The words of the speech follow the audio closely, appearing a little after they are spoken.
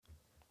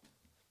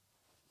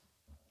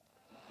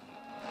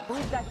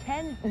We've got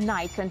 10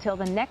 nights until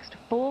the next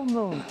full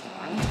moon.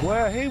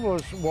 Well, he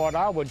was what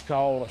I would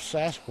call a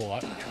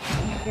Sasquatch.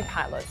 Two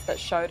pilots that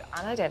showed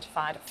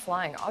unidentified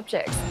flying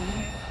objects.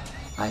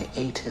 I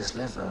ate his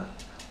liver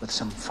with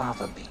some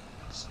fava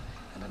beans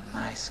and a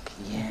nice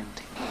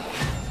Chianti.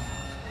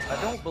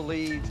 I don't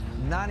believe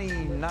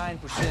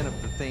 99%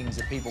 of the things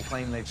that people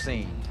claim they've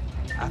seen.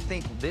 I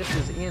think this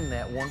is in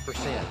that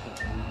 1%.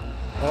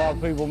 A lot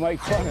of people make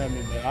fun of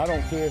me, but I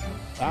don't care.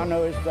 I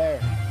know it's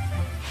there.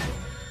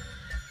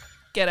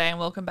 G'day and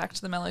welcome back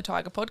to the Mellow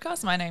Tiger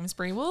podcast. My name's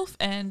Bree Wolf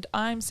and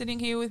I'm sitting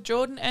here with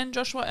Jordan and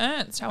Joshua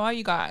Ernst. How are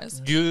you guys?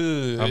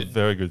 Good. I'm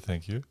very good,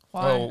 thank you.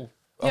 Why? Oh,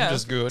 I'm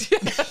just good.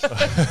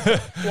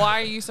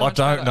 Why are you so I much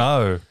don't better?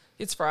 know.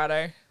 It's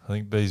Friday. I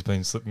think B's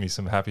been slipping me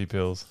some happy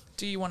pills.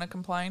 Do you want to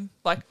complain?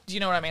 Like, do you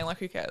know what I mean? Like,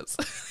 who cares?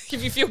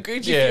 If you feel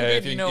good, you Yeah, feel good.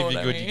 if You know what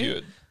you're I good, mean? you're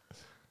good.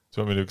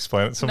 Do you want me to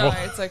explain it some No, more?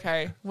 it's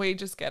okay. We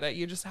just get it.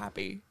 You're just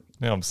happy.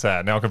 Now I'm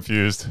sad. Now I'm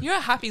confused. You're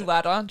a happy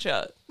lad, aren't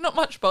you? Not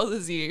much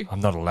bothers you. I'm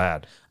not a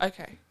lad.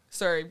 Okay.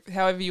 Sorry.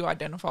 However you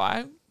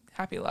identify,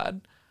 happy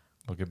lad.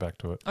 I'll get back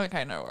to it.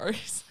 Okay, no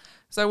worries.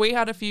 So we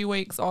had a few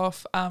weeks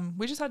off.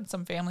 We just had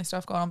some family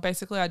stuff going on.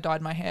 Basically, I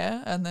dyed my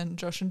hair and then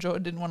Josh and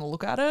Jordan didn't want to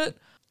look at it.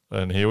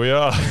 And here we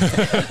are,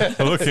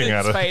 looking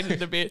at It's it.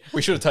 faded a bit.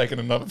 We should have taken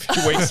another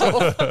few weeks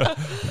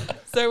off.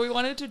 So we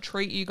wanted to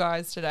treat you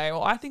guys today.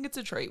 Well, I think it's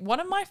a treat. One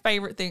of my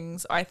favorite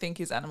things, I think,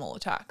 is animal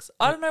attacks.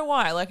 I don't know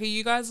why. Like, are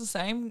you guys the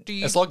same? Do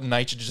you? It's like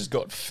nature just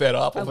got fed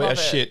up of love our it.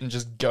 shit and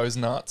just goes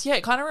nuts. Yeah,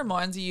 it kind of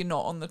reminds you you're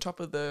not on the top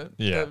of the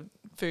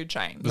food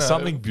chain. There's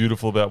something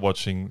beautiful about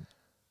watching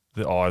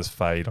the eyes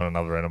fade on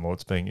another animal.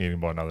 It's being eaten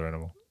by another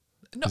animal.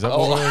 No. Is that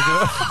what we're going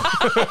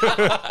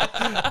to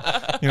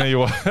do? You know, you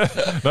want...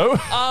 No?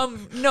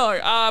 No.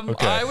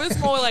 Okay. I was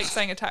more like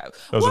saying a tale.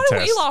 was Why a are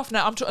we test. laughing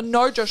at?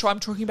 No, Joshua, I'm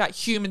talking about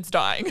humans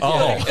dying.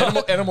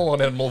 Oh, animal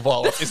on animal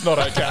violence. It's not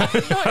okay.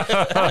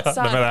 That's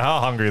No matter how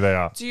hungry they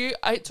are.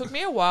 It took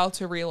me a while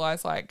to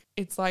realize, like,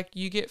 it's like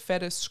you get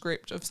fed a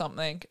script of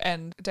something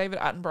and David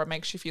Attenborough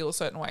makes you feel a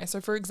certain way.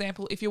 So, for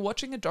example, if you're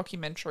watching a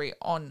documentary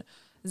on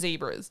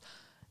zebras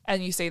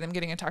and you see them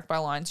getting attacked by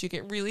lions, you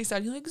get really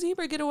sad. You're like,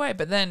 zebra, get away.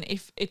 But then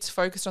if it's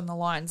focused on the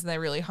lions and they're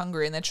really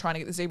hungry and they're trying to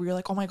get the zebra, you're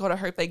like, oh my God, I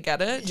hope they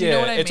get it. Do you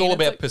know what I mean? It's all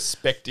about like,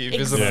 perspective,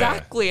 isn't it?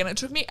 exactly. And it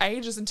took me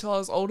ages until I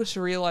was older to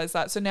realize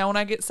that. So now when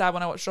I get sad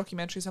when I watch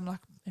documentaries, I'm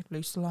like, at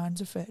least the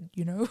lions are fed,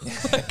 you know?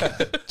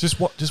 Just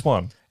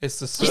one. It's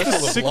the Just circle the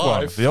of sick one.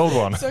 life. The old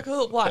one.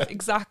 Circle of life,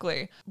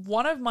 exactly.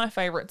 One of my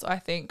favorites, I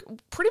think,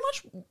 pretty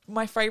much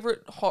my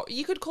favorite,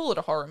 you could call it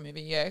a horror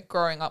movie, yeah,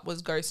 growing up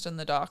was Ghost in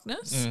the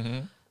Darkness. Mm-hmm.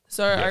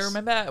 So I Yes.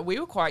 remember we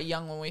were quite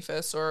young when we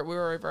first saw it. We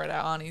were over at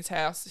our auntie's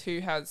house who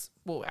has,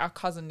 well, our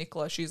cousin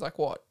Nicola, she's like,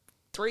 what,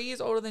 3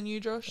 years older than you,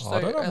 Josh? Oh, I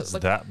don't know if it's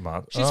like, that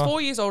much. She's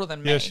 4 years older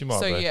than me. Yeah, she might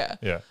So be. yeah.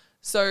 Yeah.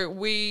 So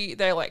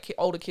they're like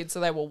older kids, so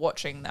they were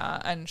watching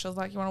that. And she was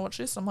like, you want to watch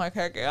this? I'm like,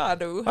 okay, I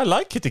do. I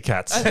like kitty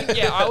cats. I think,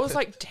 yeah, I was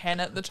like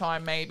 10 at the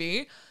time,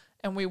 maybe.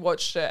 And we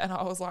watched it and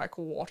I was like,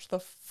 what the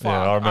fuck?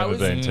 Yeah, I remember was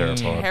being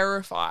terrified.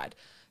 terrified.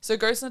 So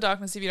Ghost in the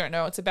Darkness, if you don't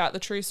know, it's about the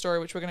true story,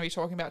 which we're going to be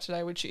talking about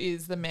today, which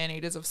is the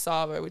Man-Eaters of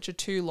Tsavo, which are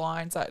two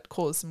lions that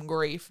caused some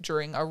grief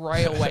during a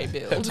railway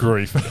build.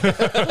 Grief. And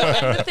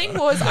the thing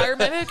was, I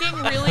remember getting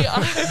really...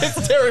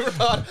 It's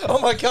terrifying. Oh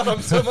my God,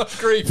 I'm so much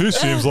grief. This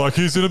seems like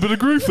he's in a bit of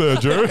grief there,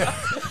 Joe.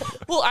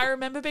 Well, I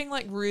remember being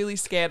like really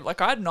scared.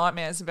 Like I had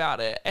nightmares about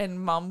it, and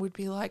Mum would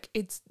be like,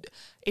 "It's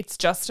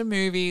just a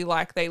movie.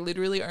 Like they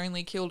literally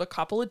only killed a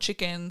couple of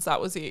chickens. That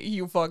was it.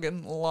 You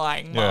fucking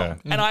lying, Mum." Yeah.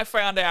 And I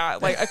found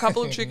out like a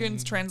couple of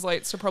chickens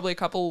translates to probably a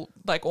couple,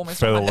 like almost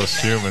Featherless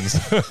humans.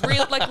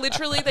 Real, like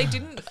literally, they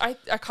didn't. I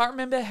can't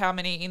remember how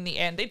many in the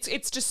end.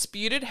 It's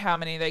disputed how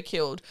many they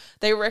killed.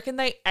 They reckon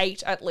they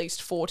ate at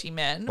least 40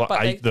 men, But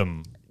but ate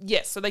them.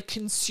 Yes, so they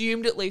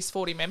consumed at least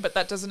 40 men, but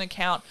that doesn't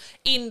account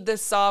in the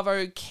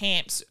Tsavo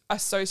camps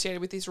associated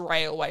with this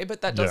railway,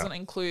 but that doesn't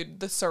include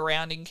the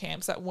surrounding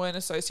camps that weren't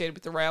associated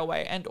with the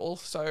railway and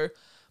also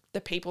the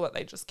people that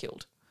they just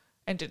killed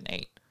and didn't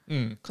eat.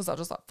 Because they're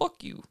just like,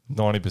 fuck you.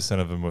 90%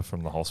 of them were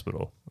from the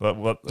hospital.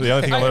 The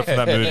only thing I learned from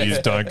that movie is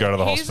don't go to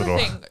the Here's hospital.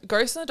 the thing,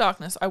 Ghost in the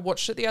Darkness, I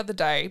watched it the other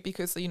day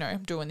because, you know,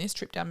 I'm doing this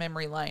trip down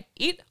memory lane.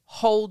 It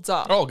holds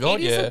up. Oh, God,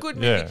 It is yeah. a good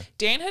movie. Yeah.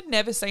 Dan had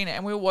never seen it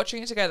and we were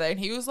watching it together and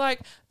he was like,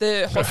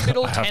 the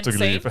hospital I have tent to scene.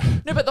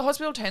 leave. No, but the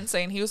hospital tent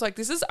scene, he was like,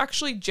 this is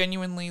actually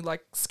genuinely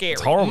like scary.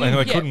 It's horrible. And they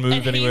Yeah, couldn't move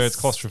and anywhere. he's-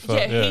 It's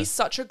claustrophobic. Yeah, he's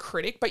such a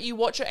critic, but you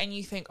watch it and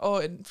you think, oh,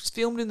 it's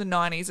filmed in the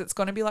 90s. It's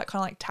going to be like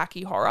kind of like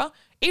tacky horror.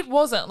 It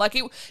wasn't. Like,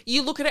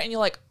 you look at it and you're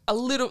like, a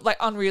little like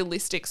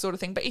unrealistic sort of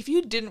thing. But if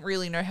you didn't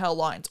really know how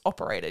lions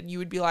operated, you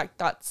would be like,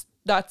 that's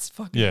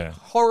fucking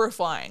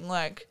horrifying.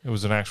 Like, it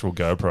was an actual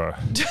GoPro.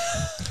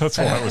 That's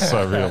why it was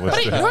so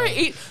realistic.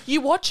 but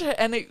you watch it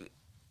and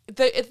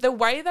the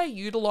way they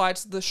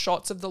utilized the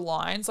shots of the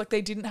lines, like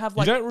they didn't have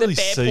like you don't really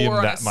the bear see paw them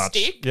on that a much.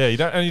 stick. Yeah, you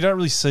don't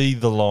really see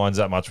the lines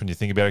that much when you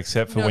think about it,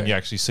 except for when you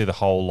actually see the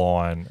whole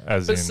line.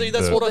 As But in see,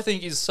 that's the, what I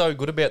think is so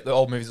good about the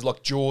old movies,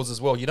 like Jaws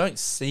as well. You don't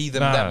see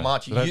them that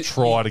much. They don't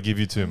try to give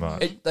you too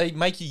much. They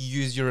make you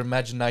use your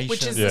imagination.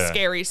 Which is the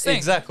scariest thing.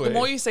 Exactly. The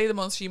more you see the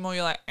monster, the more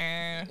you're like,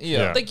 eh.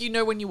 Yeah. Like, you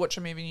know, when you watch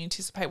a movie and you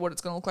anticipate what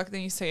it's going to look like,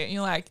 then you see it and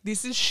you're like,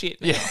 this is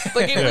shit. Now. Yeah.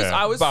 Like, it was, Yeah.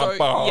 I was Bum, so,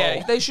 bum.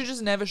 yeah, they should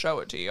just never show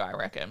it to you, I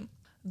reckon.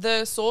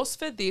 The source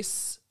for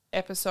this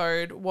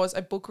episode was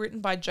a book written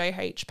by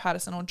J.H.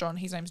 Patterson, or John,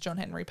 his name's John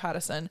Henry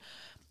Patterson,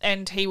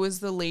 and he was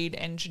the lead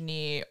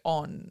engineer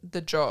on the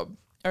job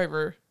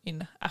over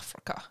in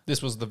Africa.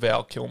 This was the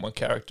Val Kilmer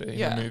character in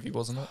Yeah. the movie,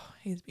 wasn't it?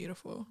 He's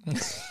beautiful.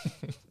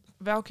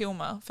 Val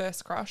Kilmer,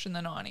 first crush in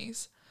the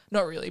 90s.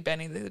 Not really,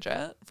 Benny the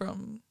Jet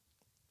from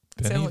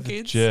Benny Sandler the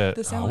Kids. Jet.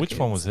 The Sandler Which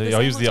one Kids. was he?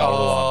 I used the Sandler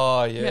older one.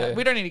 Oh, Kids. yeah.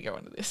 We don't need to go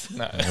into this.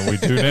 No. And we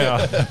do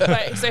now.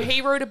 But, so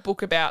he wrote a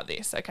book about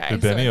this, okay? The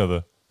Benny so, or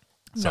the...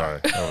 Sorry,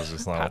 that was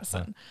just like...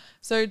 Patterson.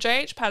 So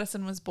J.H.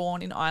 Patterson was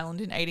born in Ireland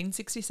in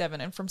 1867,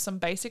 and from some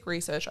basic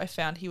research, I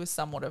found he was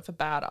somewhat of a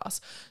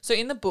badass. So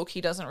in the book, he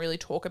doesn't really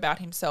talk about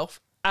himself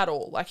at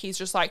all. Like, he's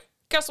just like,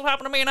 guess what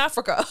happened to me in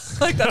Africa?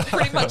 Like, that's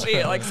pretty much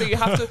it. Like, so you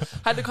had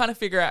to kind of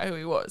figure out who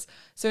he was.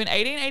 So in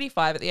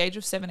 1885, at the age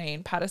of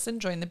 17, Patterson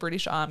joined the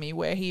British Army,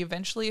 where he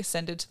eventually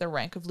ascended to the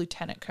rank of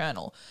lieutenant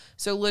colonel.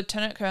 So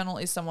lieutenant colonel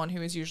is someone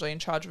who is usually in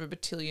charge of a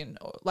battalion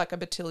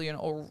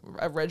or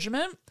a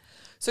regiment.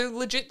 So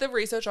legit, the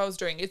research I was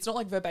doing, it's not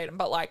like verbatim,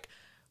 but like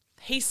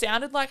he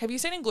sounded like, have you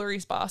seen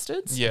Inglourious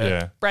Bastards?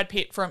 Yeah. Brad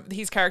Pitt, from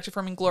his character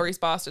from Inglourious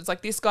Bastards,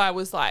 like this guy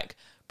was like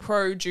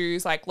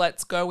pro-Jews, like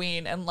let's go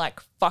in and like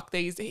fuck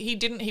these.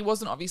 He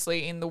wasn't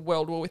obviously in the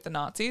World War with the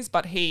Nazis,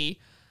 but the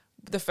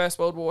First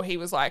World War, he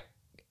was like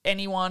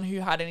anyone who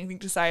had anything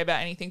to say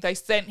about anything, they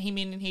sent him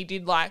in and he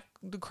did like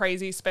the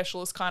crazy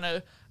specialist kind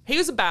of, he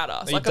was a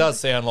badass. He Like, does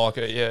sound like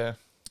it, yeah.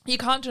 you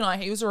can't deny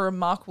he was a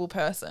remarkable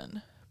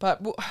person,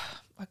 but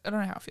I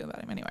don't know how I feel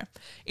about him anyway.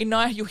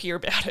 You'll hear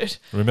about it.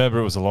 Remember,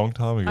 it was a long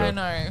time ago. I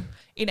know.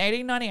 In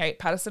 1898,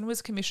 Patterson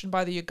was commissioned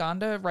by the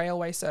Uganda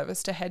Railway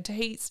Service to head to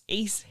East.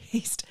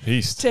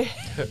 to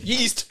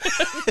Yeast.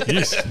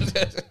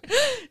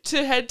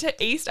 to head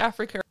to East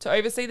Africa to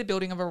oversee the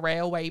building of a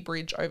railway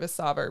bridge over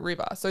Tsavo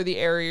River. So the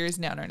area is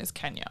now known as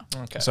Kenya.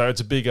 Okay. So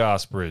it's a big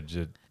ass bridge.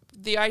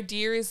 The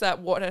idea is that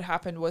what had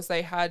happened was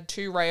they had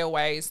two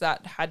railways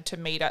that had to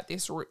meet at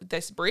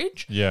this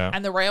bridge. Yeah.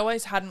 And the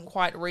railways hadn't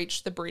quite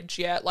reached the bridge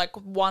yet. Like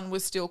one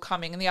was still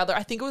coming and the other,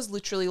 I think it was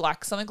literally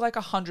like something like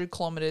 100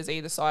 kilometers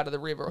either side of the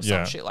river or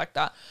some shit like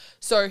that.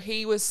 So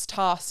he was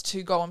tasked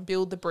to go and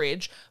build the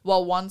bridge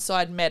while one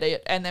side met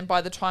it. And then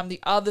by the time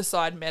the other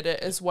side met it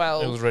as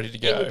well, It was ready to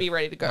go. It would be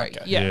ready to go. Okay.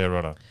 Yeah.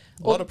 Right. A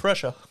lot of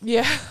pressure.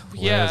 Yeah.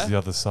 Where's the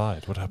other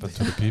side? What happened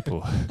to the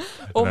people?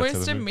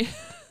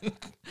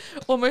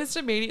 Almost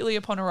immediately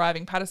upon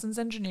arriving, Patterson's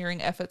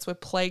engineering efforts were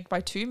plagued by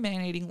two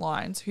man-eating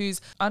lions whose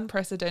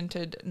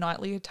unprecedented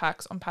nightly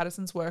attacks on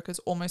Patterson's workers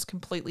almost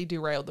completely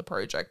derailed the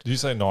project. Did you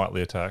say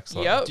nightly attacks?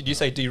 Like, Yep. Did you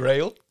say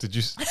derailed? Did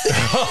you?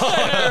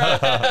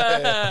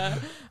 I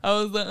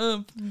was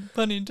like,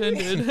 pun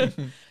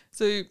intended.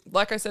 So,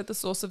 like I said, the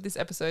source of this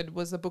episode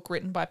was a book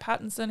written by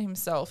Patterson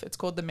himself. It's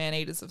called The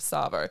Man-Eaters of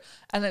Tsavo.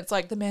 And it's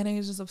like The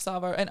Man-Eaters of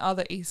Tsavo and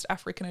Other East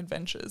African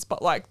Adventures.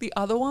 But like the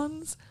other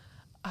ones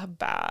are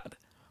bad.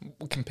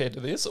 Compared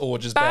to this, or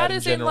just Bad bad in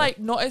as general? in like,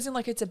 not as in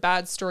like it's a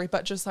bad story,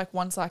 but just like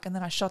one's like, and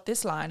then I shot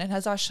this line, and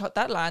as I shot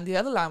that line, the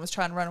other line was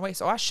trying to run away,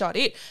 so I shot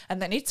it,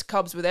 and then its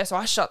cubs were there, so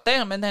I shot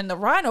them, and then the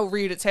rhino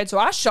reared its head, so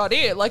I shot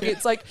it. Like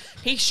it's like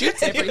he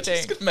shoots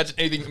everything. Just imagine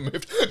anything that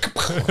moved.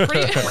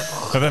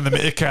 And then the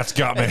meerkats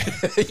got me.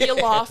 You're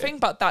laughing,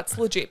 but that's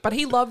legit. But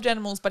he loved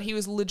animals, but he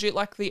was legit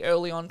like the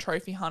early on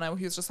trophy hunter. Where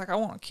he was just like, I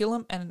want to kill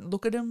him and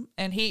look at him,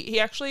 and he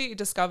actually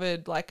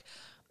discovered like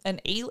an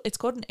eel. It's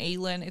called an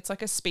eland. It's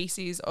like a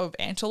species of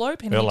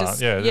antelope. And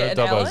Eland, an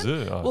double eland.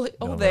 zoo.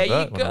 Well, there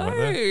you go.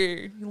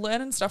 You're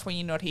learning stuff when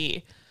you're not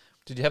here.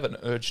 Did you have an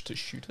urge to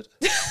shoot it?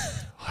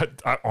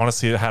 I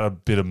honestly, it had a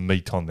bit of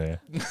meat on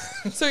there.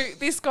 So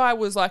this guy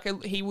was like,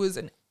 he was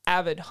an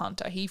avid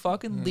hunter. He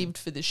fucking lived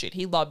for this shit.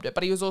 He loved it,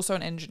 but he was also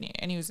an engineer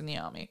and he was in the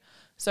army.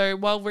 So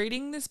while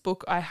reading this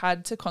book, I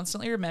had to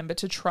constantly remember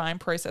to try and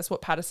process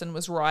what Patterson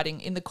was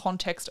writing in the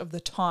context of the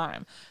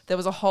time. There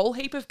was a whole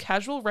heap of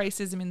casual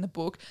racism in the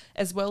book,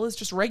 as well as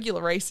just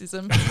regular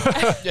racism.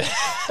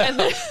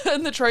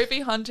 and the trophy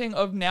hunting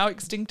of now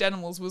extinct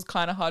animals was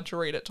kind of hard to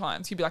read at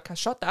times. He'd be like, I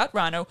shot that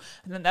rhino,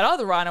 and then that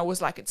other rhino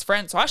was like its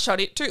friend, so I shot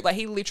it too. Like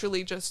he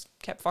literally just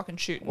kept fucking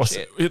shooting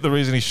shit. The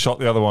reason he shot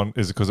the other one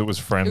is because it was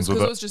It friends was with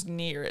because it. it was just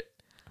near it.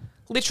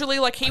 Literally,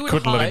 like he would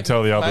Couldn't let him hide.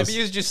 tell the others. Maybe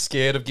he was just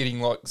scared of getting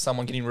like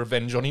someone getting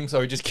revenge on him,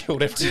 so he just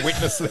killed every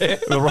witness there.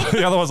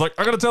 The other one's like,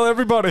 I gotta tell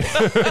everybody.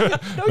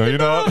 No, you're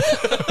not.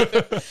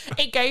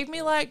 It gave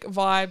me like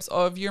vibes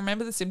of, you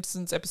remember the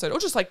Simpsons episode, or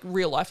just like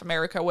real life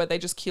America, where they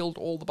just killed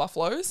all the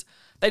buffaloes.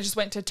 They just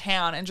went to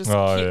town and just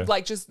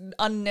like just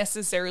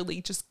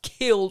unnecessarily just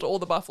killed all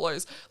the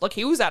buffaloes. Like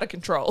he was out of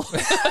control.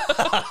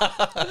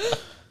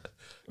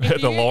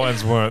 The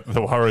lions weren't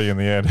the worry in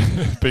the end.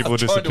 People were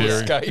Trying to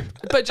disappearing. escape.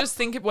 But just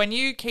think, when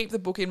you keep the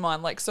book in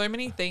mind, like so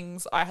many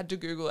things I had to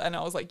Google and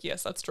I was like,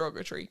 yes, that's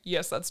derogatory.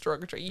 Yes, that's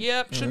derogatory.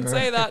 Yep, shouldn't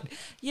say that.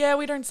 Yeah,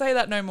 we don't say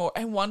that no more.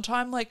 And one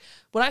time, like,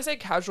 when I say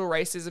casual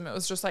racism, it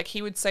was just like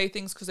he would say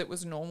things because it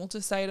was normal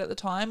to say it at the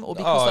time, or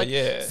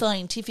because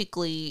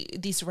scientifically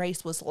this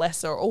race was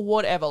lesser or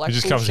whatever. Like, He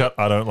just bullshit. comes out,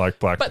 I don't like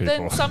black But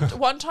people. then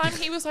one time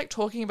he was like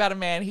talking about a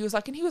man. He was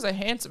like, and he was a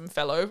handsome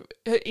fellow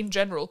in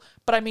general.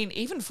 But I mean,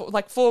 even for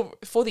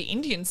the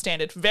Indian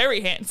standard,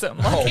 very handsome.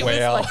 Like,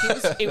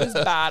 it was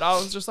bad. I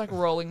was just like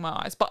rolling my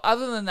eyes. But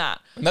other than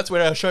that, And that's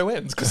where our show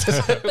ends.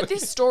 but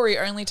this story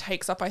only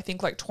takes up, I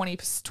think, like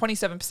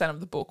 27% of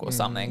the book or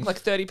something,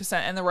 like 30%,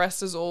 and the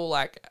rest is all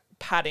like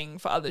padding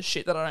for other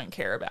shit that I don't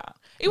care about.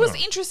 It was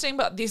interesting,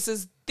 but this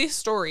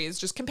story is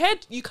just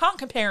you can't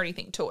compare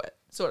anything to it,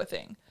 sort of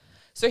thing.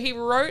 So he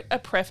wrote a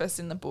preface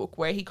in the book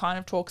where he kind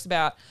of talks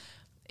about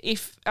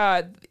if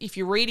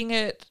you're reading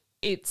it,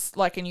 it's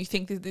like, and you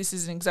think that this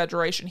is an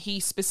exaggeration, he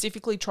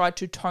specifically tried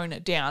to tone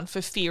it down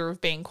for fear of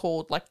being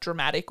called like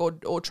dramatic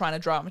or trying to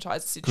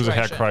dramatize the situation.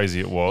 Because of how crazy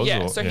it was?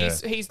 Yeah, or, so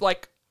he's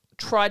like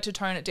tried to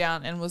tone it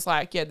down and was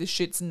like, yeah, this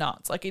shit's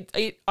nuts. Like,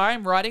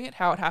 I'm writing it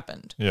how it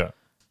happened. Yeah.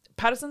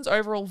 Patterson's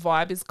overall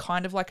vibe is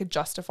kind of like a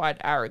justified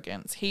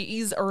arrogance. He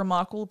is a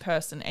remarkable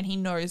person and he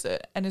knows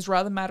it and is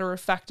rather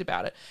matter-of-fact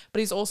about it, but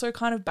he's also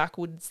kind of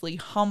backwardsly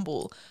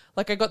humble.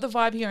 Like, I got the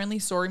vibe he only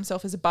saw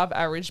himself as above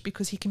average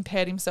because he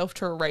compared himself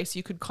to a race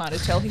you could kind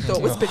of tell he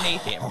thought was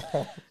beneath him.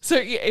 So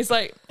yeah, it's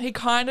like, he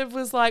kind of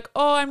was like,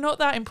 oh, I'm not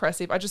that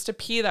impressive. I just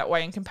appear that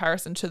way in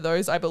comparison to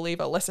those I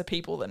believe are lesser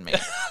people than me.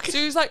 So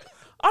he was like,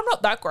 I'm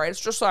not that great. It's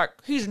just like,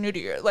 he's an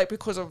idiot. Like,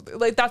 because of,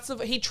 like,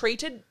 he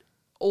treated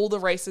all the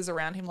races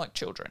around him like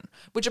children,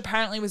 which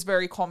apparently was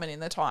very common in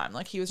the time.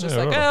 Like, he was just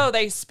oh,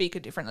 they speak a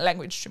different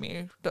language to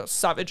me, the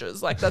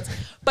savages. Like, that's,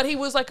 but he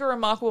was like a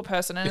remarkable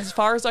person. And as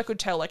far as I could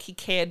tell, like, he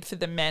cared for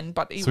the men,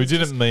 but So he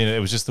didn't mean it. It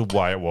was just the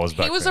way it was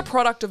back he was then. a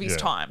product of his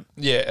time.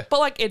 Yeah. But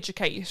like,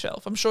 educate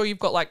yourself. I'm sure you've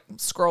got like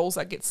scrolls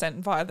that get sent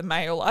via the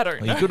mail. I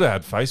don't know. He could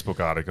have had Facebook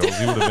articles.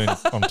 He would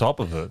have been on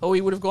top of it. Or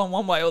he would have gone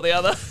one way or the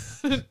other.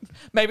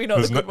 Maybe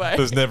not the good way.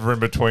 There's never in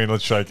between.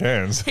 Let's shake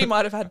hands. He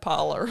might have had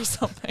parlor or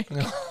something.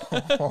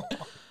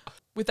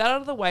 With that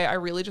out of the way, I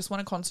really just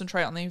want to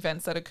concentrate on the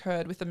events that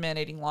occurred with the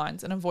man-eating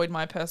lions and avoid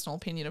my personal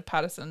opinion of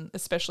Patterson,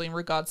 especially in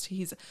regards to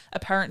his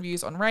apparent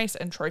views on race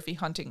and trophy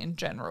hunting in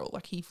general.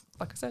 Like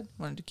I said,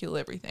 wanted to kill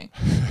everything.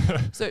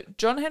 So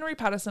John Henry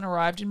Patterson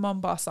arrived in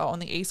Mombasa on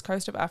the east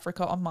coast of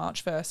Africa on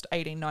March 1st,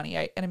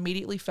 1898, and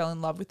immediately fell in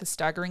love with the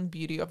staggering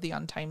beauty of the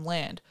untamed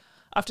land.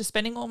 After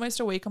spending almost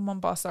a week in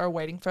Mombasa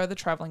awaiting further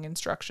travelling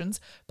instructions,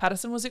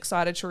 Patterson was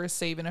excited to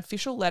receive an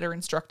official letter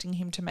instructing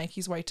him to make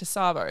his way to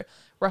Tsavo,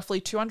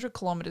 roughly 200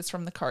 kilometres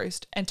from the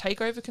coast, and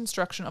take over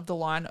construction of the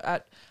line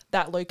at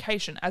that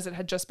location as it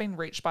had just been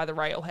reached by the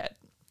railhead.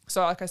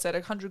 So like I said,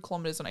 100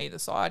 kilometres on either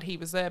side. He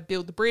was there,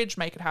 build the bridge,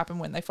 make it happen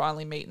when they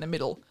finally meet in the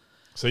middle.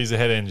 So he's the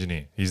head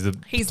engineer. He's the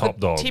top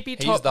dog. Tippy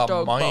He's top the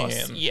dog man.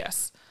 boss.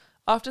 Yes.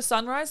 After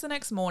sunrise the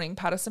next morning,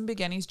 Patterson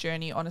began his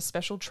journey on a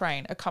special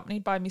train,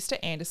 accompanied by Mr.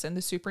 Anderson,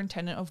 the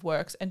superintendent of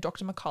works, and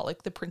Dr.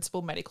 McCulloch, the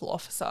principal medical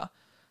officer.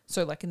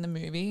 So, like in the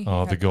movie.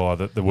 Oh, the guy,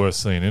 the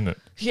worst scene, isn't it?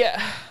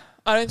 Yeah.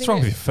 I don't What's think wrong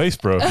with your face,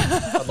 bro?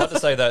 I'd like to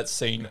say that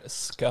scene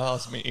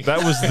scars me.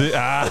 That was the.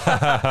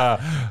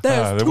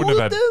 They wouldn't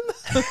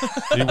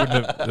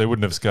have had. They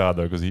wouldn't have scarred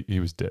though because he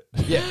was dead.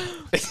 Yeah.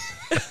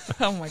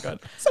 Oh my God.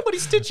 Somebody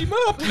stitch him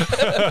up.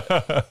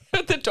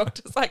 The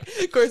doctor's like,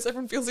 goes over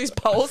and feels his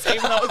pulse,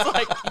 even though it's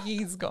like,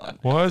 he's gone.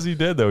 Why is he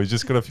dead though? He's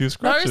just got a few No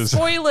scratches.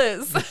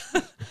 spoilers.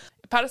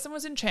 Patterson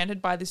was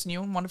enchanted by this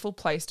new and wonderful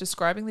place,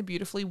 describing the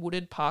beautifully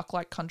wooded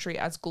park-like country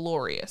as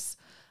glorious.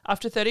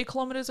 After 30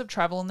 kilometres of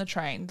travel on the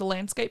train, the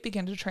landscape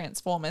began to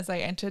transform as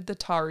they entered the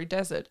Taru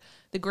Desert.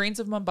 The greens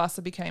of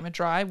Mombasa became a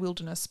dry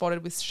wilderness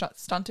spotted with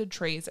stunted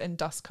trees and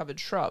dust-covered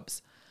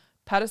shrubs.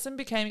 Patterson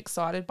became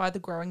excited by the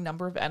growing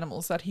number of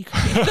animals that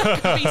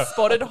could be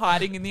spotted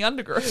hiding in the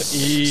undergrowth.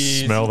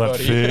 Smell that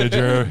fear,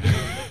 Joe.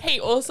 He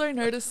also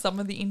noticed some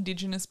of the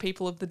indigenous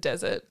people of the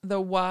desert, the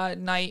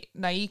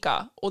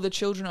Wa-Naika, or the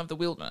children of the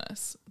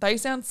wilderness. They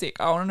sound sick.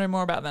 I want to know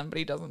more about them, but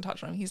he doesn't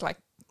touch on them. He's like,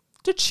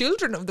 the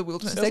children of the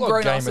wilderness. Sounds They're like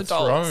grown-ass Game of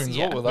adults. Thrones.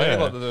 Yeah. What were they? Yeah.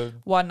 Like the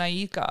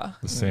Wa-Naika.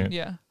 The sand.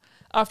 Yeah.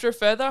 After a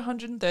further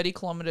 130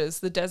 kilometres,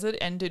 the desert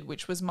ended,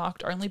 which was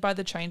marked only by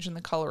the change in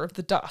the colour of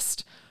the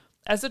dust.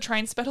 As the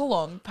train sped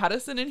along,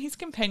 Patterson and his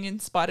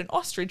companions spied an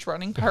ostrich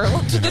running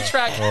parallel to the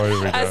track Oh, here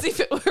we go. as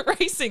if it were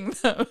racing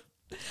them.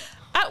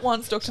 At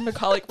once, Dr.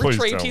 McCulloch Please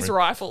retrieved tell his me.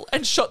 rifle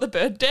and shot the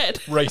bird dead.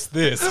 race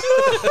this.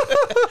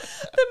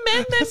 The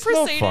men then That's not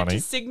proceeded funny.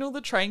 to signal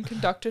the train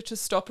conductor to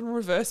stop and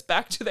reverse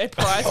back to their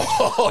prize,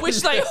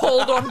 which they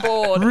hauled on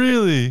board.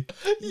 Really?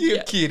 You're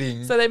Yeah.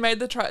 kidding. So they made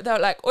the train. They were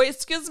like, "Oh,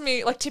 excuse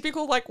me," like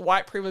typical like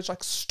white privilege,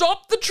 like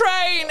stop the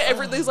train.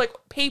 These like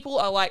people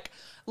are like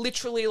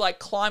literally like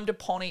climbed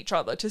upon each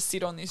other to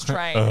sit on this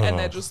train, and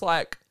they're just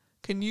like,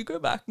 can you go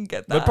back and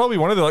get They that? probably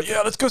wanted. They're like,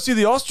 yeah, let's go see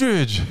the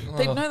ostrich.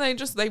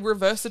 They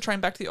reversed the train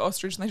back to the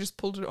ostrich and they just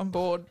pulled it on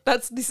board.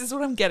 This is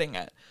what I'm getting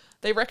at.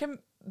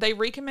 They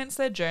recommence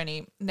their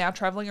journey, now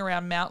travelling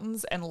around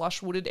mountains and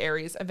lush wooded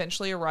areas,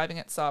 eventually arriving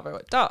at Tsavo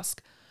at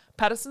dusk.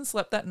 Patterson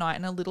slept that night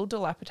in a little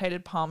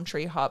dilapidated palm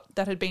tree hut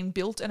that had been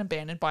built and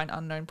abandoned by an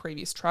unknown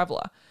previous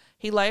traveller.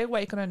 He lay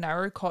awake on a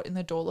narrow cot in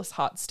the doorless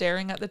hut,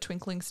 staring at the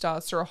twinkling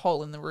stars through a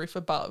hole in the roof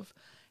above.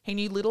 He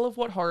knew little of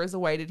what horrors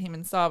awaited him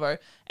in Tsavo,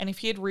 and if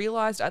he had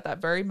realised at that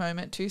very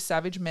moment 2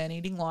 savage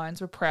man-eating lions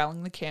were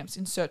prowling the camps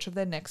in search of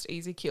their next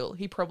easy kill,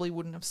 he probably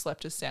wouldn't have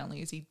slept as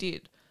soundly as he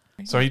did.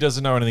 So he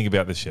doesn't know anything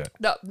about this yet.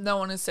 No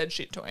one has said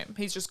shit to him.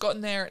 He's just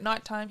gotten there at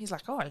night time. He's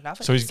like, oh, I love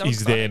it. So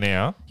he's there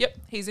now. Yep,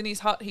 he's in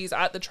his hut. He's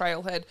at the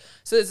trailhead.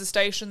 So there's a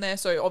station there.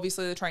 So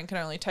obviously the train can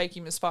only take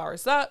him as far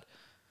as that.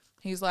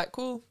 He's like,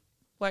 cool.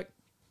 Like,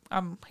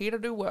 I'm here to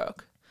do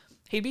work.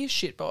 He'd be a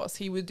shit boss.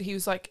 He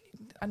was like,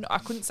 I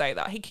couldn't say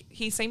that.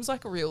 He seems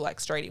like a real like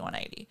straighty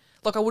 180.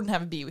 Like I wouldn't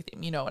have a beer with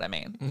him. You know what I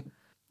mean?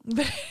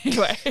 But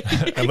anyway.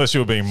 Unless you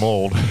were being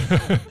mauled.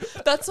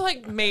 That's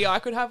like me. I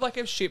could have like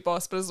a shit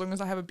boss, but as long as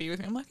I have a beer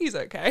with him, I'm like, he's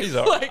okay. He's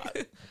all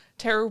right.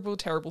 Terrible,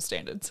 terrible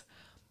standards.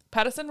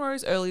 Patterson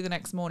rose early the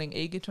next morning,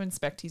 eager to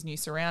inspect his new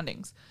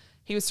surroundings.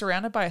 He was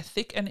surrounded by a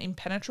thick and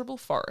impenetrable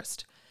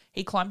forest.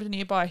 He climbed a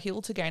nearby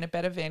hill to gain a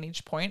better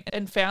vantage point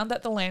and found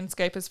that the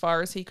landscape as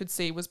far as he could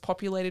see was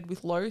populated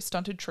with low,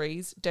 stunted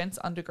trees, dense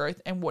undergrowth,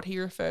 and what he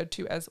referred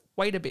to as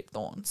wait-a-bit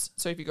thorns.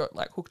 So if you got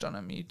like hooked on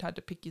them, you had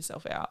to pick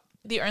yourself out.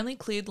 The only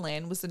cleared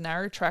land was the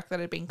narrow track that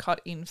had been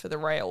cut in for the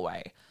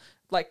railway.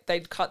 Like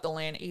they'd cut the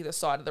land either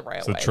side of the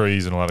railway. So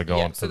trees and all that go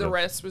on. So the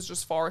rest was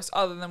just forest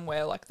other than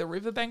where like the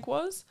riverbank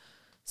was.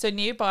 So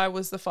nearby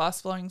was the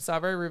fast-flowing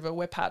Tsavo River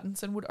where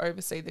Patterson would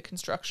oversee the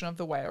construction of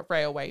the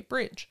railway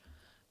bridge.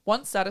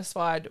 Once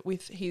satisfied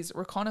with his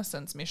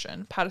reconnaissance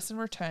mission, Patterson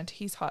returned to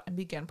his hut and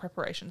began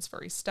preparations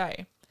for his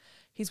stay.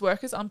 His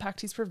workers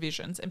unpacked his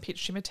provisions and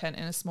pitched him a tent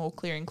in a small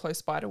clearing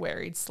close by to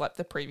where he'd slept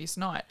the previous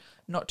night,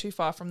 not too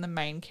far from the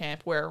main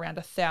camp where around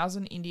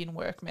 1,000 Indian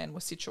workmen were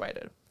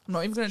situated. I'm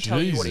not even going to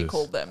tell you what he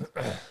called them.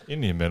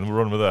 Indian men, we'll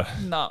run with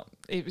that. No,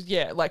 it was,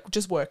 like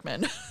just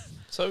workmen.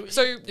 So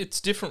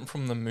it's different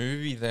from the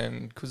movie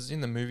then, because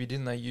in the movie,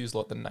 didn't they use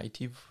like the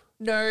native?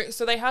 No,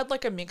 so they had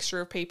like a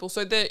mixture of people.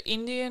 So the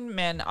Indian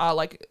men are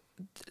like,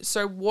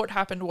 so what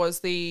happened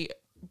was the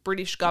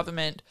British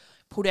government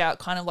put out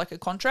kind of like a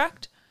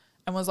contract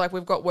and was like,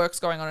 we've got works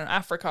going on in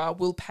Africa,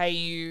 we'll pay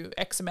you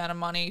X amount of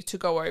money to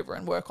go over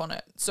and work on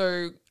it.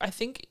 So I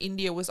think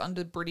India was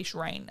under British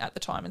reign at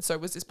the time, and so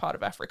was this part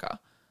of Africa.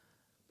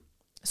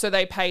 So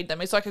they paid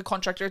them. It's like a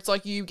contractor. It's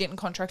like you getting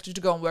contracted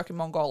to go and work in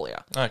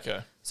Mongolia.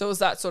 Okay. So it was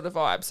that sort of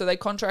vibe. So they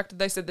contracted,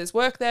 they said there's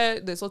work there,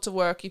 there's lots of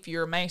work if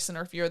you're a mason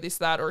or if you're this,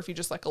 that, or if you're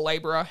just like a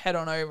labourer, head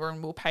on over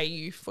and we'll pay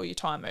you for your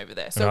time over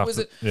there. So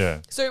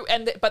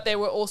but there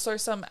were also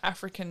some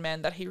African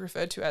men that he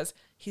referred to as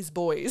his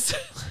boys.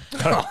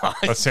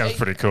 That sounds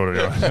pretty cool to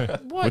go.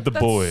 What? With the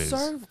That's boys.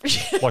 So...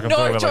 Like I'm no,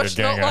 talking about Josh, like a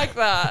gang. not like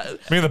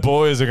that. Me and the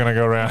boys are going to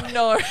go around.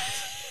 No.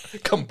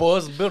 Come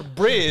boys, build a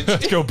bridge.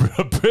 Let's go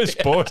a bridge,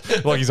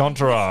 boys. Like his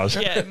entourage.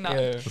 Yeah, no.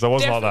 Yeah. So it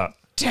wasn't like that.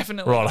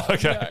 Definitely. Right, not,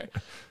 okay.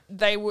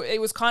 No. It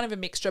was kind of a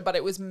mixture, but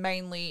it was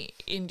mainly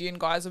Indian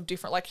guys of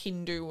different, like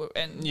Hindu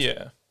and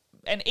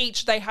and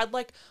each they had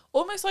like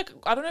almost like,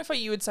 I don't know if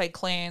you would say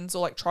clans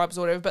or like tribes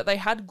or whatever, but they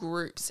had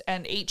groups,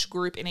 and each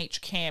group in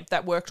each camp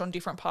that worked on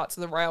different parts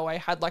of the railway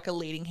had like a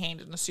leading hand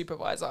and a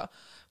supervisor.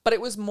 But it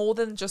was more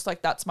than just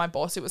like, that's my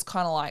boss. It was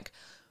kind of like,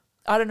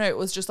 I don't know, it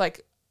was just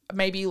like,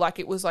 maybe like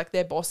it was like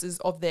their bosses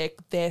of their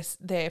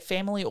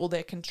family or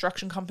their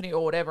construction company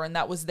or whatever, and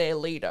that was their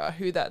leader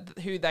who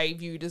they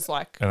viewed as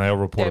like, and they all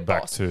reported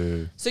back boss.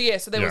 to. So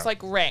there was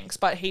like ranks,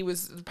 but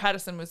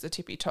Patterson was the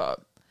tippy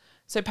top.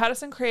 So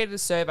Patterson created a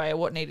survey of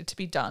what needed to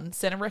be done,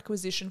 sent a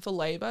requisition for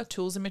labour,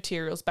 tools and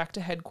materials back to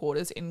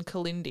headquarters in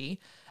Kilindini,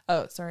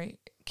 and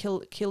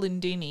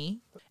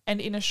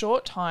in a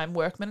short time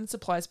workmen and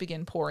supplies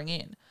began pouring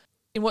in.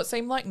 In what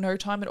seemed like no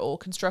time at all,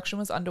 construction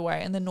was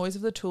underway, and the noise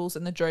of the tools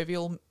and the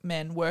jovial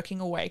men working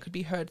away could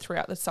be heard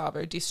throughout the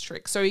Tsavo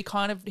district. So he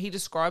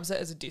describes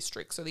it as a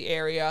district, so the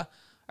area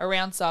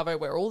around Tsavo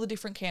where all the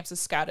different camps are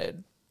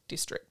scattered,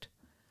 district.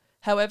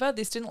 However,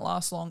 this didn't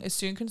last long, as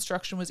soon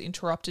construction was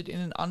interrupted in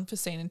an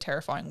unforeseen and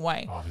terrifying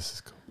way. Oh, this is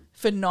cool.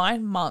 For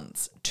 9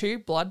 months, 2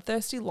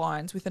 bloodthirsty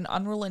lions with an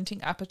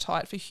unrelenting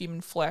appetite for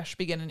human flesh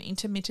began an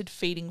intermittent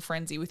feeding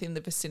frenzy within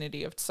the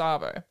vicinity of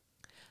Tsavo.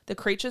 The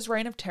creature's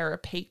reign of terror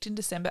peaked in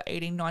December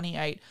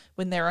 1898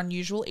 when their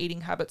unusual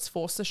eating habits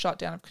forced the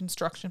shutdown of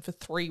construction for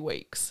 3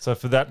 weeks. So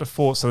for that to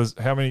force, so there's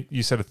how many?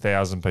 You said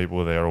 1,000 people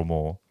were there or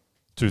more,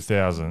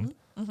 2,000.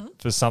 Mm-hmm.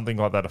 For something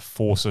like that to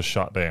force a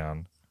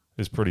shutdown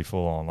is pretty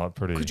full on. Like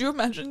pretty. Could you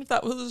imagine if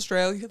that was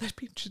Australia?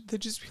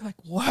 They'd just be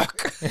like,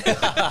 work.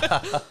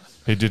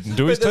 He didn't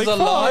do his take 5. There's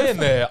a lion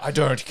there. I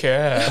don't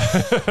care.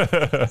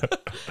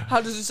 How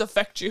does this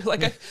affect you?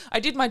 Like, I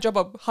did my job.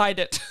 I'll hide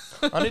it.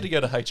 I need to go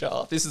to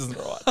HR. This isn't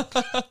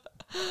right.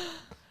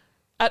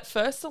 At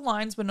first, the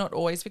lions were not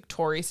always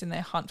victorious in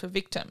their hunt for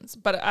victims,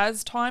 but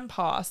as time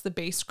passed, the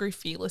beasts grew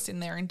fearless in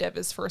their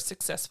endeavours for a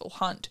successful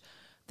hunt.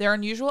 Their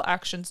unusual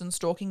actions and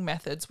stalking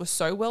methods were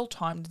so well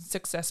timed and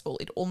successful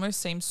it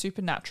almost seemed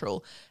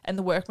supernatural, and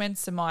the workmen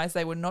surmised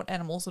they were not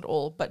animals at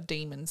all, but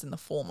demons in the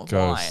form of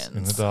Ghosts lions.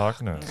 in the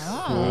darkness.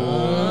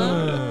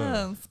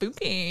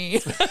 Spooky.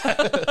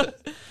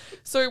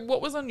 So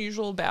what was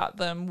unusual about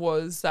them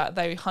was that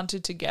they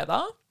hunted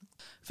together.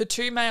 For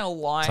two male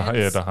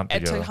lions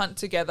to hunt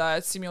together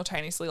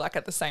simultaneously, like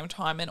at the same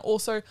time. And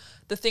also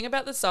the thing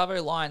about the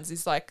Tsavo lions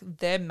is like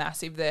they're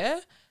massive there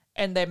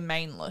and they're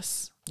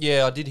maneless.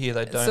 Yeah, I did hear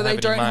they don't. So they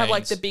have don't any have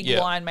like manes. the big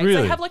Yeah. lion manes.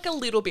 Really? They have like a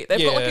little bit. They've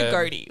got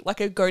like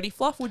a goatee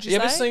fluff. Would you You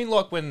say? ever seen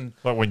like when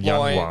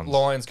young ones.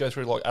 lions go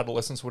through like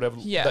adolescence or whatever?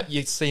 Yeah. That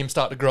you see them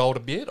start to grow out a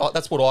bit.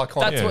 That's what I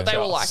kind That's of. what they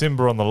were like.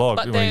 Simba on the log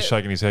But when he's they're-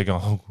 shaking his head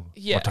going, oh,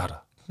 Yeah. Matata.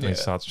 And he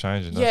starts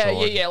changing. Yeah,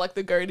 That's all like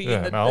the goatee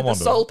Yeah, and no, I'm the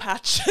onto soul it.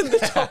 patch and the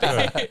top.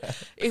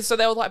 So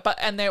they were like,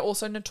 and they're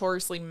also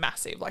notoriously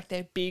massive. Like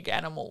they're big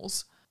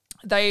animals.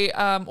 They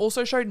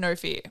also showed no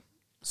fear.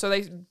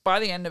 So by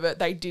the end of it,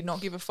 they did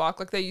not give a fuck.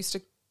 Like they used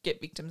to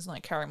get victims and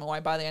like carry them away.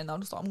 By the end, they're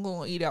just like, I'm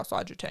going to eat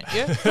outside your tent.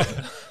 Yeah,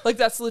 like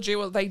that's legit.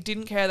 Well, they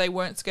didn't care. They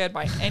weren't scared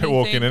by anything. They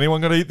walk in, anyone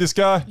going to eat this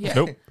guy? Yeah.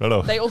 Nope.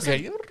 No. They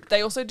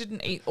also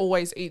didn't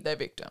always eat their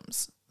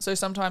victims. So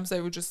sometimes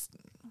they would just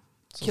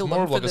kill it's more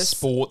them of for like a this.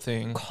 sport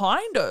thing.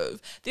 Kind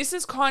of. This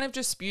is kind of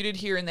disputed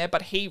here and there,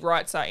 but he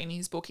writes that in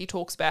his book. He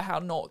talks about how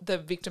not the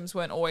victims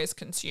weren't always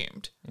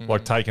consumed.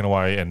 Like taken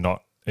away and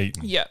not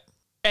eaten. Yeah.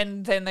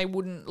 And then they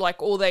wouldn't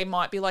or they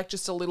might be like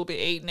just a little bit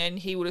eaten, and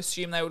he would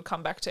assume they would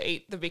come back to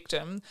eat the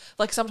victim.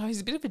 Like sometimes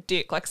he's a bit of a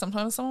dick. Like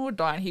sometimes someone would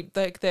die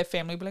and their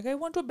family would be like, I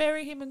want to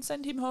bury him and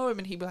send him home.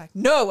 And he'd be like,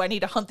 no, I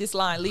need to hunt this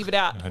lion, leave it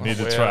out. I need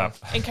the trap.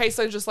 In case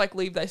they just like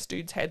leave this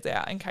dude's heads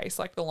out in case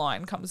like the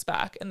lion comes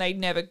back. And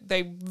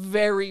they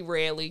very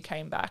rarely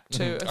came back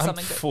to I'm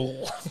something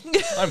full.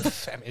 I'm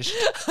famished.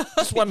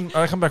 Just one.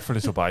 I come back for a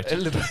little bite. A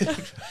little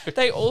bit.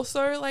 They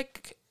also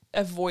like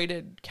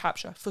avoided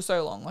capture for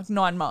so long, like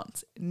 9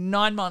 months.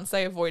 9 months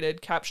they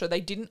avoided capture. They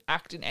didn't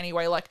act in any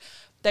way. Like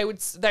they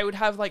would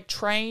have like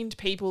trained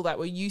people that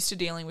were used to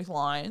dealing with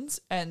lions,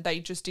 and they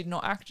just did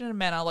not act in a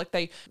manner like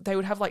they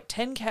would have like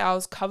 10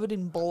 cows covered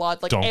in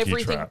blood, like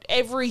Donkey trap.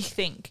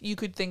 everything you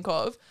could think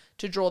of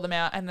to draw them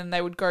out, and then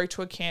they would go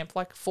to a camp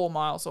like 4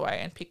 miles away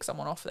and pick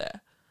someone off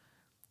there.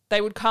 They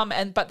would come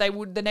but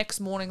the next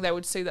morning they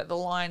would see that the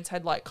lions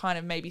had like kind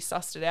of maybe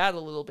sussed it out a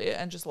little bit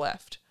and just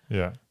left.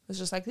 Yeah. It's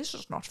just like, this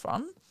is not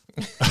fun.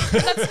 But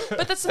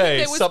that's the thing. Hey,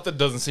 There was, something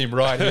doesn't seem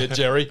right here,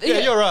 Jerry. Yeah,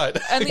 you're right.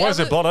 and Why is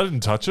there blood? I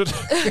didn't touch it.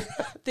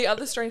 the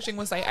other strange thing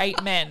was they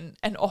ate men,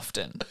 and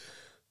often.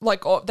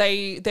 Like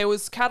there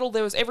was cattle,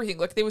 there was everything.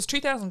 Like there was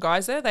 2,000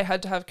 guys there. They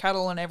had to have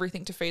cattle and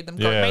everything to feed them.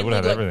 Yeah, they would mainly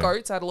have like everything.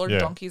 goats. I had a lot Yeah.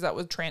 of donkeys that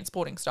were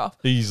transporting stuff.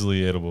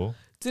 Easily edible.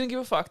 Didn't give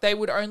a fuck. They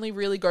would only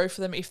really go for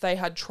them if they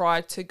had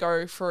tried to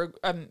go for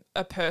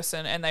a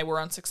person and they were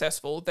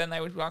unsuccessful. Then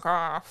they would be like,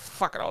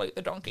 fuck it, I'll eat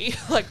the donkey.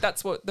 Like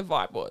that's what the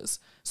vibe was.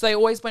 So they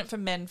always went for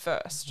men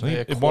first. I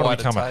think it might have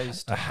become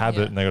a habit,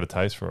 Yeah. and they got a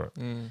taste for it.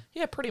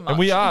 Yeah, pretty much. And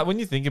we are, when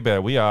you think about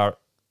it, we are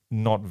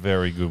not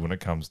very good when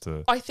it comes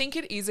to. I think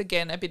it is,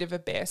 again, a bit of a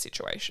bear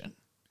situation.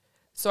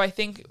 So I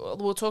think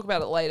we'll talk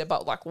about it later,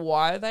 but like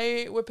why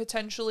they were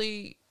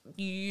potentially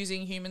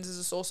using humans as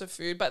a source of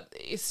food, but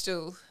it's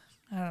still,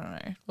 I don't know.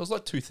 It was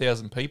like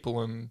 2,000 people,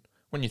 and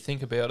when you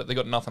think about it, they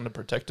got nothing to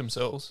protect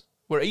themselves.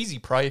 We're easy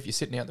prey if you're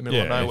sitting out in the middle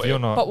of Yeah, if nowhere. you're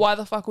not. But why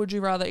the fuck would you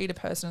rather eat a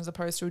person as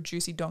opposed to a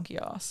juicy donkey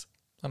ass?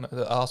 I know,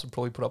 the arse would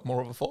probably put up more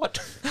of a fight.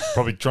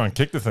 Probably try and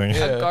kick the thing.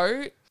 A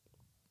goat?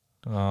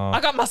 Oh. I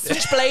got my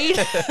switchblade.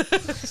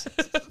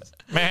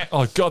 Man,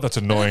 oh God, that's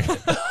annoying.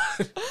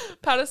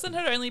 Patterson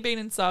had only been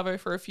in Tsavo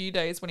for a few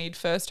days when he'd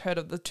first heard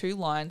of the two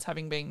lions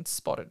having been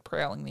spotted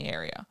prowling the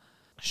area.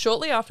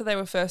 Shortly after they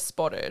were first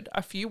spotted,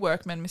 a few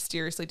workmen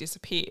mysteriously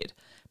disappeared.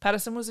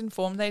 Patterson was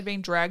informed they'd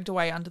been dragged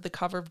away under the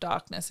cover of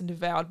darkness and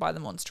devoured by the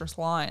monstrous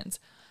lions.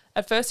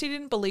 At first, he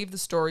didn't believe the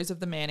stories of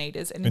the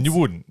man-eaters. And And you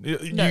wouldn't.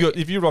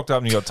 If you rocked up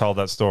and you got told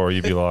that story,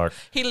 you'd be like,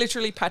 He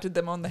literally patted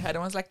them on the head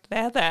and was like,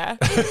 they're there.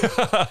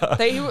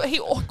 He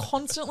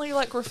constantly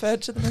like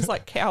referred to them as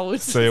like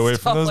cowards. stay away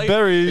from those He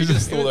berries.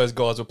 just thought those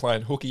guys were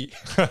playing hooky.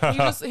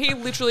 He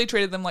literally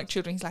treated them like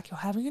children. He's like, you're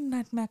having a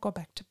nightmare, go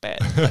back to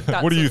bed. Like,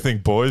 that's What do you it.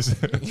 think, boys?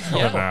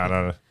 Yeah.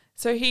 No.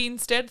 So he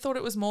instead thought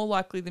it was more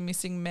likely the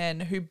missing men,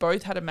 who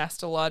both had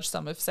amassed a large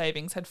sum of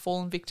savings, had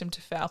fallen victim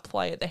to foul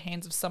play at the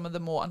hands of some of the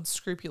more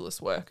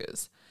unscrupulous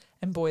workers.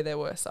 And boy, there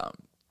were some.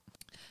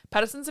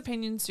 Patterson's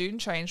opinion soon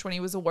changed when he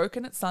was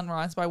awoken at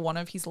sunrise by one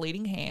of his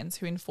leading hands,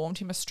 who informed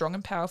him a strong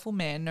and powerful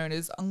man known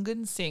as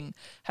Ungan Singh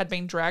had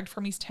been dragged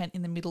from his tent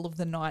in the middle of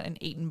the night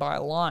and eaten by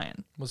a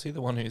lion. Was he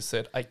the one who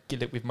said, I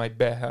get it with my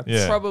bare hands?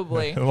 Yeah.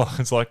 Probably. The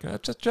lion's like,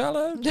 that's a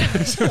jello.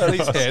 These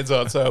hands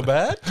aren't so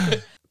bad.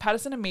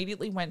 Patterson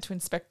immediately went to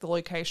inspect the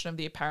location of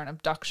the apparent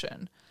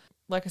abduction.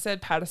 Like I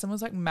said, Patterson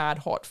was like mad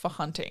hot for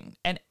hunting,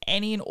 and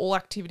any and all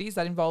activities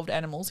that involved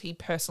animals, he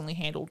personally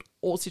handled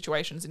all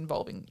situations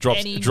involving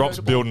any drops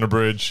notable- building a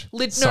bridge.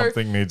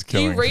 Something needs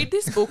killing. You read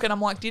this book and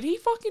I'm like, did he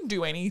fucking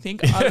do anything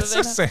other Yes,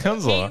 it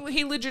sounds like.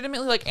 He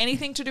legitimately, like,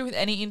 anything to do with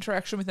any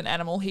interaction with an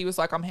animal, he was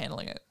like, I'm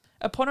handling it.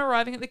 Upon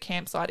arriving at the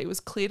campsite, it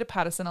was clear to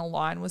Patterson a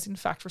lion was in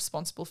fact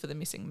responsible for the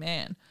missing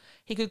man.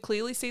 He could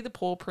clearly see the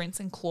paw prints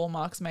and claw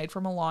marks made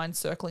from a lion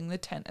circling the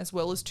tent, as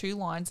well as 2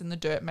 lines in the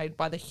dirt made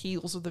by the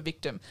heels of the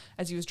victim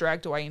as he was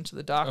dragged away into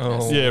the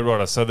darkness. Yeah,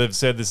 right. So they've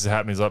said this is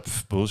happening. He's like,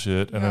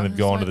 bullshit. And then they've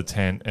gone to the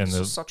tent and This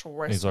there's is such a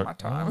waste he's of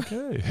like, my time.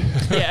 okay.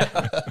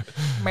 Yeah.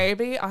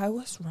 Maybe I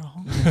was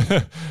wrong.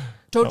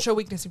 Don't show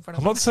weakness in front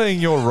of I'm me. not saying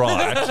you're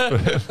right.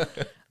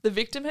 The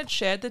victim had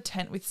shared the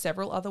tent with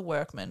several other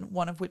workmen,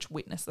 one of which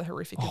witnessed the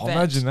horrific event.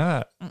 Imagine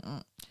that.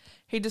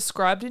 He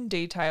described in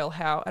detail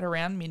how, at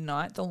around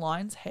midnight, the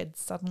lion's head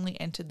suddenly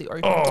entered the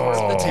open door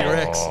of the tent.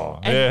 T-Rex.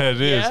 Yeah, it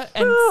is.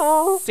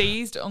 And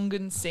seized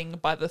Ungan Singh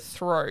by the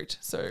throat.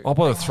 So, Oh,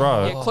 by the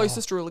throat. yeah,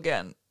 closest rule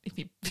again. If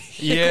you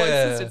Yeah.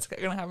 closest, it's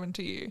going to happen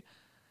to you.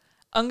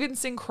 Ungan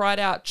Singh cried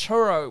out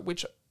churro,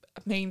 which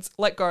means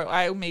let go.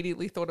 I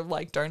immediately thought of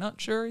like donut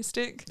churro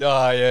stick.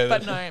 Oh, yeah.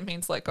 But no, it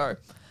means let go.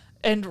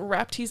 And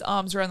wrapped his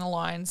arms around the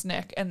lion's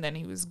neck, and then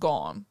he was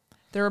gone.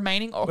 The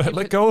remaining occupants...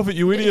 Let go of it,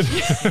 you idiot.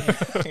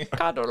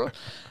 The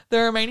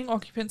remaining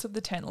occupants of the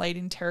tent laid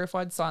in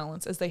terrified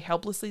silence as they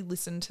helplessly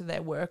listened to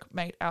their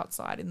workmate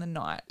outside in the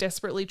night,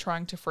 desperately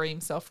trying to free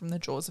himself from the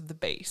jaws of the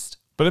beast.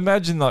 But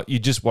imagine like you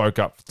just woke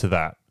up to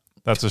that.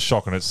 That's a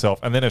shock in itself.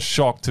 And then a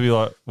shock to be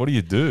like, what do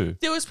you do?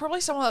 There was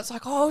probably someone that's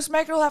like, oh, I was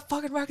making all that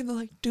fucking racket. And they're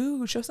like,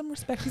 dude, show some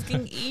respect. He's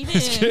getting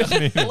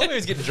eaten. When he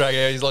was getting dragged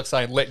out, he's like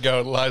saying, let go.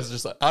 And the lion's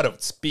just like, I don't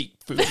speak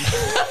food.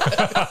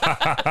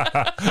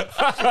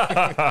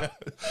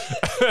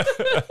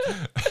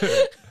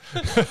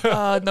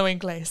 No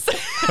English.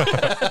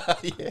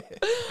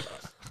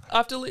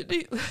 After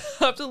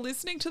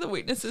listening to the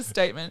witness's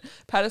statement,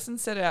 Patterson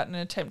set out in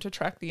an attempt to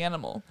track the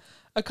animal.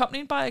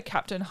 Accompanied by a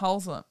Captain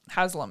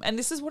Haslam. And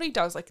this is what he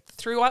does. Like,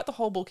 throughout the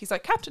whole book, he's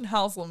like, Captain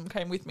Haslam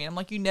came with me. I'm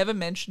like, you never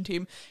mentioned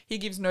him. He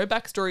gives no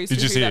backstories to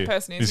who that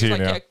person is. He's He's here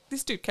like, now. yeah,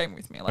 this dude came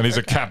with me. Like, And he's a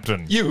okay.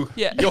 captain. You're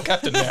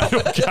captain now.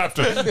 You're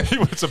captain. He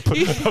puts a bow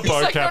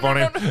like, cap no, on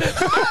no,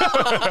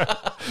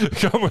 him.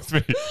 Come with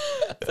me.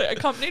 So,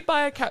 accompanied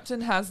by a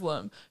Captain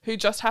Haslam, who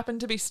just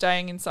happened to be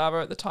staying in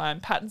Tsavo at the time,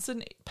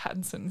 Patterson,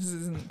 this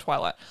isn't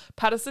Twilight,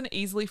 Patterson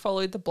easily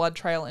followed the blood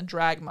trail and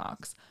drag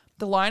marks.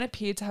 The lion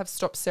appeared to have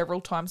stopped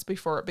several times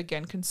before it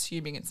began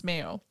consuming its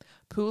meal.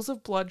 Pools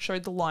of blood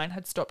showed the lion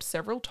had stopped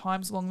several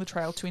times along the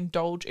trail to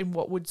indulge in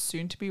what would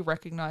soon to be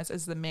recognised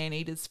as the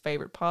man-eaters'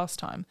 favourite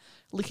pastime,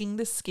 licking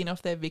the skin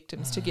off their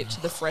victims to get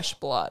to the fresh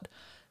blood.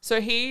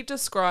 So he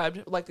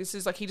described,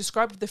 he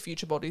described the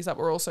future bodies that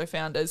were also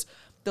found as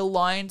the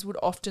lions would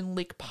often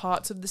lick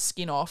parts of the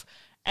skin off,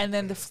 and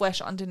then the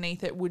flesh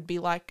underneath it would be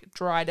like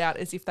dried out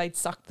as if they'd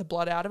sucked the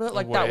blood out of it.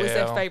 Like that was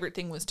their Wow. favourite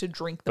thing, was to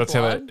drink the That's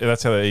blood.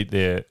 how they eat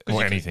their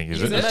or anything, is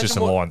you it? can It's just a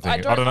imagine lion thing. I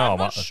don't know. I'm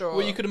not sure.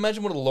 Well, you could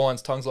imagine what a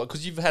lion's tongue's like,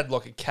 because you've had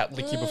like a cat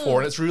lick you before,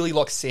 and it's really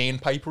like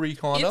sandpapery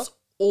kind of. It's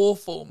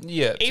awful.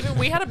 Yeah. Even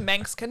we had a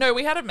Manx cat,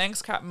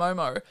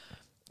 Momo,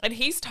 and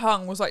his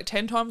tongue was like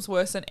 10 times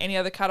worse than any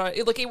other cat.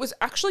 It was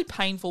actually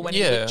painful when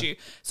he Yeah. licked you.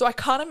 So I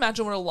can't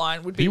imagine what a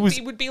lion would be. He was-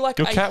 He would be like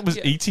Your cat was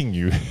eating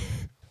you.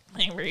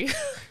 angry.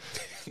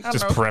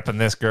 Just prepping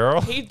this girl.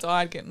 He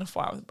died getting in a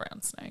fight with a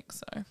brown snake.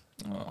 So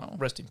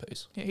Rest in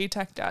peace. yeah, he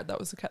attacked Dad. That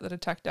was the cat that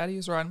attacked Dad. He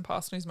was riding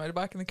past on his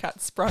motorbike, and the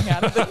cat sprung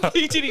out of the.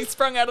 He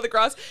sprung out of the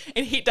grass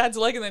and hit Dad's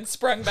leg, and then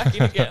sprung back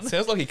in again.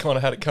 Sounds like he kind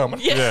of had it coming.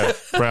 Yeah,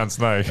 brown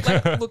snake.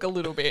 Look, a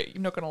little bit.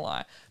 I'm not gonna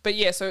lie, but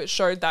yeah. So it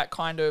showed that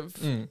kind of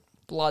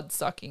blood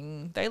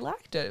sucking. They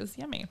liked it. It was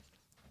yummy.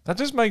 That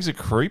just makes it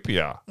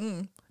creepier.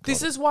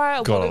 This is why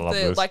a God, I lot love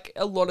of this.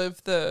 a lot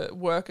of the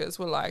workers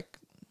were like,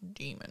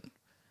 demon.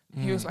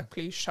 He was like,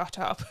 please shut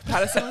up.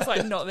 Patterson was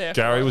like, not there.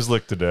 Gary for was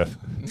licked to death.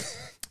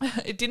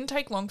 It didn't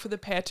take long for the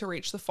pair to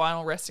reach the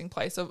final resting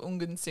place of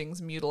Ungan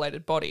Singh's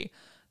mutilated body.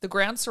 The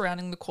ground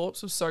surrounding the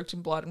corpse was soaked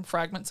in blood, and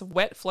fragments of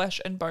wet flesh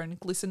and bone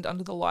glistened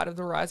under the light of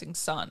the rising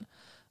sun.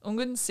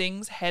 Ungan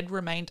Singh's head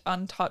remained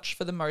untouched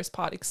for the most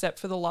part, except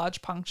for the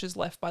large punctures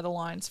left by the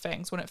lion's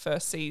fangs when it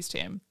first seized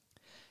him.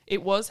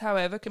 It was,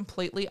 however,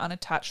 completely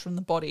unattached from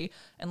the body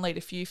and laid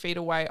a few feet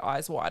away,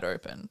 eyes wide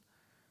open.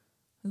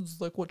 It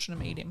was like watching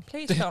him eat him.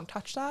 Please don't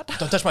touch that.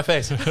 Don't touch my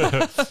face.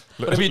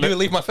 Whatever you do,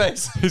 leave my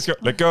face. He's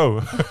got let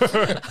go.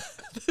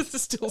 This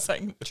is still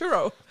saying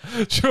churro.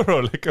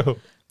 Sure, let go.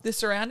 The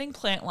surrounding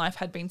plant life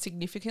had been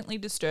significantly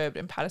disturbed,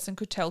 and Patterson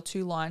could tell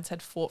 2 lions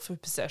had fought for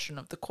possession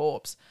of the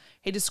corpse.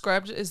 He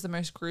described it as the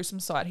most gruesome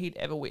sight he'd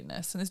ever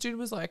witnessed. And this dude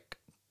was like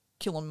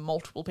killing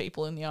multiple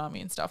people in the army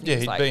and stuff. And Yeah, he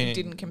was he'd like, been-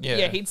 didn't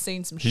yeah. he'd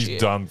seen some He's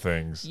shit. done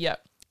things.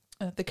 Yep.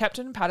 The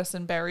captain and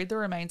Patterson buried the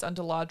remains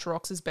under large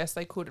rocks as best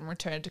they could and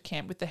returned to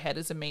camp with the head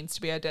as a means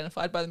to be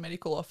identified by the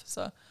medical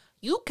officer.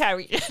 You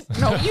carry it.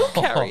 No, you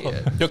carry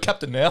it. You're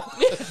captain now.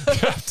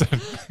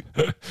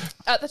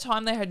 At the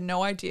time, they had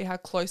no idea how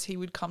close he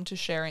would come to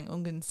sharing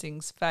Ungan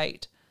Singh's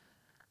fate.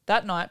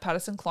 That night,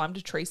 Patterson climbed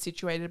a tree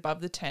situated above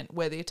the tent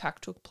where the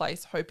attack took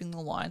place, hoping the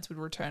lions would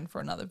return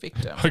for another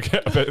victim. Okay,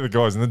 I bet the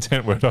guys in the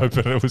tent weren't open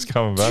and it was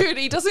coming back. Dude,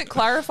 he doesn't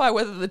clarify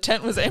whether the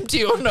tent was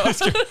empty or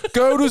not.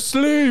 Go to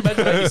sleep.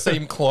 Imagine you see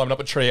him climbing up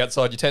a tree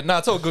outside your tent. Nah,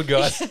 it's all good,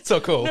 guys. It's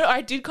all cool. No, I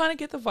did kind of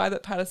get the vibe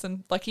that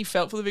Patterson, like, he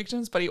felt for the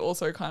victims, but he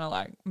also kind of,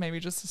 like, maybe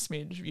just a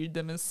smidge viewed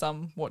them as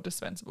somewhat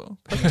dispensable.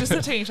 Like, just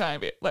a teeny tiny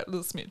bit, like, a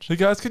little smidge. Hey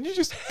guys, can you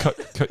just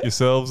cut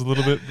yourselves a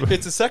little bit?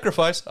 It's a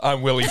sacrifice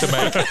I'm willing to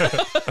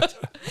make.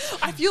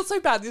 I feel so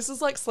bad. This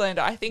is like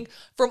slander. I think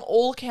from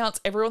all accounts,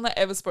 everyone that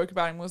ever spoke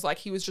about him was like,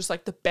 he was just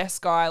like the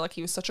best guy. Like,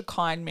 he was such a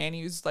kind man.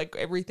 He was like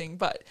everything,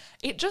 but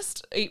it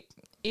just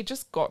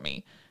got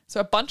me. So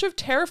a bunch of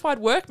terrified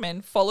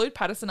workmen followed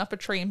Patterson up a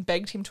tree and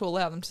begged him to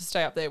allow them to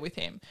stay up there with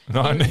him.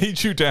 No, I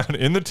need you down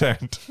in the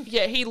tent.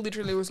 Yeah, he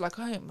literally was like,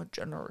 I am a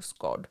generous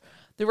god.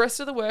 The rest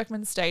of the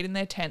workmen stayed in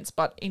their tents,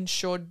 but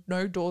ensured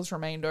no doors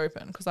remained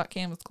open because that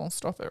can was going to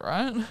stop it,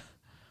 right?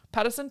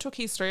 Patterson took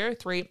his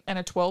 303 and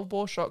a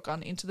 12-bore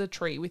shotgun into the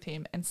tree with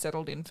him and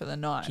settled in for the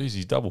night. Jeez,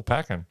 he's double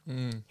packing.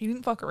 He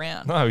didn't fuck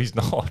around. No, he's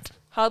not.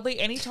 Hardly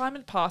any time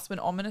had passed when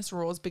ominous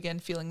roars began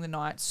filling the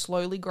night,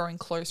 slowly growing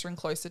closer and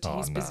closer to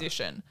his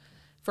position.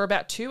 For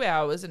about 2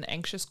 hours, an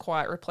anxious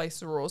quiet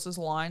replaced the roars as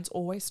lions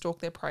always stalk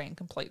their prey in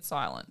complete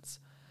silence.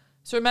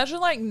 So imagine,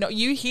 like, no,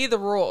 you hear the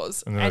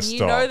roars and you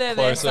stop. know they're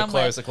there Closer,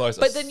 somewhere. closer.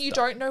 But then you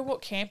don't know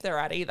what camp they're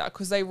at either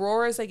because they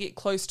roar as they get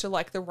close to,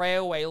 like, the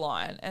railway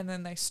line and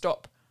then they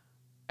stop.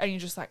 And you're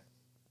just like,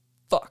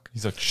 fuck.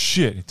 He's like,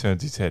 shit. He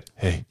turns his head.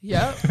 Hey.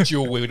 Yeah.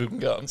 Dual-wielded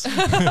guns.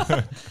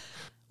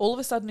 All of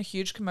a sudden, a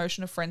huge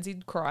commotion of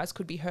frenzied cries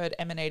could be heard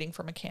emanating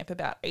from a camp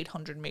about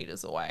 800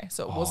 meters away.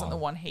 So it wasn't the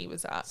one he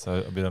was at.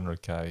 So a bit under a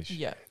cage.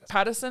 Yeah.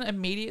 Patterson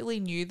immediately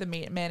knew the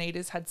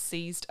man-eaters had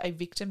seized a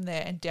victim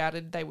there and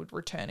doubted they would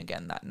return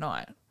again that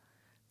night.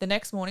 The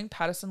next morning,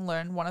 Patterson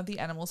learned one of the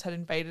animals had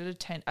invaded a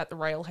tent at the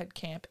railhead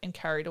camp and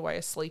carried away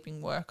a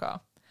sleeping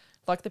worker.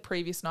 Like the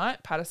previous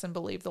night, Patterson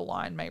believed the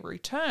lion may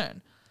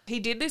return.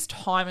 He did this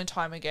time and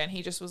time again.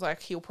 He just was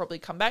like, he'll probably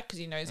come back because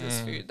he knows there's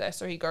food there.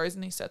 So he goes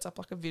and he sets up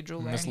like a vigil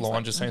there. This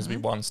lion just seems to be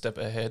one step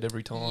ahead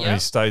every time. Yeah. And he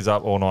stays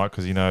up all night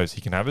because he knows he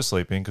can have a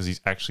sleep in because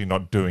he's actually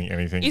not doing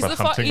anything but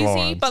hunting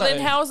lions. But then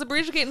how is the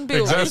bridge getting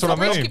built? Exactly, that's what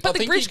I mean. But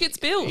the bridge gets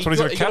built. That's what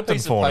he's got a captain a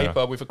piece for of now.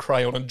 paper with a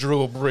crayon and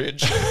drew a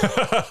bridge.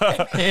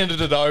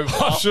 Handed it over.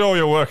 I'm sure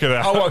you'll work it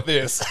out. I want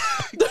this.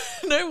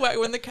 No way.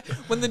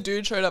 When the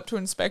dude showed up to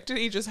inspect it,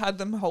 he just had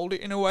them hold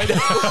it in a way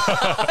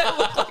that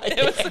looked like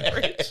there was a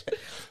bridge.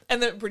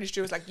 And the British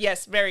dude was like,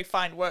 "Yes, very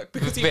fine work,"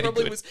 because he Very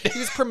probably good.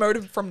 was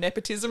promoted from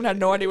nepotism and had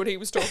no idea what he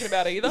was talking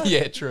about either.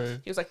 Yeah, true.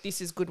 He was like,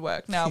 "This is good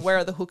work." Now, where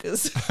are the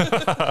hookers?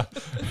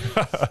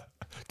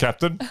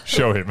 Captain,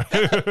 show him.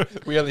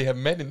 We only have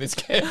men in this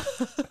camp.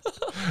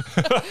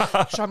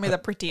 Show me the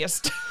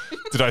prettiest.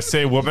 Did I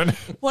say woman?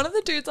 One of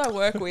the dudes I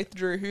work with,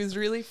 Drew, who's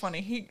really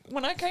funny,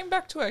 when I came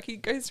back to work, he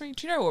goes to me,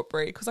 "Do you know what,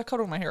 Brie?" Because I cut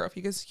all my hair off.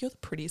 He goes, "You're the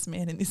prettiest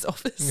man in this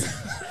office."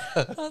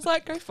 I was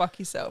like, "Go fuck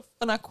yourself."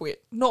 And I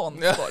quit. Not on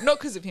the spot. Not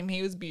because of him.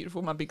 He was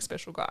beautiful, my big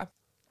special guy.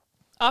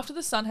 After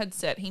the sun had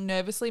set, he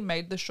nervously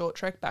made the short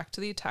trek back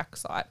to the attack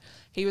site.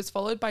 He was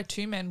followed by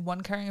two men, one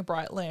carrying a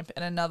bright lamp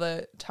and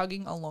another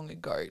tugging along a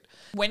goat.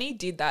 When he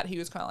did that, he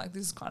was kind of like,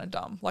 this is kind of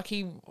dumb. Like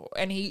he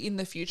in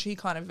the future, he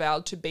kind of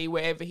vowed to be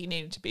wherever he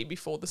needed to be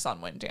before the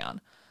sun went down.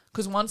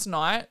 Because once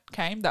night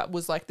came, that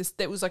was like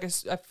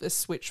a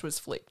switch was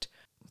flipped.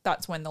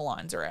 That's when the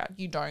lines are out.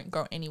 You don't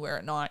go anywhere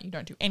at night. You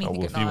don't do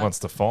anything If at he night. wants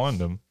to find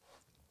them.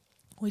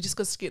 We just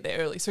got to get there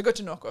early. So we got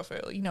to knock off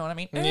early. You know what I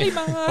mean? Early,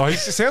 Mark. Oh, it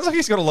sounds like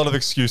he's got a lot of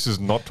excuses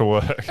not to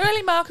work.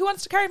 Early, Mark. Who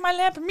wants to carry my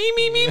lamp?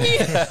 Me.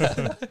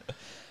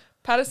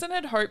 Patterson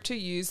had hoped to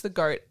use the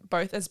goat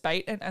both as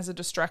bait and as a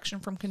distraction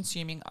from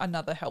consuming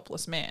another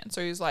helpless man.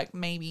 So he was like,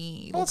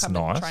 maybe they'll That's come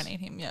nice. and try and eat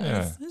him.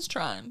 Yeah. He's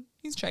trying.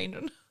 He's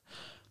changing.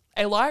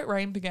 A light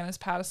rain began as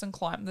Patterson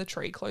climbed the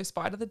tree close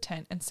by to the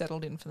tent and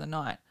settled in for the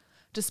night.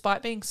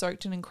 Despite being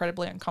soaked and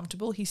incredibly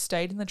uncomfortable, he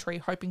stayed in the tree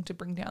hoping to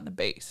bring down the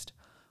beast.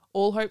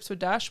 All hopes were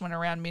dashed when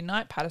around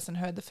midnight, Patterson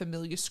heard the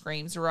familiar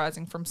screams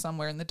arising from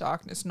somewhere in the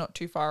darkness not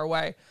too far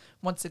away.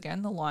 Once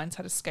again, the lions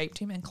had escaped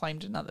him and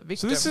claimed another So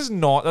victim. this is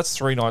not, that's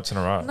 3 nights in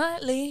a row.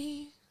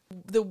 Nightly.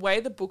 The way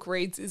the book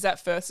reads is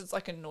at first it's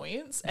like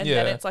annoyance and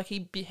then it's like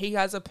he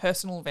has a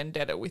personal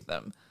vendetta with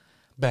them.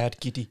 Bad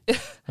kitty.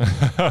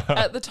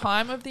 At the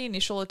time of the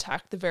initial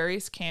attack, the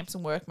various camps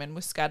and workmen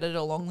were scattered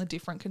along the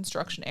different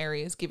construction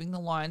areas, giving the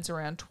lions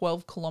around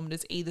 12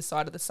 kilometres either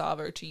side of the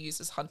Tsavo to use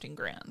as hunting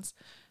grounds.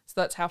 So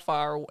that's how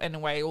far and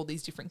away all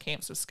these different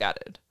camps were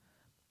scattered.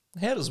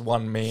 How does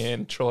one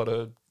man try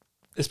to,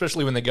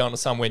 especially when they're going to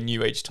somewhere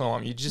new each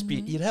time,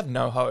 you'd have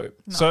no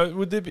hope. No. So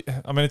would there be,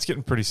 I mean, it's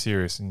getting pretty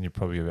serious and you're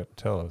probably about to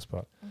tell us,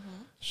 but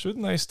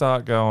shouldn't they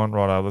start going,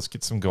 right, let's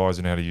get some guys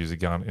in how to use a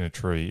gun in a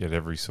tree at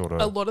every sort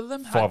of A lot of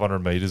them had 500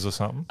 metres or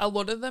something? A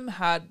lot of them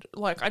had,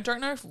 like, I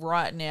don't know if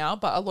right now,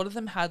 but a lot of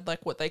them had,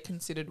 like, what they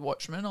considered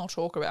watchmen. I'll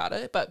talk about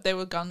it. But there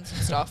were guns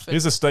and stuff.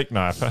 Here's a steak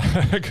knife.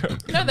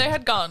 No, they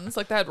had guns.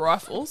 Like, they had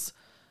rifles.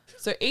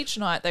 So each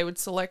night they would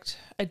select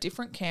a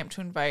different camp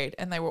to invade,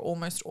 and they were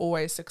almost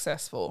always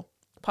successful.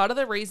 Part of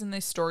the reason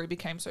this story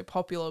became so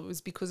popular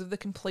was because of the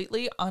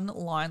completely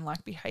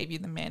un-lion-like behaviour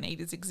the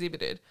man-eaters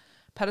exhibited.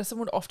 Patterson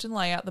would often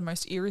lay out the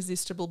most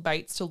irresistible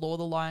baits to lure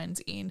the lions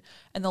in,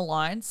 and the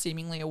lions,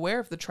 seemingly aware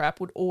of the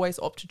trap, would always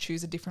opt to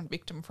choose a different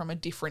victim from a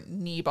different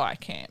nearby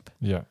camp.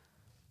 Yeah.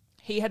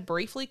 He had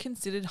briefly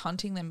considered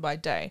hunting them by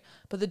day,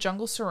 but the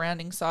jungle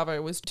surrounding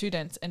Tsavo was too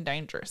dense and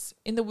dangerous.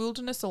 In the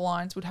wilderness, the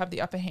lions would have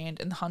the upper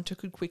hand, and the hunter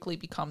could quickly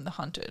become the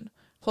hunted.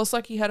 Plus,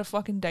 like, he had a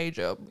fucking day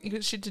job. He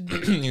got shit to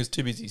do. He was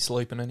too busy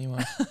sleeping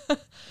anyway.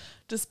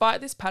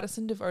 Despite this,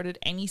 Patterson devoted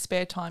any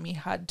spare time he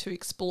had to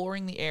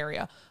exploring the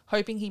area,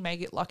 hoping he may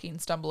get lucky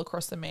and stumble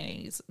across the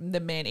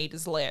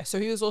man-eaters' lair. So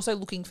he was also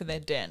looking for their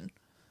den,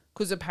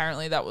 because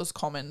apparently that was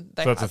common.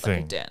 They So that's had the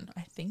thing. a den,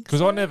 I think. Because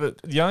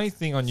the only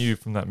thing I knew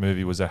from that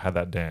movie was they had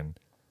that den.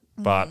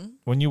 But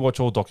when you watch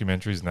all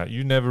documentaries and that,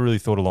 you never really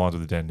thought of lions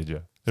with a den, did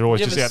you? They're always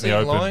You just ever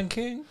out in the seen open. Lion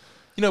King?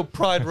 You know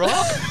Pride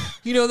Rock?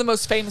 You know the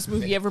most famous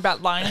movie ever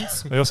about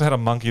lions? They also had a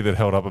monkey that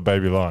held up a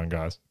baby lion,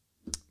 guys.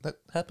 That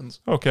happens.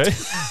 Okay.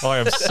 I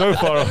am so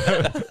far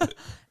away.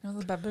 No,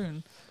 the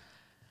baboon.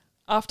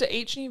 After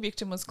each new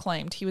victim was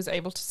claimed, he was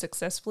able to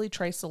successfully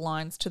trace the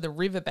lions to the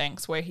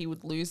riverbanks where he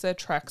would lose their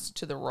tracks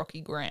to the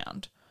rocky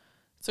ground.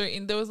 So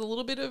there was a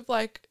little bit of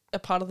like a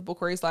part of the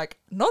book where he's like,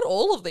 not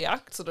all of the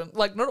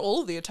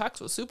attacks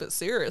were super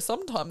serious.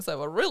 Sometimes they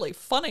were really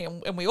funny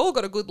and we all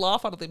got a good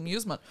laugh out of the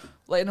amusement.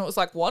 And it was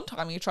like one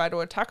time he tried to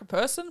attack a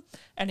person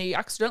and he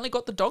accidentally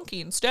got the donkey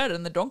instead,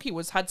 and the donkey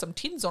had some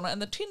tins on it, and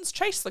the tins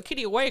chased the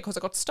kitty away because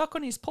it got stuck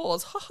on his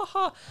paws. Ha ha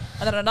ha.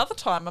 And then another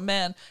time a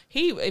man,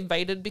 he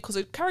invaded because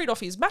it carried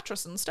off his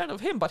mattress instead of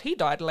him, but he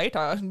died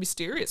later in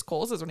mysterious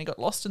causes when he got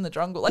lost in the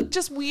jungle. Like,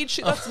 just weird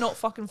shit that's not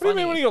fucking What do you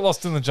funny. mean when he got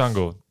lost in the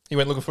jungle? He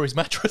went looking for his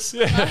mattress.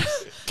 Yeah.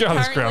 God,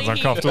 this ground's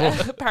uncomfortable.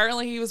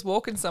 Apparently he was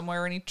walking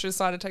somewhere and he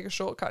decided to take a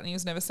shortcut and he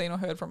was never seen or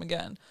heard from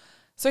again.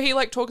 So he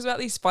like talks about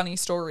these funny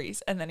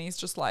stories and then he's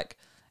just like,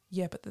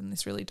 yeah, but then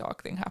this really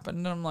dark thing happened.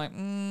 And I'm like,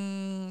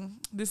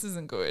 this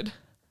isn't good.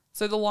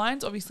 So the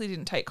lions obviously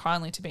didn't take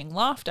kindly to being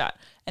laughed at,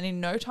 and in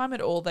no time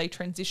at all they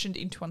transitioned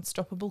into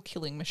unstoppable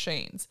killing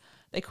machines.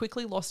 They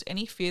quickly lost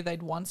any fear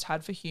they'd once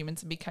had for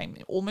humans and became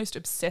almost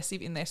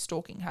obsessive in their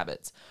stalking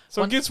habits.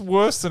 So it gets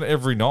worse than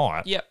every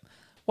night. Yep.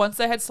 Once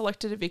they had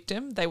selected a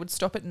victim, they would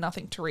stop at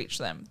nothing to reach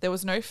them. There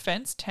was no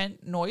fence,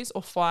 tent, noise,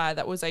 or fire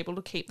that was able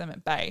to keep them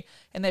at bay,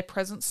 and their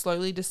presence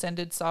slowly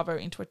descended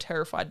Tsavo into a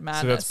terrified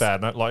madness. So that's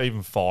bad. No, like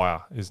even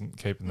fire isn't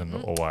keeping them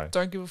away.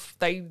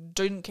 They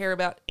didn't care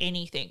about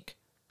anything.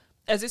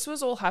 As this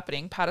was all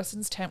happening,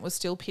 Patterson's tent was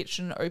still pitched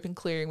in an open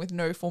clearing with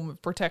no form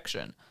of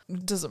protection.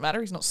 It doesn't matter,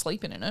 he's not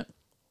sleeping in it.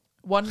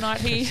 One night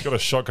He's got a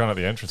shotgun at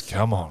the entrance.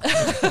 Come on.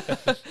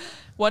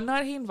 One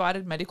night he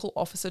invited medical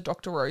officer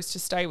Dr. Rose to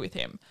stay with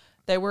him.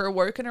 They were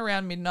awoken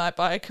around midnight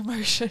by a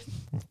commotion.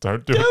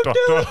 Don't do it,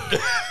 doctor.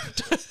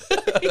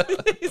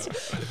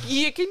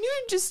 Yeah, can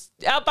you just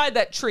out by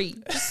that tree?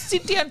 Just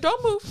sit down,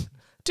 don't move.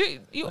 Do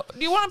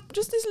you want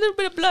just this little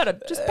bit of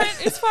blood? Just paint.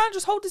 It's fine.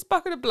 Just hold this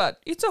bucket of blood.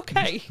 It's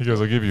okay. He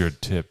goes, I'll give you a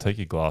tip. Take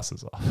your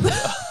glasses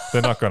off.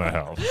 They're not going to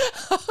help.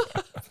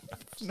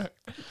 No.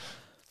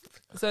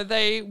 So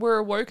they were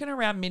awoken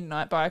around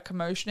midnight by a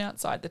commotion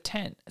outside the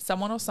tent.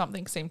 Someone or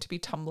something seemed to be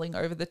tumbling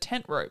over the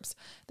tent ropes.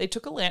 They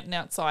took a lantern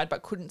outside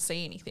but couldn't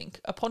see anything.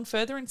 Upon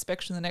further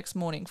inspection the next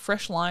morning,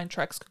 fresh lion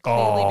tracks could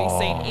clearly be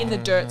seen in the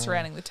dirt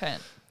surrounding the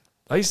tent.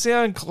 They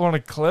sound kind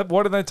of clever.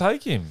 Why did they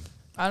take him?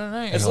 I don't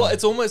know.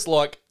 It's almost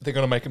like they're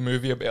going to make a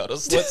movie about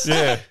us.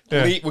 Yeah.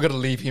 We're going to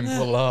leave him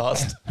for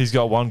last. He's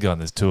got one gun.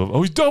 There's two of them.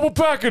 Oh, he's double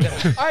packing.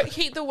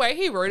 The way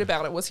he wrote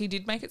about it was he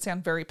did make it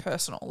sound very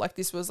personal. Like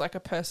this was like a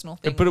personal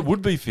thing. But it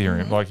would be for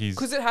him. Like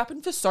because it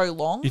happened for so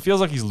long. He feels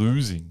like he's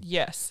losing.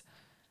 Yes.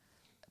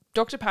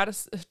 Dr.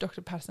 Patterson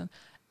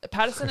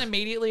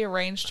immediately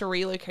arranged to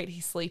relocate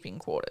his sleeping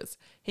quarters.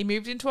 He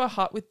moved into a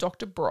hut with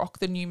Dr. Brock,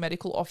 the new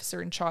medical officer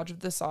in charge of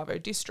the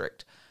Tsavo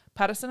district.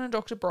 Patterson and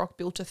Dr. Brock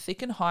built a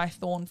thick and high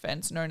thorn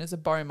fence known as a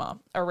boma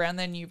around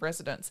their new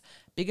residence,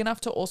 big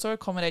enough to also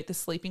accommodate the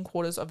sleeping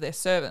quarters of their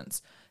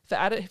servants.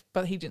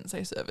 But he didn't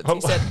say servants. He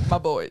said, my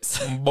boys.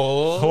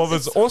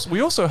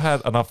 We also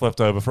had enough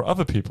left over for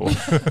other people.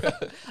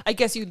 I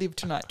guess you live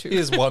tonight too.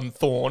 Here's one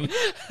thorn.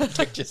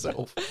 Protect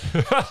yourself.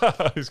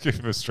 He's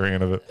giving him a string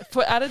of it.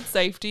 For added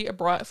safety, a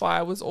bright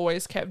fire was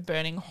always kept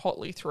burning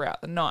hotly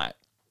throughout the night.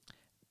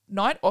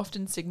 Night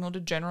often signalled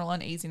a general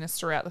uneasiness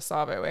throughout the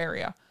Tsavo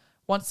area.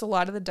 Once the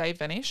light of the day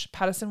vanished,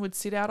 Patterson would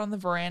sit out on the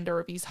veranda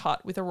of his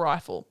hut with a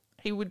rifle.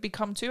 He would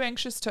become too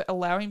anxious to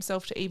allow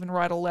himself to even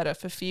write a letter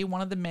for fear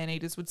one of the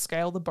man-eaters would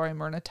scale the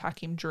boma and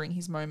attack him during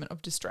his moment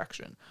of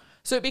distraction.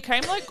 So it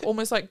became like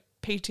almost like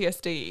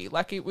PTSD.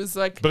 Like it was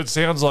like... But it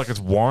sounds like it's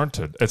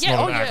warranted. It's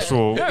not an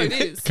actual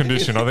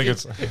condition. I think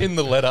it's... In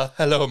the letter,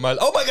 hello, my...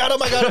 Oh my God, oh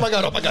my God, oh my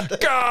God, oh my God.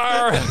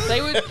 Gar!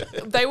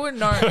 They were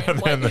known.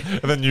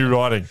 and then you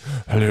writing,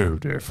 hello,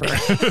 dear friend.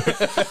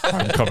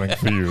 I'm coming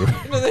for you.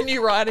 And then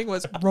you writing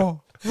was raw.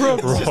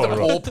 It's just a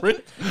ball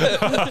print.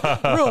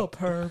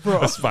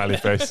 A smiley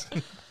face.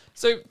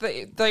 So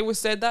they were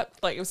said that,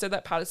 like, it was said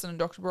that Patterson and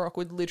Dr. Baroque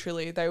would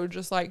literally, they would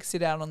just like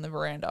sit out on the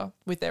veranda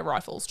with their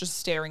rifles, just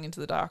staring into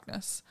the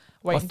darkness,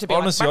 waiting to be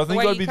honestly, like, I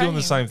think I'd be doing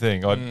the same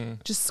thing.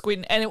 I'd just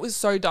squinting. And it was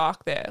so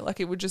dark there. Like,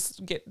 it would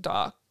just get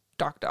dark.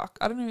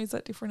 I don't know, is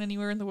that different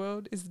anywhere in the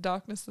world? Is the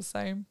darkness the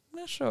same? I'm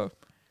not sure.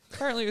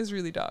 Apparently it was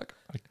really dark.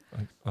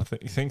 I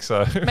think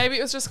so. Maybe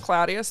it was just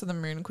cloudier, so the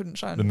moon couldn't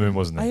shine. The moon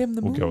wasn't there. I am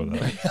the moon. We'll go with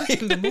that. I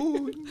am the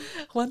moon.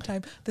 One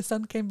time, the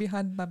sun came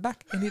behind my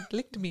back and it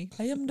licked me.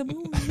 I am the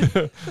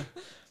moon.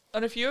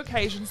 On a few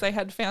occasions, they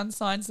had found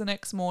signs the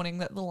next morning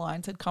that the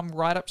lions had come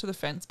right up to the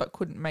fence but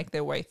couldn't make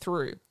their way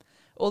through.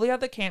 All the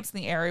other camps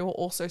in the area were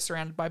also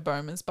surrounded by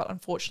bomas, but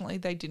unfortunately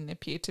they didn't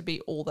appear to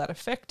be all that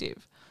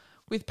effective.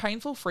 With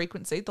painful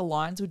frequency, the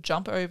lions would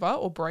jump over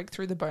or break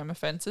through the boma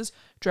fences,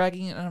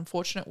 dragging an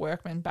unfortunate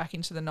workman back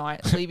into the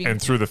night, leaving...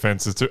 and through the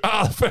fences too.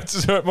 The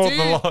fences hurt more than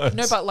the lions.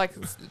 No, but like,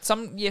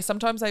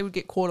 sometimes they would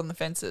get caught on the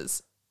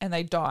fences and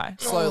they die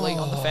slowly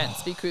on the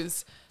fence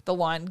because the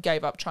lion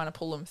gave up trying to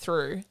pull them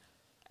through.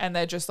 And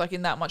they're just like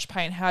in that much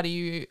pain. How do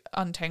you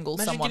untangle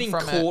someone from it?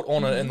 Imagine getting caught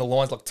on it and the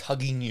line's like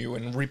tugging you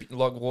and ripping,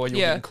 like while you're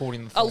getting caught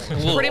in the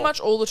thing. Pretty much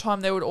all the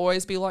time there would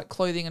always be like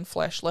clothing and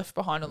flesh left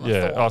behind on the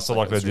thorns. Also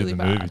like they it was did really in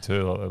the bad. movie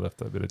too. Like they left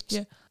that bit of...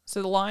 Yeah.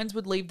 So the lions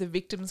would leave the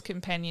victims'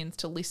 companions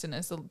to listen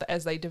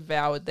as they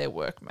devoured their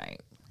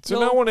workmate.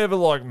 So no one ever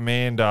like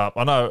manned up.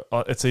 I know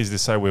it's easy to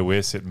say where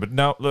we're sitting, but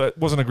no, it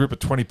wasn't a group of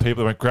 20 people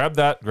that went, grab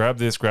that, grab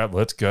this,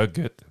 let's go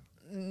get...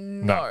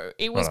 No,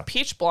 it was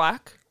pitch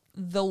black.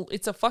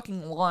 It's a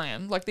fucking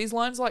lion. Like, these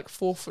lions are like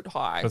 4 foot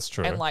high. That's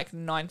true. And like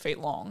 9 feet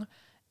long.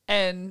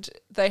 And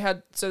they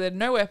had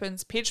no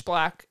weapons, pitch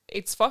black.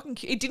 It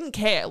didn't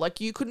care. Like,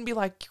 you couldn't be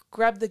like,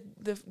 grab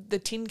the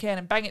tin can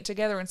and bang it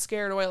together and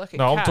scare it away like a cat.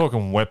 No, I'm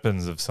talking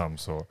weapons of some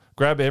sort.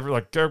 Grab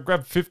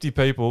 50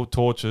 people,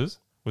 torches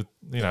with,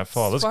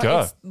 fire. Let's go.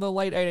 It's the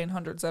late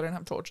 1800s. They don't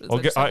have torches.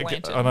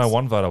 I know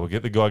one vote. I will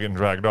get the guy getting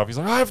dragged off. He's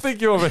like, I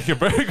think you're making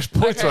very good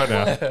points right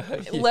now.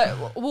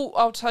 Well,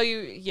 I'll tell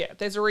you,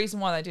 there's a reason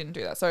why they didn't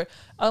do that. So,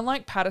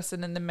 unlike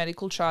Patterson and the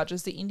medical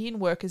charges, the Indian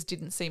workers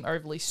didn't seem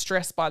overly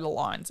stressed by the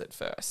lions at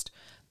first.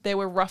 There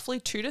were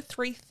roughly 2,000 to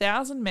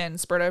 3,000 men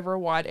spread over a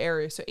wide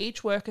area, so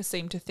each worker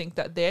seemed to think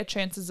that their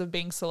chances of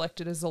being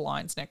selected as the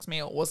lion's next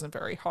meal wasn't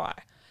very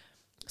high.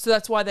 So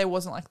that's why there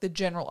wasn't like the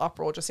general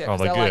uproar just yet.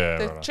 Because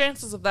the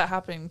chances of that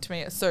happening to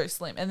me are so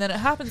slim. And then it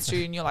happens to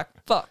you and you're like,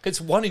 fuck.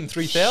 It's 1 in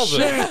 3,000.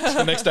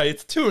 The next day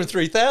it's 2 in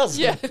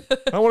 3,000. Yeah.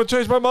 I want to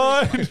change my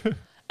mind.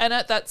 And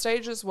at that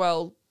stage as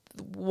well,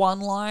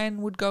 one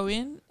lion would go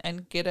in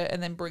and get it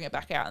and then bring it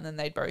back out and then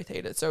they'd both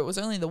eat it. So it was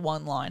only the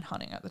one lion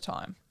hunting at the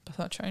time. But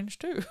that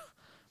changed too.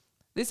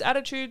 This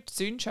attitude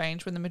soon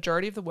changed when the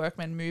majority of the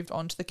workmen moved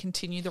on to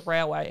continue the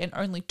railway and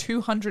only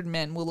 200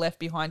 men were left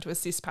behind to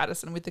assist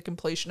Patterson with the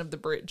completion of the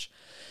bridge.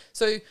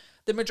 So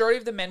the majority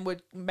of the men were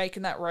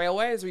making that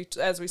railway as we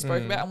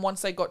spoke about, and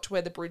once they got to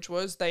where the bridge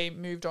was, they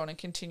moved on and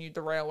continued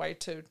the railway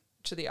to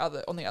the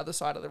other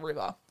side of the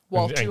river.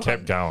 And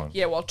kept going.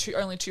 Yeah, while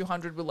only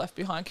 200 were left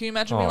behind. Can you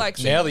imagine me like...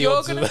 So now the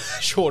odds have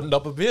shortened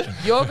up a bit.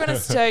 You're going to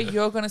stay... Oh,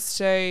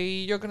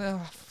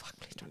 fuck,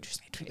 please don't choose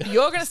me.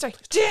 You're going to stay...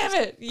 Damn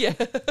it! Yeah.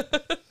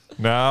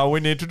 No, we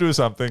need to do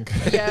something.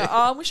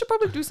 Yeah, we should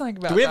probably do something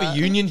about that. Do we have a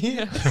union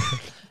here?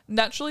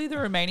 Naturally, the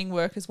remaining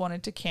workers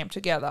wanted to camp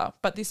together,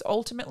 but this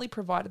ultimately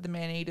provided the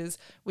man-eaters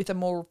with a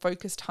more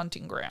focused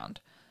hunting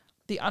ground.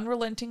 The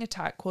unrelenting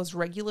attack caused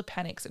regular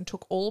panics and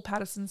took all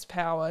Patterson's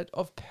power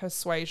of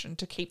persuasion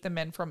to keep the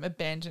men from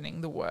abandoning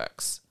the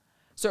works.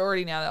 So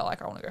already now they're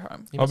like, I want to go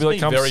home. I'll be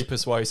like, very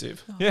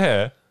persuasive.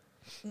 Yeah.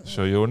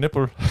 Show your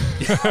nipple.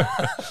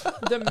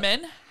 The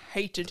men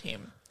hated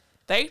him.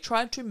 They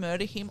tried to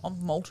murder him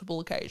on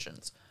multiple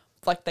occasions.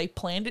 Like, they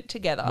planned it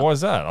together. Why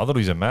is that? I thought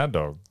he was a mad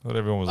dog. I thought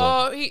everyone was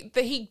like...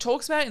 He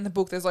talks about it in the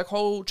book. There's like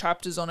whole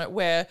chapters on it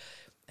where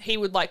he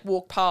would like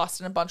walk past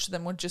and a bunch of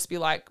them would just be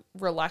like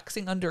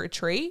relaxing under a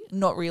tree,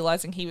 not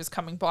realizing he was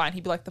coming by, and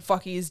he'd be like, the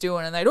fuck he is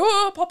doing? And they'd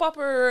pop up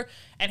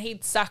and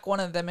he'd sack one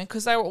of them, and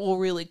because they were all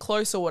really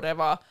close or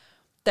whatever,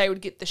 they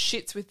would get the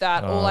shits with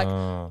that. Or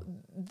like,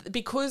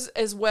 because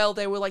as well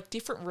they were like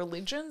different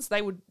religions,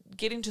 they would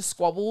get into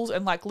squabbles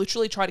and like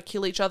literally try to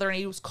kill each other, and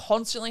he was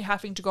constantly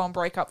having to go and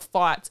break up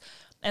fights.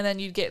 And then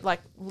you'd get like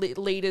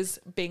leaders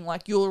being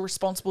like, you're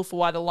responsible for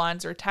why the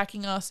lions are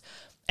attacking us.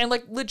 And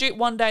like legit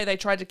one day they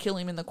tried to kill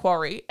him in the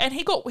quarry, and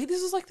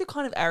this is like the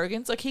kind of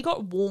arrogance, like he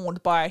got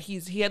warned by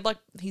he had like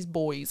his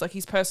boys, like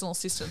his personal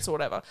assistants or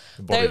whatever.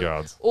 The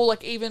bodyguards. Or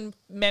like even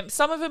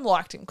some of them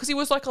liked him because he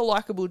was like a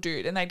likable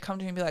dude, and they'd come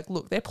to him and be like,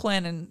 look, they're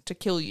planning to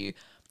kill you.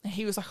 And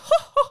he was like,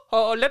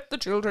 let the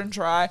children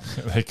try.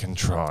 They can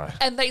try.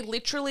 And they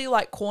literally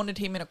like cornered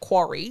him in a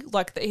quarry.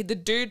 Like the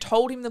dude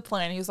told him the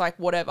plan. He was like,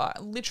 whatever.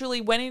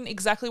 Literally went in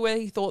exactly where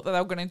he thought that they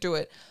were going to do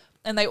it.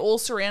 And they all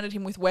surrounded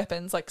him with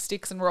weapons like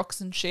sticks and rocks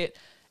and shit.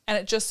 And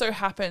it just so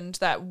happened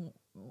that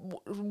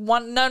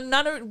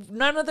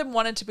none of them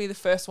wanted to be the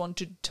first one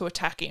to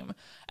attack him.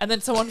 And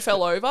then someone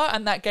fell over,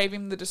 and that gave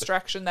him the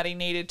distraction that he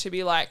needed to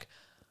be like,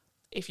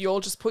 if you all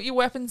just put your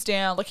weapons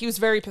down, like he was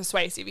very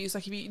persuasive. He was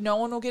like, no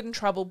one will get in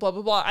trouble, blah,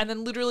 blah, blah. And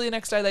then literally the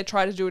next day they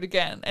tried to do it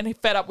again. And he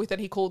fed up with it.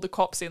 He called the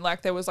cops in.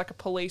 Like there was like a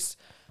police,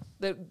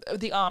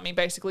 the army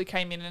basically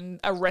came in and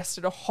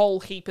arrested a whole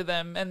heap of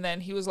them. And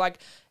then he was like,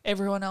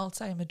 everyone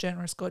else, I'm a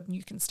generous God and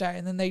you can stay.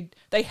 And then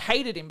they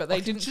hated him, but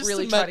they didn't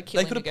really try to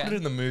kill him again. They could have put it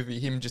in the movie,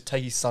 him just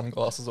take his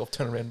sunglasses off,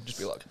 turn around and just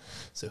be like,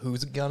 so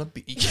who's it gonna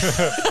be? That's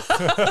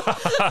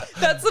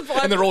the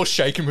point. And they're all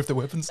shaking with the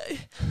weapons.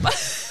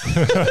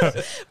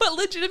 But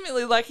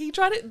legitimately, like he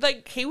tried it,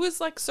 like he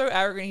was like so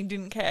arrogant, he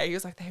didn't care. He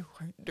was like, they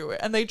won't do it,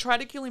 and they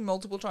tried to kill him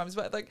multiple times.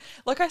 But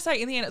like I say,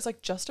 in the end, it's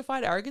like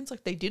justified arrogance.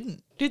 Like they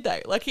didn't, did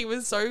they? Like he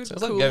was so So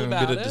it's cool like gave him a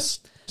about bit of it.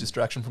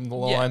 distraction from the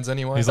lines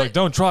anyway. He's like,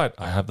 don't try it.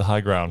 I have the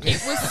high ground.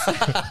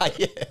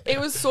 It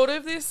was sort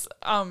of this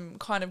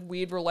kind of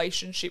weird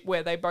relationship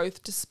where they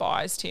both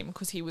despised him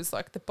because he was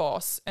like the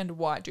boss and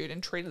white dude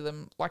and treated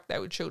them like they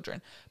were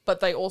children.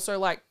 But they also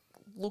like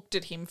looked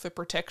at him for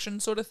protection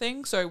sort of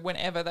thing. So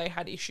whenever they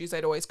had issues,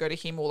 they'd always go to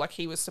him, or like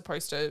he was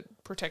supposed to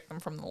protect them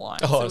from the line.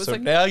 oh, it was so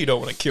like, now you don't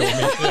want to kill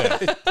me.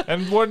 Yeah.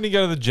 And why didn't he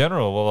go to the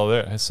general while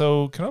they're there?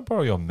 So can I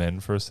borrow your men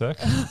for a sec?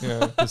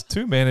 There's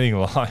 2 man-eating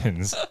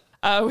lions.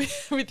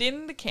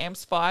 Within the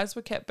camps, fires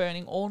were kept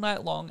burning all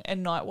night long,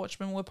 and night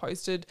watchmen were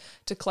posted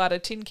to clatter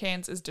tin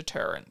cans as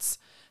deterrents.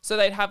 So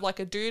they'd have like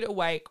a dude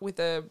awake with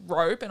a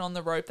rope, and on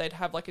the rope they'd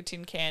have like a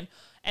tin can,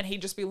 and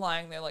he'd just be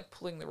lying there like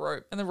pulling the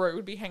rope, and the rope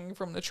would be hanging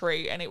from the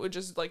tree, and it would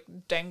just like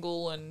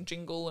dangle and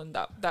jingle, and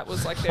that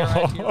was like their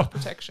idea of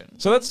protection.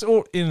 So that's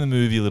all in the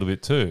movie a little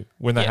bit too.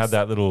 When they Yes. had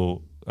that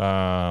little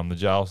the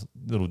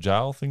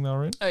jail thing they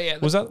were in. Oh yeah,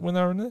 Was that when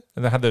they were in there?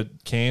 And they had the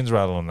cans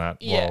rattle on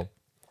that. Yeah. While,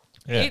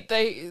 yeah.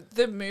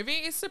 The movie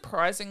is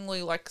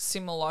surprisingly like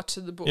similar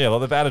to the book. Yeah, well,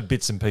 they've added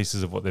bits and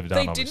pieces of what they've done,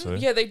 They obviously.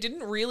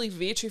 didn't really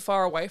veer too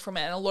far away from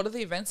it, and a lot of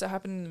the events that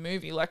happened in the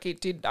movie, like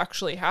it did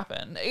actually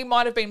happen. It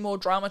might have been more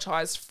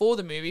dramatized for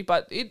the movie,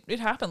 but it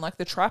happened. Like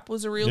the trap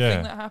was a real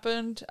thing that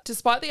happened.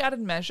 Despite the added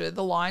measure,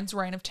 the lion's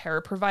reign of terror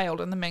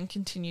prevailed, and the men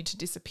continued to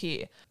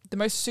disappear. The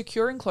most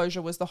secure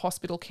enclosure was the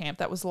hospital camp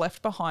that was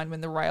left behind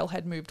when the rail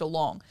had moved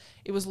along.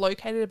 It was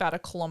located about 1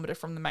 kilometre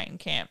from the main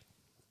camp.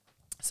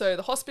 So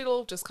the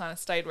hospital just kind of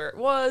stayed where it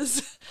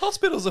was.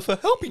 Hospitals are for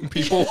helping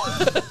people.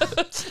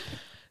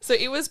 So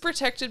it was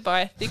protected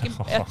by a thick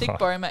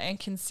boma and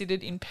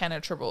considered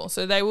impenetrable.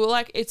 So they were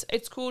like,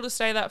 it's cool to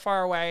stay that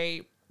far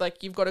away.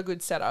 Like, you've got a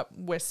good setup.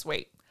 We're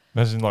sweet.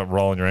 Imagine like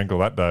rolling your ankle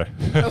that day.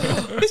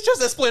 It's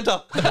just a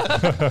splinter.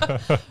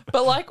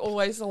 But like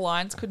always, the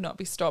lions could not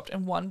be stopped,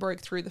 and one broke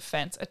through the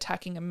fence,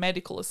 attacking a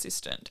medical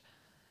assistant.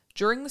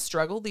 During the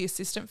struggle, the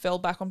assistant fell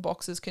back on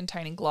boxes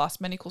containing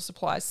glass medical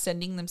supplies,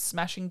 sending them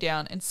smashing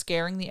down and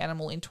scaring the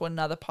animal into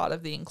another part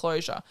of the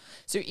enclosure.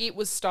 So it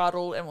was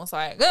startled and was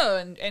like, oh,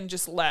 and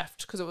just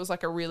left because it was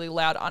like a really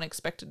loud,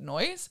 unexpected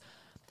noise.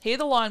 Here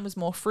the lion was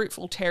more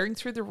fruitful, tearing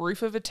through the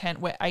roof of a tent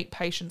where 8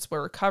 patients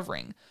were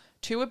recovering.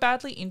 2 were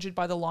badly injured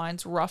by the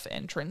lion's rough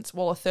entrance,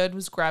 while a third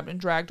was grabbed and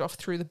dragged off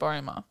through the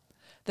boma.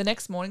 The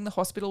next morning, the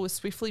hospital was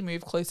swiftly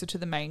moved closer to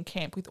the main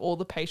camp, with all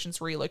the patients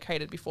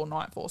relocated before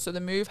nightfall. So the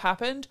move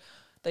happened.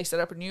 They set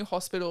up a new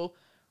hospital.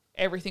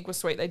 Everything was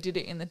sweet. They did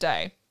it in the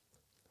day.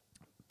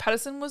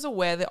 Patterson was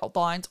aware that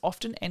lions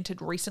often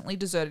entered recently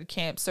deserted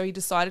camps, so he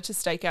decided to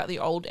stake out the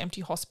old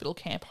empty hospital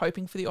camp,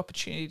 hoping for the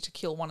opportunity to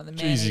kill one of the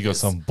Jeez, he got man-eaters.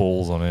 some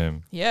balls on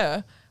him.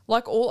 Yeah.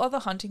 Like all other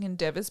hunting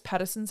endeavours,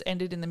 Patterson's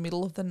ended in the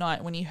middle of the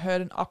night when he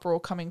heard an uproar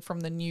coming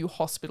from the new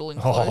hospital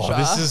enclosure. Oh,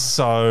 this is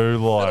so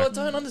But I like...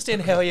 don't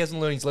understand how he hasn't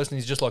learned his lesson.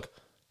 He's just like,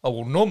 oh,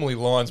 well, normally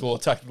lions will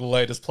attack the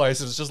latest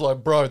places. It's just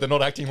like, bro, they're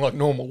not acting like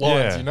normal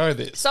lions. Yeah. You know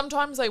this.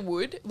 Sometimes they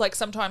would. Like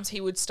sometimes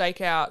he would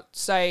stake out,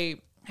 say,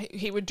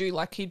 he would do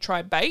like he'd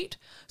try bait.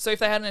 So if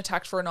they hadn't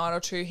attacked for a night or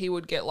two, he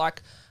would get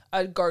like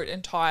a goat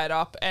and tie it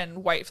up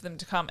and wait for them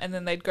to come, and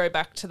then they'd go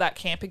back to that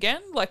camp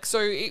again. Like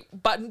so,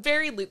 but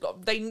very little.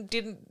 They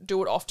didn't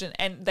do it often,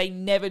 and they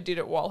never did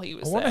it while he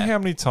was I wonder there. how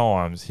many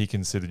times he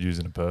considered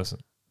using a person.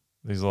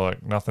 He's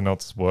like, nothing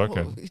else is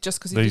working. Well, just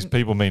because These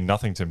people mean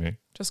nothing to me.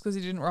 Just because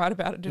he didn't write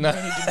about it didn't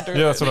mean he didn't do it.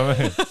 Yeah, that's what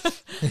I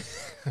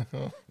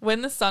mean.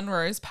 When the sun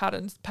rose,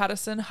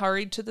 Patterson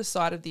hurried to the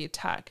site of the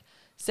attack.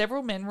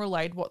 Several men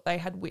relayed what they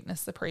had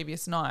witnessed the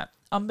previous night.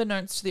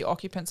 Unbeknownst to the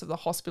occupants of the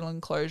hospital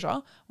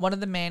enclosure, one of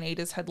the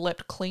man-eaters had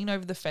leapt clean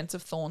over the fence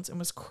of thorns and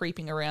was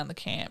creeping around the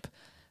camp.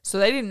 So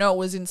they didn't know it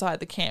was inside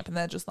the camp, and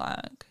they're just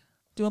like,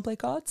 do you want to play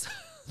cards?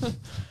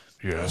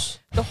 Yes.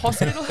 The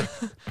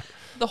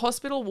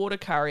hospital water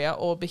carrier,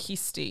 or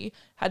Behisti,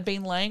 had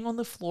been laying on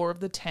the floor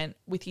of the tent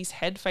with his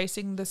head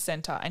facing the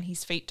centre and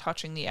his feet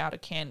touching the outer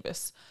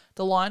canvas.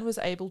 The lion was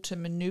able to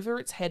manoeuvre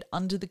its head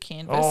under the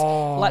canvas,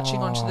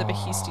 latching onto the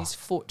Behisti's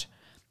foot.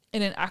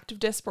 In an act of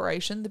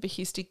desperation, the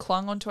Behisti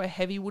clung onto a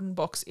heavy wooden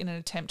box in an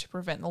attempt to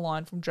prevent the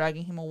lion from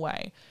dragging him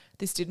away.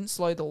 This didn't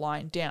slow the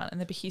lion down,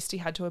 and the Behisti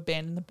had to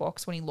abandon the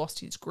box when he lost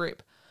his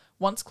grip.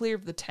 Once clear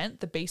of the tent,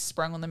 the beast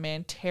sprung on the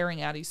man,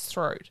 tearing out his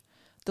throat.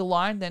 The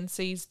lion then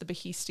seized the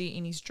Behiste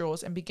in his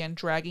jaws and began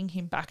dragging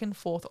him back and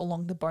forth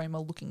along the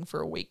boma looking for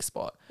a weak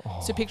spot.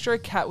 So picture a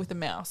cat with a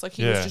mouse. Like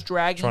he was just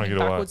dragging him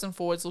backwards and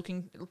forwards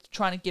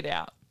trying to get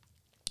out.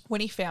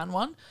 When he found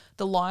one,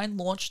 the lion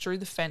launched through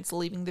the fence,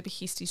 leaving the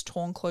Behiste's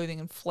torn clothing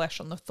and flesh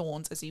on the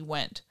thorns as he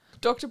went.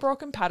 Dr.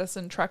 Brock and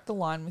Patterson tracked the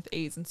lion with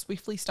ease and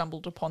swiftly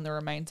stumbled upon the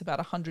remains about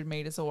 100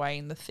 metres away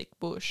in the thick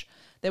bush.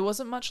 There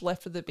wasn't much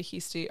left of the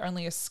Behiste,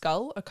 only a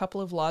skull, a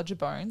couple of larger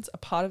bones, a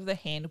part of the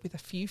hand with a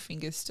few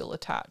fingers still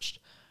attached.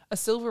 A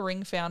silver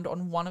ring found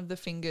on one of the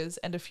fingers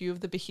and a few of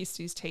the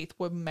Behiste's teeth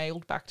were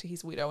mailed back to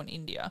his widow in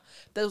India.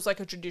 That was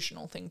like a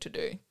traditional thing to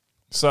do.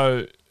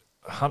 So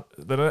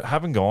they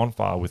haven't gone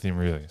far with him,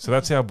 really. So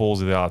that's how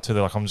ballsy they are, too.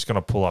 They're like, I'm just going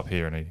to pull up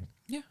here and eat him.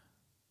 Yeah.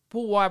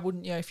 Well, why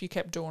wouldn't you if you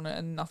kept doing it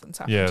and nothing's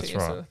happened to you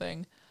sort of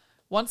thing?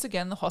 Once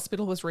again, the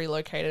hospital was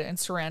relocated and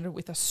surrounded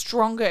with a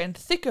stronger and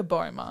thicker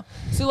boma.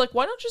 So, like,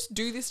 why not just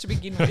do this to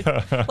begin with?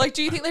 Like,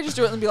 do you think they just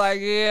do it and be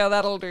like, yeah,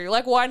 that'll do?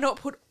 Like, why not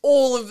put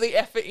all of the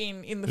effort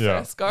in the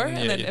first go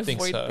and then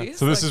avoid this?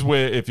 So this is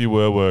where if you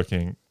were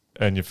working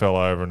and you fell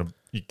over and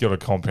you got a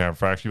compound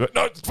fracture, you're like,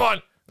 no, it's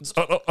fine.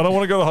 I don't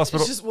want to go to the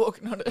hospital. Just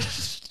walking on it.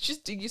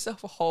 Just dig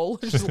yourself a hole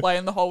and just lay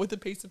in the hole with a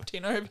piece of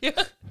tin over you.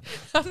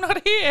 I'm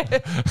not here.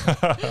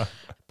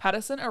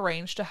 Patterson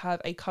arranged to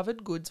have a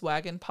covered goods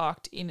wagon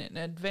parked in an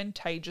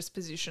advantageous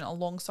position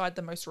alongside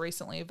the most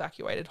recently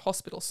evacuated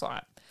hospital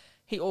site.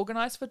 He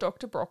organised for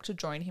Dr. Brock to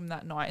join him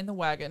that night in the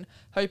wagon,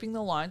 hoping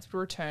the lions would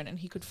return and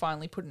he could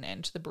finally put an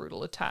end to the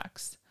brutal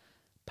attacks.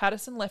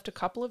 Patterson left a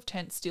couple of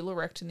tents still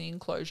erect in the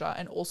enclosure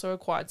and also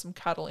acquired some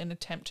cattle in an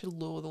attempt to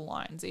lure the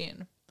lions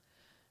in.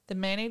 The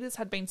man-eaters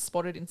had been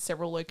spotted in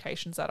several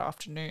locations that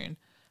afternoon.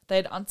 They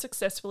had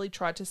unsuccessfully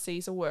tried to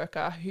seize a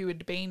worker who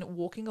had been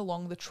walking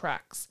along the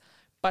tracks,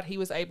 but he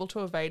was able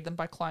to evade them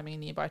by climbing a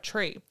nearby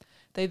tree.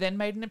 They then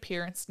made an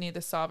appearance near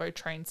the Tsavo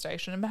train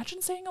station.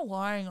 Imagine seeing a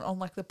lion on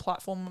like the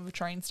platform of a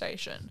train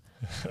station.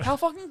 How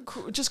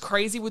fucking just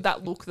crazy would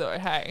that look though,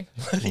 hey?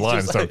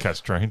 Lions don't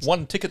catch trains.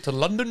 One ticket to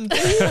London.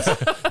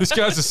 These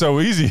guys are so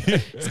easy.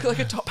 He's got like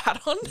a top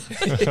hat on.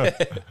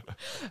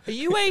 Are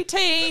you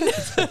 18?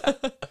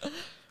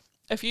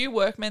 A few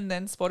workmen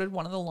then spotted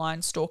one of the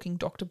lions stalking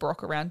Dr.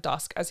 Brock around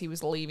dusk as he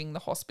was leaving the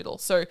hospital.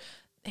 So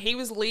he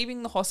was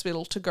leaving the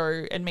hospital to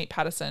go and meet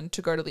Patterson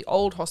to go to the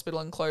old hospital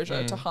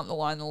enclosure to hunt the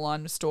lion. The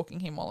lion was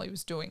stalking him while he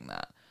was doing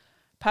that.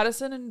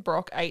 Patterson and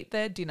Brock ate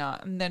their dinner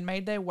and then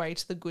made their way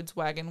to the goods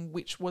wagon,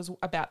 which was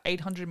about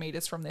 800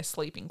 metres from their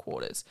sleeping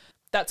quarters.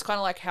 That's kind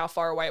of like how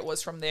far away it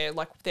was from their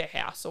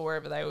house or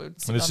wherever they would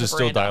sit. And this is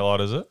still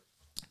daylight, is it?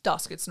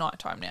 Dusk. It's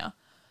nighttime now.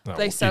 Oh,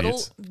 they settled.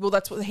 idiots. Well,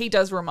 that's what he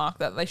does remark,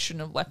 that they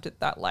shouldn't have left it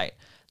that late.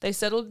 They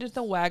settled into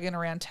the wagon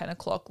around 10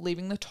 o'clock,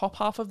 leaving the top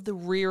half of the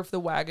rear of the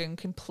wagon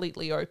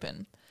completely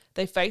open.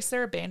 They faced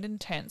their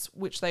abandoned tents,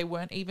 which they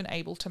weren't even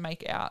able to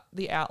make out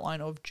the outline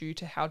of due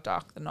to how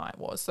dark the night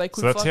was. So,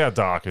 that's how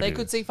dark it is. They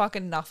could see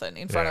fucking nothing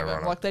in front of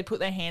them. Right. Like, they'd put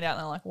their hand out and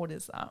they're like, what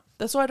is that?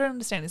 That's what I don't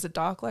understand. Is it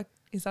dark? Like,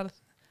 is that a...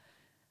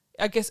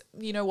 I guess,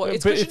 you know what?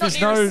 It's but if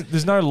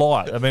there's no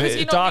light. I mean, because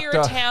you're not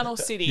near a town or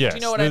city. Yes, do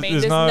you know what I mean?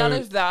 There's none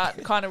of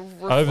that kind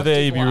of over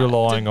there, you'd be light.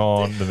 relying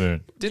on the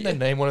moon. Didn't they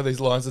name one of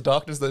these lines of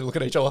darkness? They look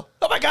at each other.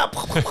 Oh my God!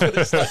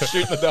 They start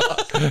shooting the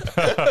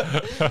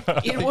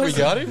dark. We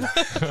got him.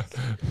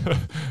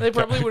 They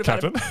probably would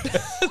have Captain.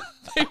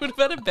 they would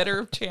have had a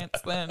better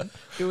chance than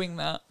doing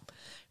that.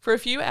 For a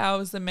few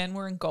hours, the men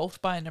were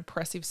engulfed by an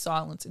oppressive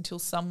silence until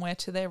somewhere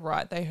to their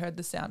right they heard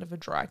the sound of a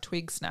dry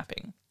twig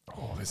snapping.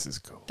 Oh, this is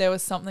cool. There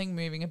was something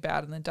moving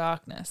about in the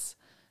darkness.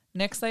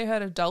 Next, they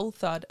heard a dull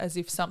thud as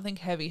if something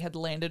heavy had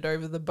landed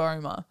over the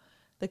boma.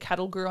 The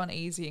cattle grew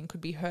uneasy and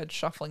could be heard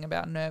shuffling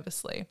about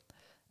nervously.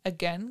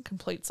 Again,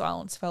 complete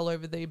silence fell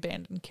over the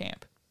abandoned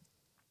camp.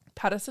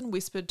 Patterson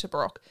whispered to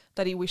Brock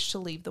that he wished to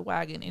leave the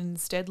wagon and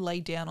instead lay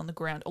down on the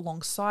ground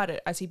alongside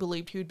it, as he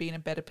believed he would be in a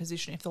better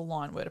position if the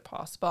lion were to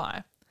pass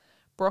by.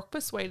 Brock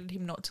persuaded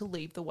him not to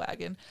leave the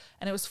wagon,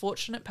 and it was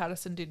fortunate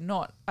Patterson did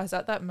not, as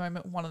at that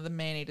moment one of the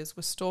man-eaters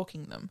was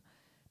stalking them.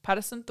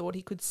 Patterson thought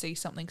he could see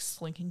something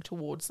slinking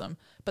towards them,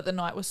 but the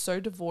night was so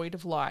devoid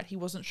of light he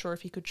wasn't sure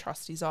if he could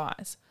trust his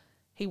eyes.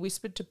 He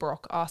whispered to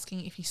Brock,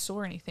 asking if he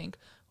saw anything,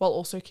 while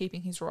also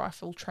keeping his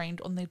rifle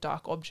trained on the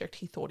dark object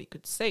he thought he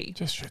could see.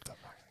 Just shoot them.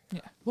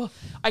 Yeah. Well,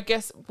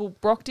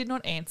 Brock did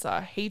not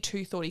answer. He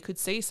too thought he could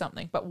see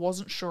something, but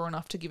wasn't sure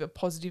enough to give a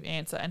positive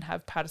answer and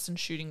have Patterson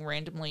shooting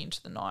randomly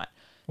into the night.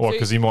 What,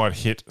 because he might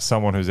hit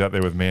someone who's out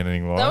there with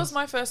man-eating lions? That was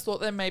my first thought,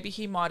 that maybe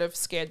he might have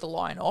scared the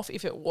lion off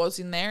if it was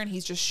in there and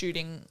he's just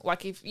shooting,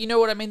 like, if, you know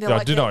what I mean?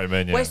 I do know what you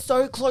mean, yeah. We're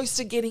so close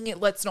to getting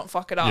it, let's not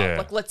fuck it up. Yeah.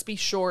 Like, let's be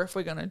sure if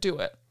we're going to do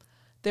it.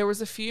 There was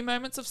a few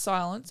moments of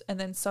silence, and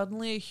then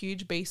suddenly a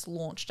huge beast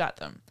launched at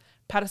them.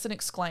 Patterson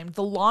exclaimed,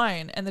 "The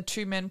lion!" and the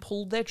two men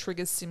pulled their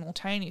triggers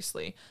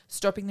simultaneously,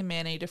 stopping the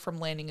man-eater from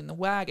landing in the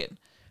wagon.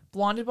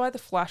 Blinded by the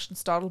flash and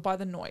startled by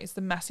the noise, the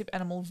massive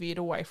animal veered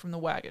away from the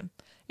wagon.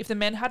 If the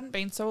men hadn't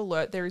been so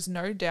alert, there is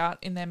no doubt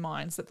in their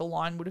minds that the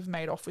lion would have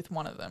made off with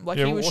one of them. Like,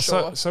 he was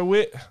sure. So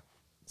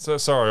So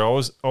sorry,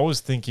 I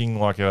was thinking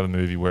like out of the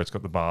movie where it's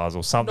got the bars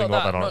or something Not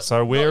like that, that on it. not-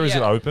 So where not is it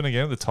yet. open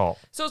again? At the top.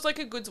 So it's like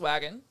a goods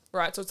wagon,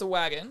 right? So it's a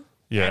wagon.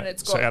 Yeah, And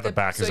it's so got out the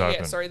back is yeah,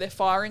 open. sorry, they're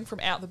firing from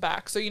out the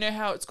back. So you know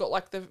how it's got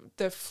like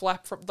the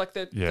flap from like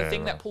the Yeah,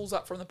 thing right. that pulls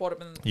up from the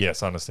bottom and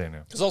Yes, I understand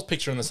now. Because I was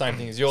picturing the same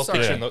thing as yours, Sorry.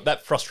 picturing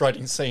that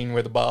frustrating scene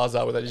where the bars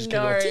are, where they just keep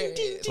going, ting,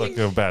 ting, It's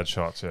like bad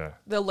shots. Yeah.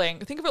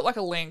 think of it like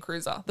a Land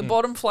Cruiser. The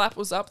bottom flap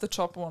was up, the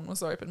top one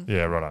was open.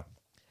 Yeah. Righto.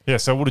 Yeah.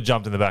 So I would have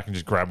jumped in the back and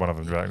just grabbed one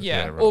of them.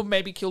 Yeah, right. or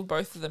maybe killed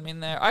both of them in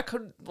there. I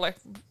could I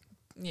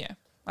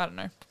don't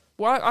know.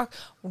 Well,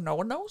 no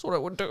one knows what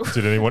it would do.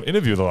 Did anyone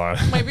interview the lion?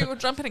 Maybe it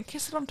would jump in and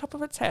kiss it on top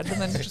of its head and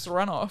then just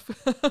run off.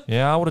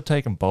 Yeah, I would have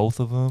taken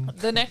both of them.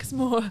 The next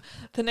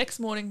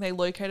morning, they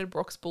located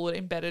Brock's bullet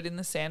embedded in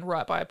the sand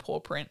right by a paw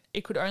print.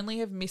 It could only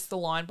have missed the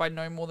line by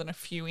no more than a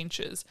few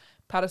inches.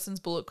 Patterson's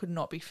bullet could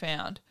not be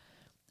found.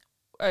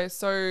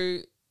 So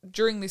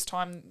during this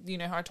time, you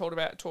know how I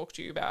talked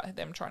to you about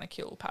them trying to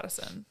kill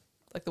Patterson,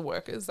 like the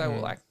workers. They were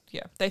like,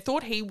 yeah, they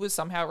thought he was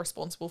somehow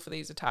responsible for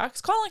these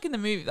attacks. Kind of like in the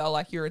movie, they're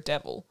like, you're a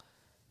devil.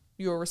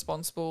 You're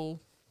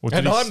responsible. Well,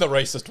 and I'm the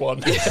racist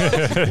one.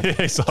 Yeah,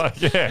 he's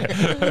like,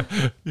 yeah,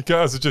 you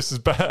guys are just as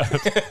bad.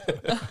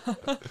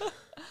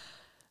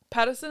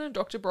 Patterson and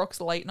Dr.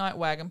 Brock's late-night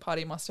wagon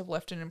party must have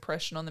left an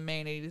impression on the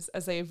Man-Eaters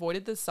as they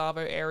avoided the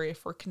Tsavo area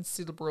for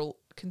a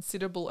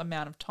considerable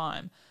amount of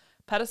time.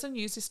 Patterson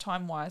used his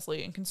time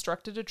wisely and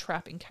constructed a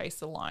trap in case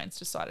the lions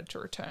decided to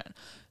return.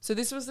 So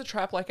this was the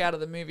trap like out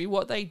of the movie.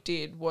 What they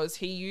did was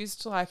he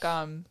used like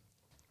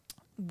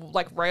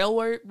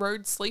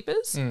railroad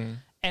sleepers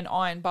and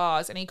iron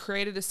bars, and he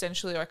created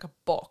essentially like a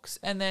box.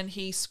 And then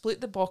he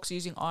split the box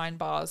using iron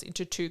bars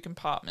into two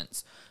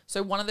compartments.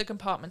 So one of the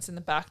compartments in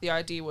the back, the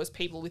idea was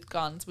people with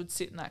guns would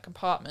sit in that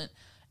compartment,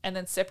 and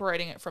then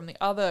separating it from the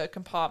other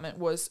compartment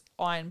was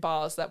iron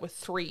bars that were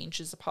 3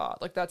 inches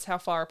apart. Like that's how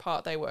far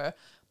apart they were.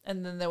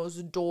 And then there was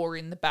a door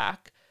in the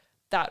back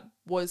that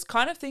was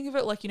kind of, think of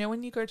it like, you know,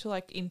 when you go to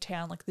like in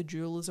town, like the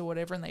jewelers or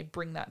whatever, and they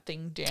bring that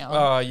thing down.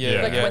 Oh,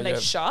 yeah. Like yeah, when yeah. they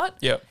shut.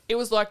 Yeah. It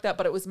was like that,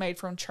 but it was made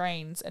from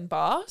trains and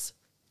bars.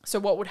 So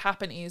what would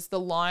happen is the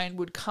lion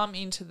would come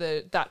into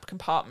that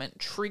compartment,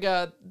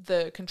 trigger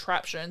the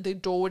contraption, the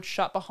door would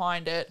shut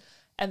behind it,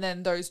 and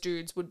then those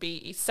dudes would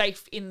be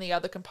safe in the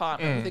other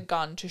compartment with a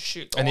gun to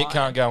shoot the And lion. it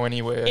can't go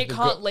anywhere. It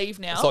can't leave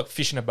now. It's like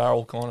fish in a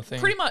barrel kind of thing.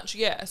 Pretty much,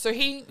 yeah. So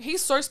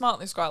he's so smart,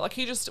 this guy. Like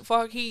he just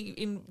thought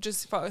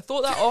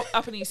that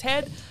up in his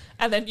head,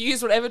 and then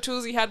used whatever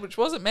tools he had, which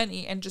wasn't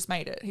many, and just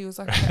made it. He was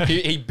like,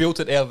 okay. He built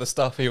it out of the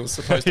stuff he was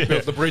supposed to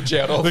build the bridge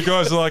out of. The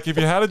guys are like, if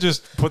you had to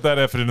just put that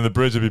effort into the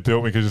bridge to be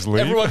built, we could just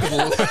leave. Everyone could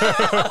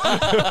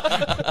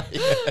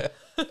yeah.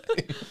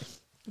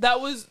 that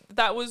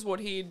was what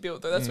he had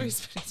built, though. That's what he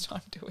spent his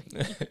time doing.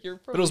 You're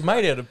But it was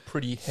made out of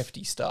pretty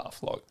hefty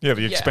stuff. Like Yeah,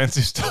 the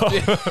expensive stuff.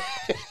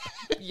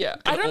 Yeah,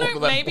 I don't order know.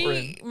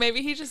 that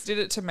Maybe he just did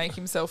it to make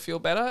himself feel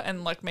better,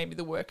 and like maybe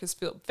the workers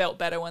felt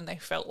better when they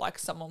felt like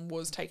someone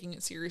was taking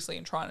it seriously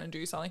and trying to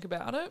do something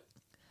about it.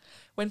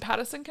 When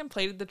Patterson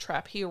completed the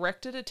trap, he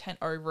erected a tent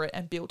over it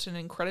and built an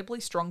incredibly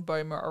strong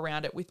boma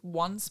around it, with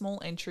one small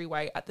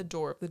entryway at the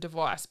door of the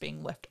device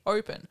being left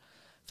open.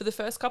 For the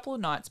first couple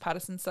of nights,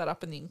 Patterson sat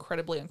up in the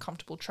incredibly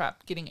uncomfortable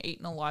trap, getting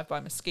eaten alive by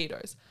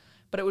mosquitoes.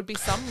 But it would be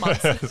some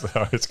months.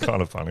 So it's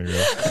kind of funny. Really.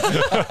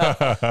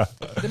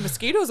 The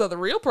mosquitoes are the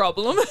real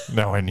problem.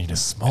 Now I need a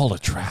smaller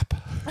trap.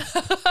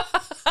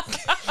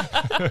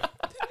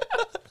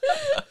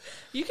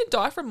 You could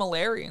die from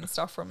malaria and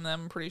stuff from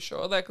them, I'm pretty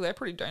sure. They're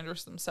pretty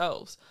dangerous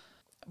themselves.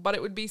 But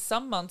it would be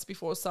some months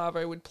before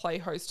Tsavo would play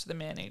host to the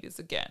Man-Eaters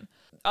again.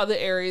 Other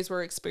areas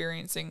were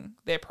experiencing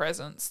their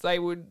presence. They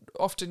would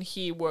often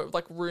hear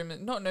like rumours,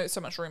 not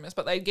so much rumours,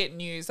 but they'd get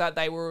news that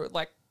they were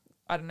like,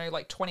 I don't know,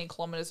 like 20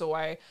 kilometres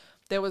away.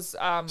 There was...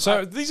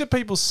 So these are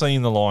people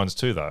seeing the lions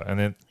too, though, and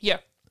then... Yeah.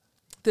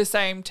 The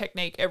same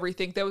technique,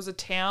 everything. There was a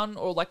town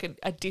or like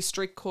a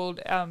district called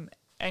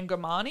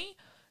Angomani,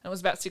 and it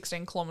was about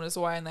 16 kilometres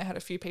away, and they had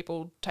a few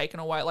people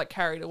taken away, like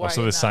carried away. Oh,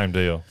 so the same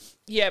deal.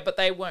 Yeah, but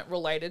they weren't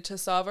related to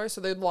Tsavo,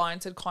 so the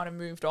lions had kind of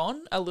moved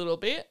on a little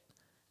bit.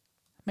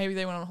 Maybe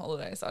they went on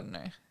holidays, I don't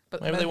know.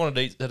 But maybe they wanted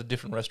to eat at a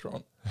different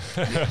restaurant.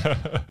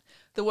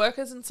 The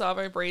workers in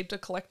Tsavo breathed a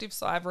collective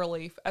sigh of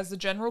relief, as the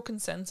general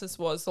consensus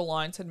was the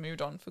lions had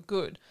moved on for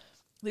good.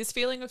 This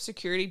feeling of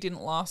security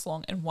didn't last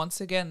long, and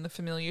once again the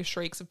familiar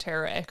shrieks of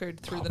terror echoed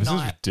through the This is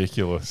night.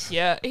 ridiculous.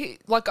 Yeah,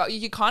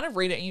 you kind of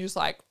read it and you're just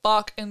like,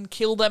 fuck, and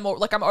kill them, or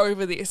like, I'm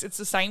over this. It's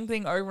the same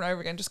thing over and over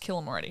again, just kill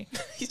them already.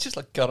 He's just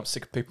like, God, I'm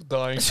sick of people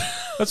dying.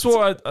 That's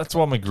why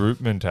my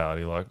group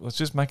mentality. Like, let's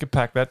just make a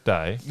pact that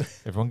day.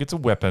 Everyone gets a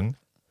weapon.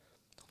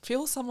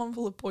 Fill someone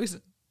full of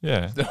poison.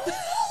 Yeah.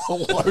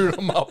 Load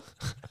them up.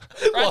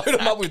 Load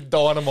them up with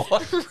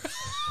dynamite.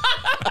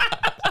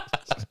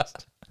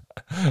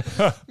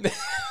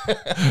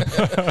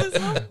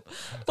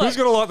 Who's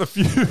gonna light the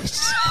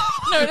fuse?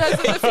 No, it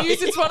hasn't the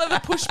fuse. It's one of the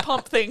push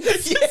pump things.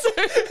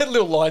 A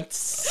little line.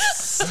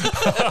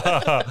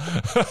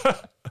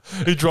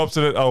 He drops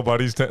it at old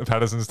buddy's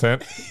Patterson's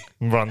tent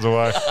and runs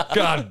away.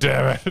 God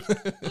damn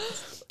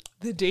it!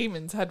 The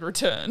demons had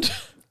returned.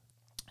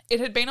 It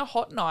had been a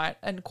hot night,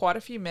 and quite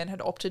a few men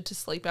had opted to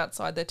sleep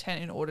outside their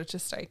tent in order to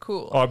stay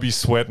cool. I'd be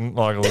sweating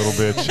like a little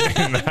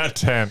bitch in that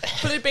tent.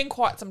 But it had been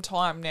quite some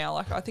time now.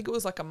 Like, I think it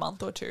was like a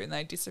month or two, and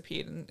they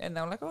disappeared. And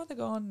they were like, oh, they're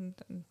gone.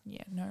 And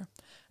yeah, no.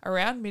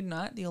 Around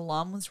midnight, the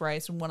alarm was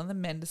raised, and one of the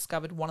men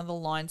discovered one of the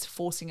lines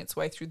forcing its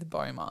way through the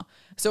boma.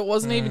 So it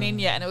wasn't even in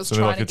yet, and it was So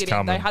they're trying like, to "It's get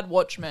in. They coming." had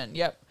watchmen.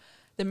 Yep.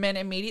 The men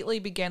immediately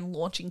began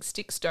launching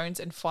stick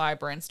stones and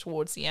firebrands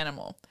towards the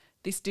animal.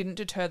 This didn't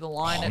deter the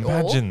lion at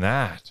all. Imagine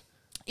that.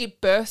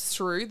 It burst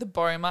through the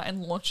boma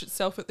and launched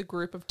itself at the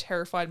group of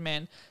terrified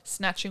men,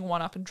 snatching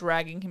one up and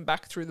dragging him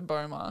back through the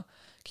boma.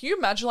 Can you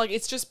imagine? Like,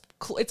 it's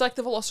like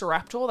the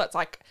Velociraptor that's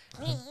like,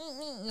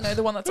 you know,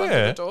 the one that's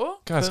under the door.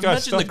 Guys,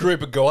 Imagine the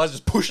group of guys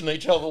just pushing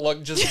each other,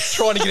 like just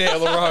trying to get out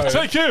of the road.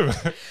 Take him.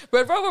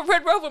 Red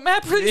Rover,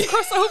 map, please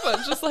cross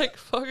over. Just like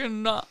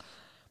fucking nut.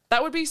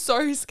 That would be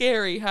so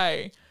scary,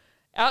 hey.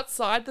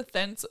 Outside the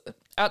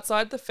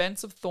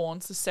fence of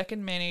thorns, the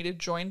second man-eater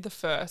joined the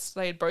first.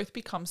 They had both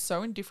become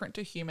so indifferent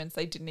to humans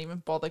they didn't even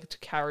bother to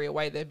carry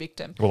away their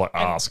victim. Well, like,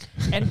 ask.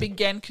 And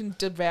began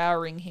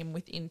devouring him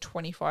within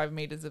 25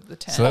 meters of the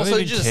tent. So Also,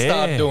 they just didn't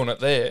start care. doing it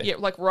there. Yeah,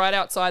 like right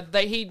outside.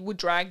 He would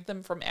drag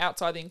them from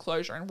outside the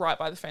enclosure, and right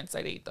by the fence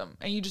they'd eat them.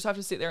 And you just have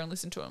to sit there and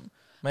listen to them.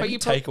 Maybe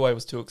takeaway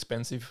was too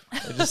expensive.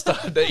 They just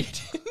started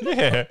eating.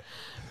 Yeah.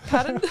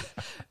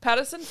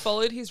 Patterson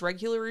followed his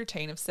regular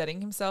routine of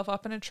setting himself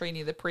up in a tree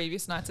near the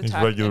previous night's His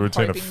attack. regular and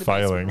routine of hoping the beast would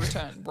failing.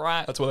 return.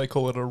 Right. That's why they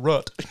call it a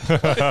rut.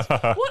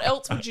 What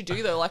else would you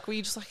do though? Like, were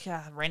you just like,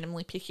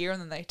 randomly pick here and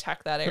then they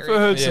attack that If I area?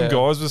 heard some Yeah.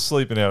 guys were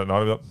sleeping out at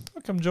night, I'd be like,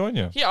 I'll come join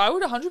you. Yeah, I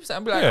would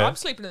 100% be like, Yeah. I'm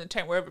sleeping in the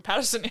tent wherever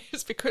Patterson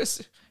is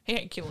because he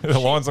ain't killing The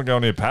shit. line's not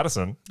going near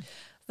Patterson.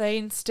 They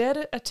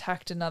instead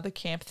attacked another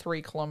camp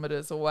 3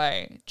 kilometers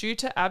away. Due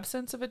to the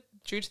absence of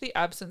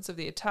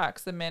the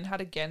attacks, the men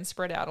had again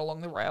spread out along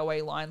the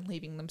railway line,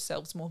 leaving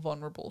themselves more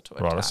vulnerable to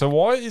attack. Right. So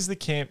why is the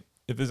camp,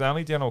 if there's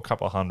only down to a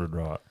couple of hundred,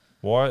 right?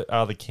 Why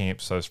are the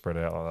camps so spread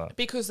out like that?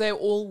 Because they're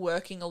all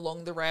working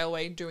along the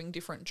railway doing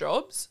different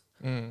jobs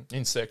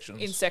In sections.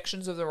 in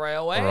sections of the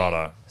railway.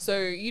 Righto. So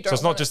you don't. So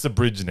it's not just the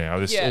bridge now.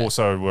 This Yeah.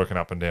 also working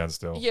up and down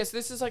still. Yes,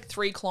 this is like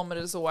 3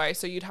 kilometers away.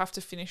 So you'd have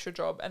to finish your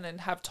job and then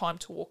have time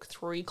to walk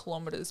 3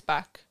 kilometers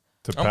back.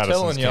 To I'm Patterson's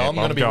telling you, camp. I'm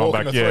gonna be going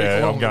walking back. the 3 Yeah,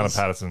 I'm going kilometres. to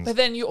Patterson's. But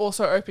then you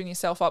also open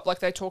yourself up, like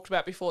they talked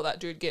about before,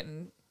 that dude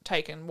getting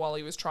taken while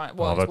he was trying.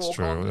 While Oh, he was that's walking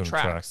true. on On the the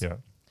track, tracks. yeah.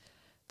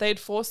 They had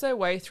forced their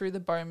way through the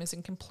bomas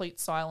in complete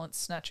silence,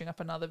 snatching up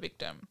another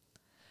victim.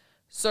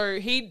 So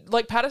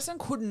Patterson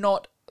could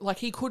not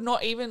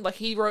even,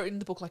 he wrote in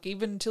the book, like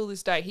even until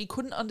this day, he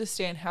couldn't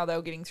understand how they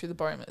were getting through the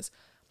bomas.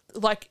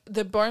 Like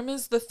the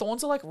bomas, the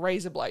thorns are like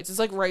razor blades. It's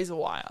like razor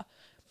wire.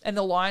 And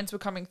the lions were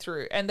coming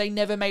through and they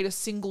never made a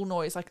single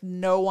noise. Like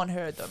no one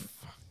heard them.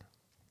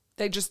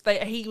 He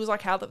was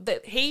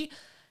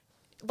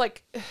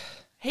like,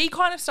 he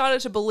kind of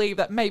started to believe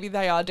that maybe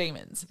they are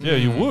demons. Yeah,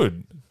 you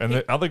would. And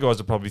the other guys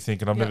are probably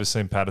thinking, I've never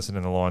seen Patterson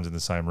and the lions in the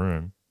same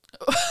room.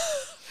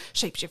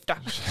 Shapeshifter.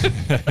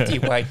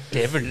 You white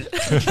devil.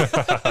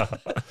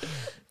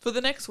 For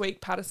the next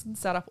week, Patterson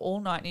sat up all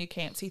night near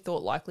camps he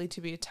thought likely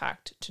to be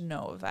attacked, to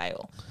no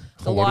avail.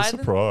 What a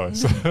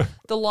surprise.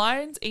 The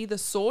lions either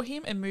saw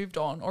him and moved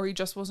on, or he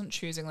just wasn't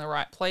choosing the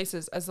right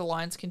places, as the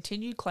lions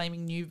continued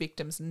claiming new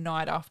victims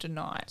night after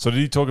night. So did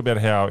he talk about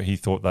how he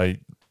thought they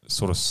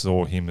sort of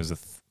saw him as a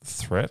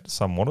threat,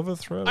 somewhat of a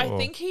threat? I or-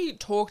 think he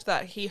talked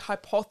that he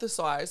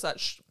hypothesized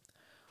that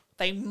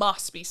they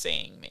must be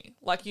seeing me.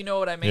 Like, you know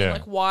what I mean? Yeah.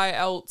 Like, why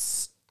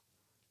else?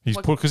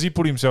 Because he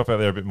put himself out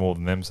there a bit more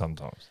than them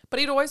sometimes.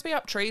 But he'd always be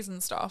up trees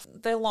and stuff.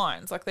 They're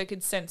lions. Like, they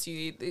could sense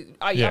you.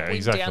 Are you Yeah, upwind,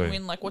 exactly.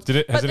 downwind? Like, what's...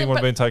 Has anyone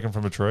been taken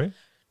from a tree?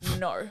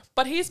 No.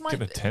 But here's my...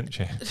 Get a tent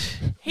chance.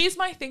 Here's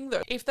my thing,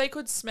 though. If they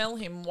could smell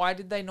him, why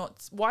did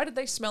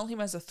they smell him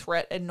as a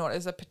threat and not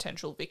as a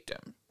potential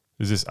victim?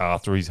 Is this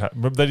after he's...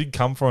 Remember, they did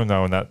come for him,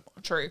 though, and that...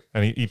 True.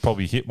 And he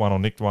probably hit one or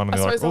nicked one, and I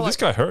they're like, suppose oh, this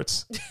guy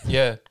hurts.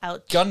 Yeah.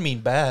 Ouch. Gun mean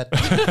bad.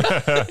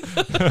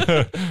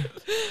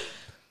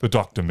 The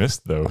doctor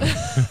missed, though.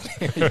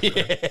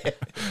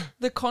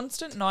 The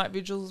constant night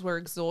vigils were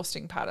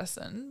exhausting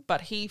Patterson,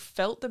 but he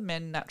felt the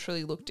men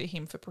naturally looked to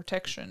him for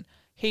protection.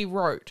 He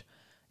wrote,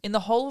 "In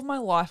the whole of my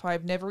life, I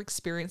have never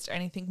experienced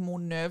anything more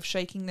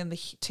nerve-shaking than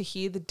to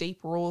hear the deep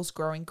roars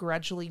growing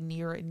gradually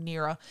nearer and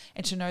nearer,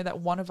 and to know that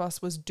one of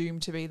us was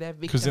doomed to be their 'Cause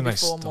victim then they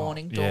before stop,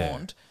 morning yeah.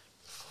 dawned."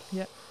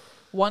 Yeah.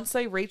 Once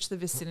they reached the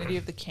vicinity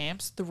of the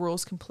camps, the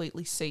roars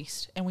completely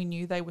ceased, and we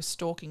knew they were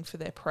stalking for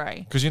their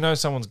prey. Because you know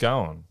someone's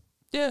going.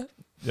 Yeah.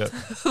 Yeah.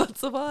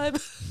 That's the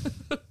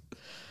vibe.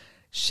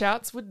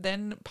 Shouts would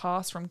then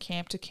pass from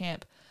camp to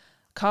camp.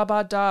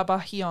 Kabada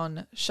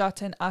Bahion,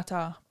 Shaten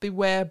Ata,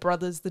 beware,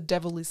 brothers, the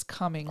devil is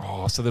coming.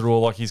 Oh, so they're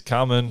all like, he's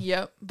coming.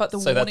 Yep, but the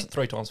Say warning... that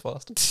 3 times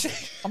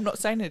fast. I'm not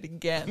saying it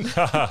again.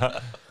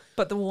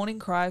 But the warning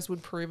cries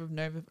would prove of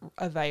no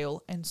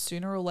avail, and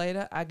sooner or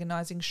later,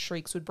 agonizing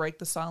shrieks would break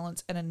the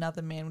silence, and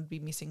another man would be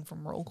missing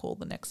from roll call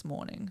the next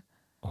morning.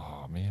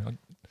 Oh, man.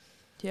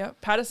 Yeah,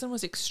 Patterson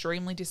was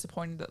extremely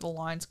disappointed that the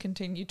lions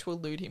continued to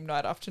elude him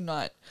night after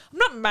night. I'm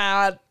not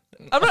mad.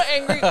 I'm not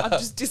angry. I'm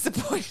just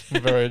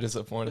disappointed. Very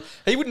disappointed.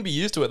 He wouldn't be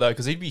used to it though,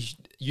 because he'd be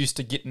used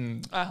to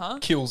getting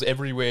kills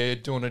everywhere,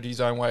 doing it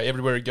his own way.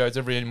 Everywhere he goes,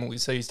 every animal he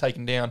sees, he's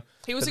taken down.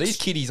 But these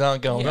kiddies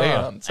aren't going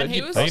down. So And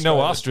he was- Ain't no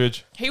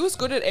ostrich. He was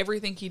good at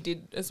everything he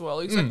did as well.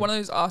 He was like one of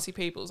those arsey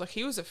people. Like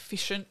he was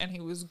efficient and he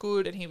was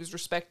good and he was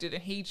respected,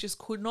 and he just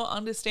could not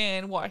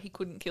understand why he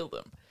couldn't kill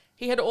them.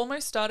 He had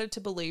almost started to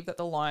believe that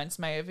the lions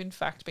may have in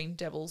fact been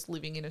devils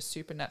living in a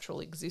supernatural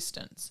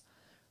existence.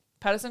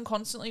 Patterson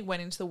constantly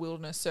went into the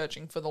wilderness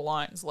searching for the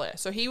lion's lair.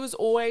 So he was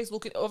always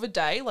looking of a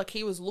day, like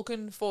he was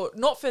looking for,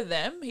 not for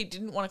them. He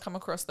didn't want to come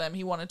across them.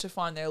 He wanted to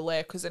find their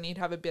lair because then he'd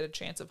have a better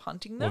chance of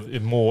hunting them.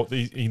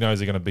 He knows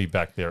they're going to be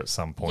back there at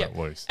some point at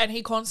least. And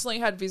he constantly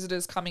had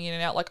visitors coming in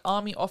and out, like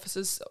army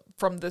officers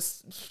from the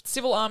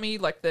civil army,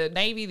 like the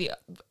Navy, the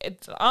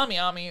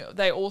army.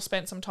 They all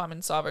spent some time in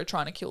Tsavo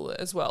trying to kill it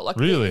as well. Like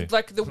really?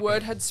 The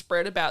word had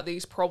spread about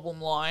these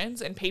problem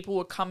lions, and people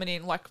were coming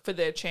in like for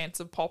their chance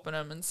of popping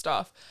them and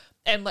stuff.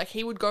 And like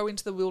he would go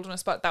into the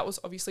wilderness, but that was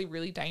obviously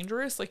really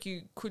dangerous. Like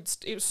it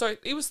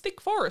was thick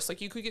forest.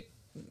 Like you could get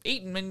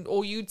eaten,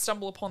 or you'd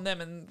stumble upon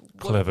them and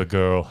clever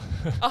girl.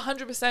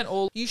 100%.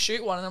 Or you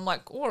shoot one and I'm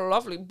like, oh, a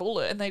lovely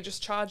bullet, and they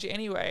just charge you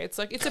anyway. It's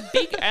like it's a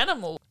big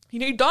animal. You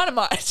need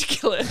dynamite to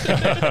kill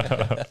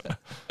it.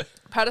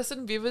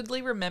 Patterson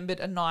vividly remembered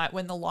a night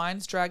when the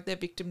lions dragged their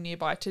victim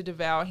nearby to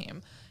devour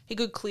him. He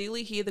could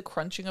clearly hear the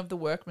crunching of the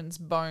workmen's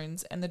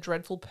bones and the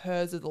dreadful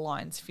purrs of the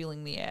lions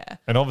filling the air.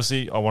 And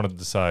obviously, I wanted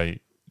to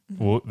say,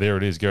 well, there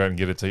it is. Go out and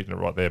get it, eating it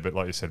right there. But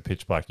like you said,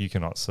 pitch black, you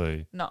cannot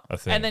see a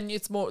thing. And then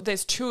it's more.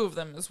 There's two of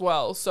them as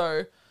well.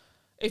 So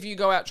if you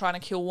go out trying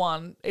to kill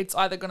one, it's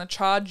either going to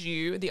charge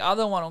you, the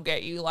other one will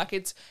get you. Like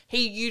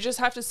you just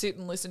have to sit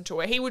and listen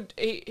to it. He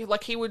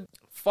would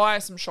fire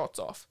some shots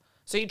off.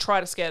 So he'd try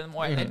to scare them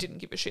away and they didn't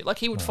give a shit. Like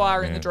he would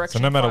fire in the direction.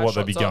 So no matter fire what,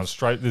 they'd be shots going off.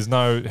 straight. There's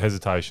no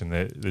hesitation.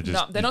 They're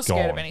just they're not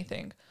scared of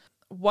anything.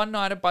 One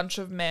night, a bunch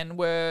of men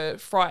were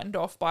frightened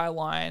off by a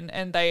lion,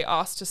 and they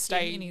asked to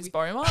stay in his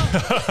boma.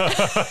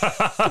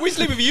 Can we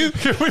sleep with you?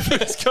 Can we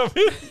please come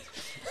in?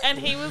 And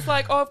he was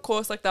like, "Oh, of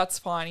course, like that's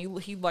fine."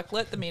 He like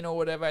let them in or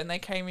whatever, and they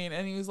came in,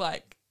 and he was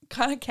like,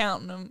 kind of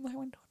counting them.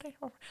 Like,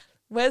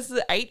 where's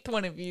the 8th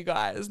one of you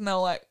guys? And they're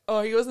like,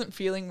 "Oh, he wasn't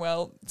feeling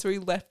well, so he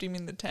left him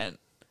in the tent."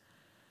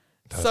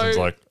 Paterson's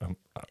like,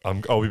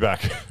 I'll be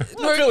back.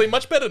 I'm feeling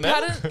much better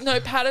now.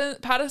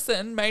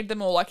 Patterson made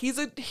them all, like, he's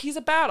a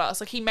badass.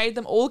 Like, he made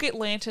them all get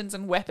lanterns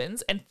and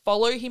weapons and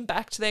follow him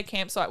back to their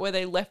campsite where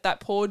they left that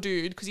poor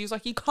dude, because he was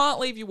like, you can't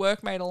leave your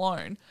workmate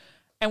alone.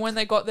 And when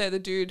they got there, the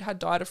dude had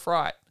died of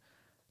fright.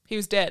 He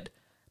was dead.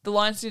 The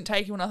lions didn't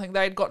take him or nothing.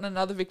 They had gotten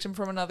another victim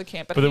from another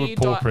camp. But there were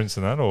paw prints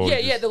in that? Or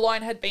yeah, the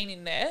lion had been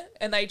in there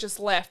and they just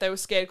left. They were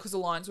scared because the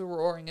lions were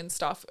roaring and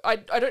stuff. I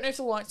don't know if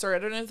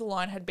the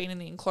lion had been in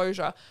the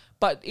enclosure,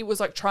 but it was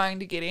like trying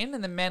to get in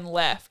and the men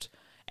left.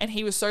 And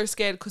he was so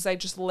scared because they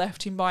just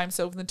left him by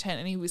himself in the tent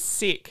and he was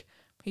sick.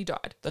 He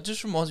died. That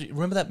just reminds me,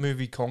 remember that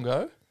movie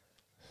Congo?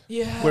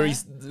 Yeah. Where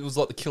it was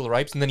like the killer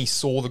apes and then he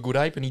saw the good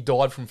ape and he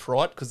died from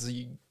fright because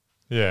he...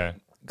 Yeah.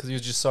 Because he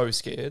was just so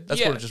scared. That's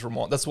what it just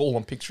reminds. That's all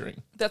I'm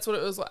picturing. That's what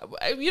it was like.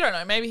 You don't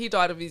know. Maybe he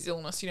died of his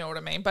illness. You know what I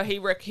mean? But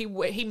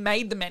he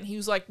made the men. He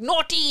was like,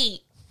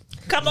 naughty,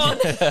 come on,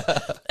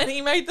 and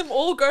he made them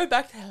all go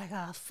back there. Like,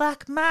 oh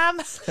fuck, mum.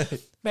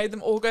 Made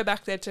them all go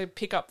back there to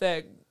pick up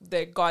their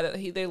guy that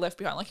they left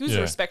behind. Like he was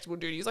a respectable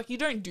dude. He was like, you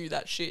don't do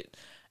that shit,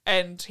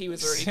 and he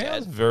was already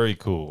Sounds dead. very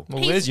cool.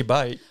 Well, there's your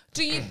bait.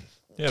 Do you?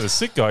 Yeah, the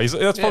sick guy.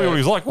 That's probably what he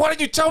was like. Why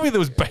didn't you tell me there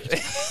was bait?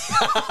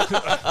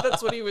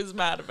 That's what he was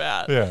mad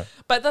about. Yeah.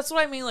 But that's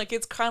what I mean. Like,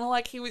 it's kind of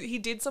like he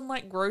did some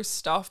like gross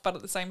stuff, but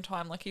at the same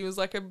time, like he was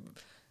like a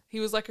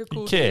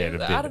cool cared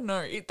dude. a bit. I don't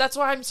know. That's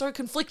why I'm so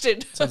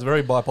conflicted. Sounds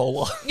very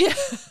bipolar.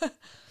 Yeah.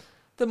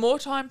 The more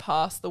time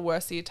passed, the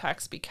worse the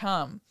attacks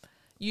become.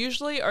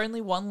 Usually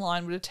only one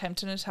lion would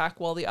attempt an attack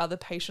while the other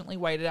patiently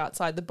waited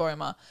outside the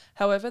boma.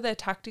 However, their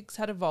tactics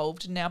had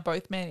evolved and now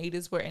both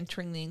man-eaters were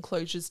entering the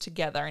enclosures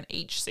together and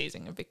each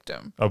seizing a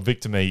victim. A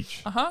victim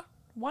each.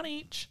 One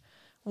each.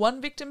 One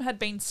victim had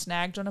been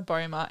snagged on a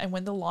boma, and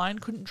when the lion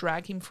couldn't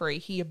drag him free,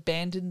 he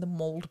abandoned the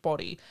mauled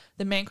body.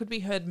 The man could be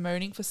heard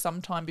moaning for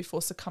some time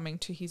before succumbing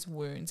to his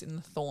wounds in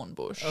the thorn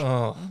bush.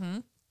 Oh.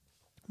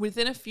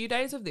 Within a few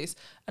days of this,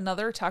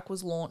 another attack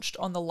was launched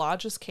on the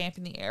largest camp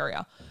in the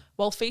area.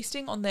 While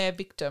feasting on their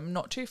victim,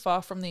 not too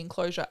far from the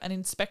enclosure, an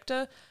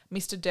inspector,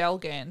 Mr.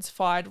 Dalgans,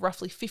 fired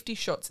roughly 50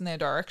 shots in their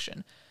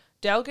direction.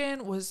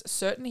 Dalgan was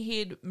certain he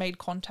had made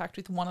contact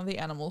with one of the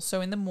animals, so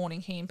in the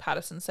morning he and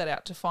Patterson set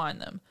out to find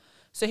them.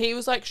 So he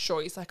was like,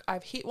 sure, he's like,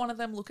 I've hit one of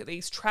them, look at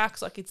these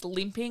tracks, like it's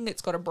limping,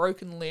 it's got a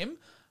broken limb.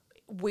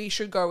 We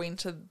should go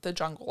into the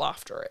jungle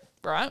after it,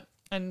 right?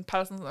 And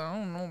Patterson's like, I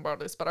don't know about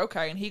this, but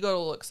okay. And he got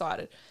all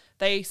excited.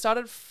 They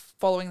started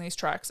following these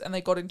tracks and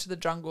they got into the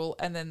jungle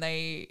and then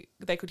they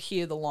could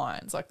hear the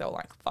lions. Like they were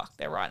like, fuck,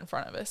 they're right in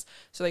front of us.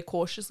 So they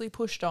cautiously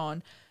pushed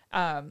on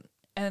and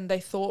they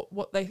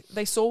thought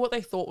they saw what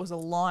they thought was a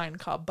lion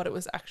cub, but it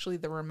was actually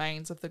the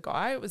remains of the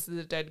guy. It was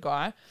the dead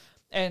guy.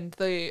 and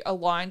the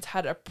Alliance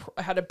had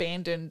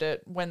abandoned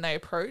it when they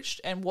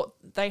approached, and what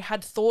they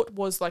had thought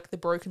was like the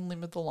broken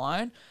limb of the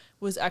lion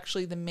was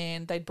actually the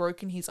man. They'd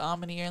broken his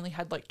arm and he only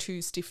had like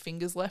 2 stiff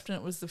fingers left, and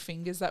it was the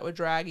fingers that were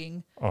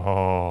dragging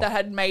that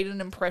had made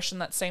an impression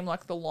that seemed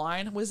like the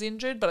lion was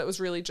injured, but it was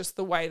really just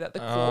the way that the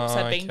corpse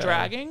had been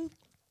dragging.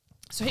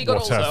 So he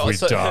got What have we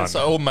done?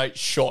 So old mate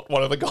shot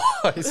one of the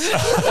guys.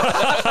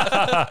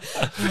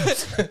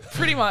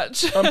 Pretty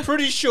much. I'm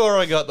pretty sure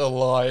I got the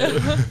lion.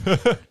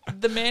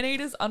 The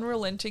Man-Eaters'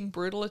 unrelenting,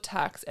 brutal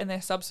attacks and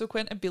their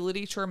subsequent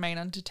ability to remain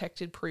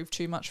undetected proved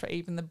too much for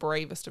even the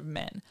bravest of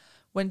men.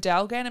 When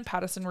Dalgan and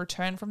Patterson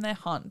returned from their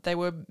hunt, they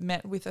were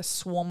met with a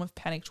swarm of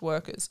panicked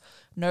workers.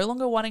 No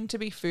longer wanting to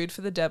be food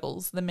for the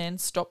devils, the men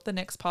stopped the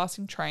next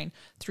passing train,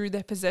 threw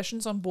their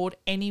possessions on board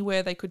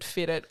anywhere they could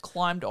fit it,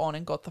 climbed on,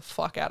 and got the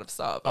fuck out of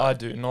Tsavo. I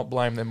do not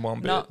blame them one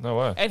bit. No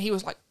way. And he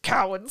was like,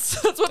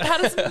 cowards. That's what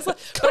Patterson was like.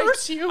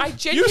 Curse you.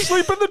 You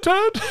sleep in the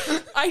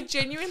tent. I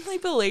genuinely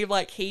believe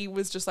like he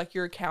was just like,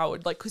 you're a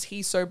coward, like, because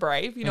he's so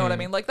brave. You know what I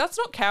mean? Like, that's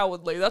not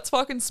cowardly. That's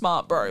fucking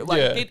smart, bro.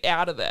 Like, get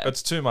out of there.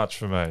 It's too much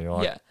for me.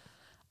 Like, yeah.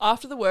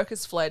 After the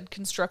workers fled,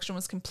 construction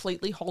was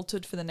completely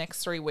halted for the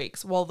next 3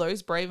 weeks, while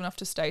those brave enough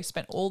to stay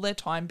spent all their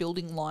time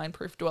building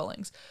lion-proof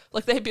dwellings.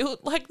 Like, they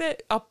built, like, their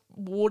up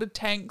water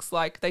tanks,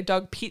 like, they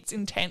dug pits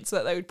in tents so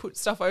that they would put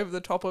stuff over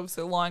the top of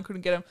so the lion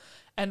couldn't get them.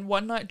 And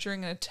one night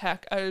during an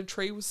attack, a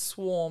tree was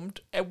swarmed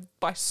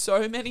by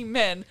so many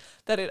men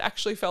that it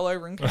actually fell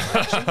over and came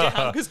crashing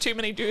down because too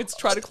many dudes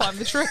tried to climb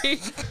the tree.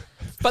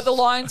 But the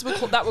lions were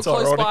close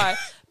ironic. by.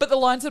 But the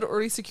lions had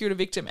already secured a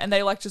victim, and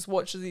they like just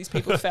watched as these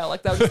people fell.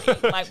 Like they were just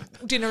eating like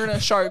dinner and a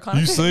show kind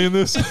of thing. You seeing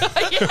this?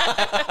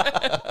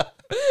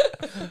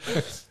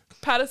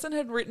 Patterson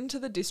had written to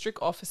the district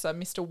officer,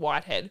 Mr.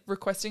 Whitehead,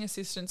 requesting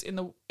assistance in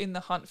the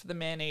hunt for the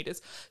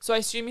Man-Eaters. So I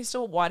assume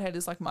Mr. Whitehead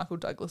is like Michael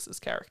Douglas's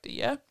character,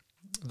 yeah?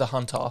 The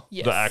hunter.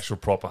 Yes. The actual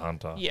proper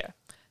hunter. Yeah.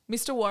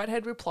 Mr.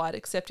 Whitehead replied,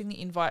 accepting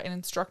the invite, and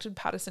instructed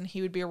Patterson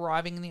he would be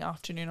arriving in the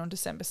afternoon on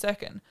December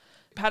 2nd.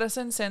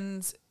 Patterson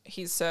sends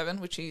his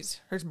servant, which is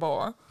his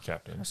boy.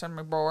 Captain. I send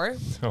my boy.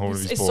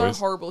 It's so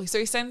horrible. So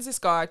he sends this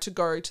guy to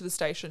go to the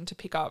station to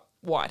pick up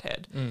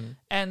Whitehead.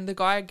 And the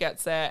guy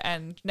gets there,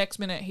 and next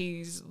minute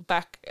he's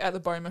back at the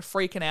Boma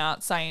freaking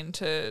out, saying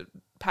to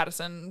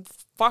Patterson,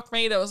 fuck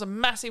me, there was a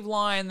massive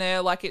lion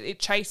there. Like, it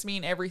chased me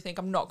and everything.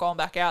 I'm not going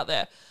back out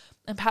there.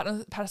 And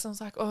Patterson was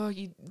like, oh,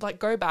 you like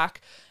go back.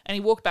 And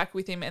he walked back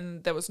with him,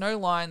 and there was no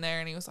lion there.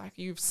 And he was like,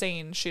 you've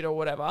seen shit or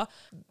whatever.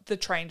 The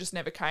train just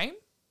never came.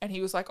 And he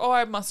was like, oh,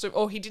 I must have,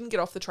 or he didn't get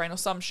off the train or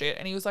some shit.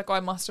 And he was like, oh, I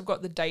must have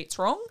got the dates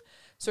wrong.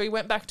 So he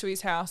went back to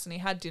his house and he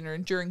had dinner.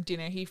 And during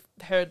dinner, he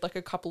heard like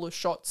a couple of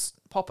shots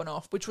popping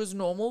off, which was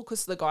normal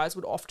because the guys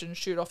would often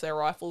shoot off their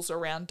rifles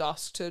around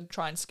dusk to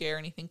try and scare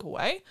anything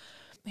away.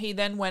 He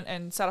then went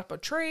and sat up a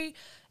tree,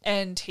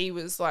 and he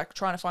was like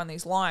trying to find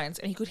these lions,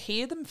 and he could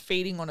hear them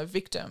feeding on a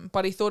victim,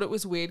 but he thought it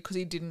was weird because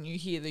he didn't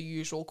hear the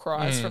usual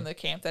cries from the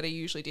camp that he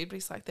usually did. But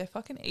he's like, they're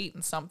fucking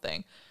eating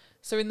something.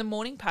 So in the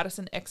morning,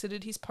 Patterson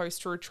exited his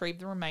post to retrieve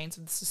the remains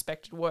of the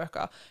suspected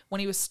worker when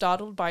he was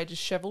startled by a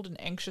dishevelled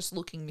and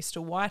anxious-looking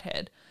Mr.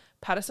 Whitehead.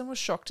 Patterson was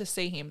shocked to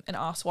see him and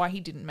asked why he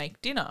didn't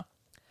make dinner.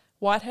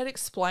 Whitehead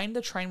explained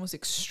the train was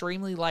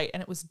extremely late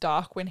and it was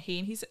dark when he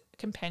and his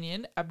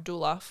companion,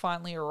 Abdullah,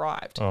 finally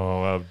arrived.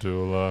 Oh,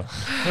 Abdullah.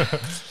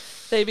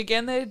 They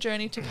began their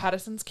journey to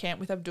Patterson's camp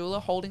with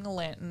Abdullah holding a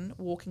lantern,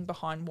 walking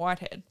behind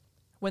Whitehead.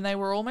 When they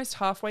were almost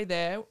halfway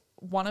there,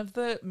 one of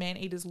the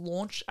man-eaters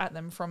launched at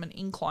them from an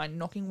incline,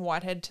 knocking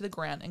Whitehead to the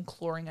ground and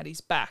clawing at his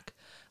back.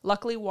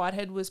 Luckily,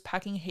 Whitehead was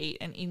packing heat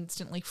and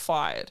instantly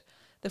fired.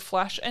 The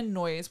flash and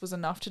noise was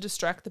enough to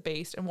distract the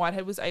beast, and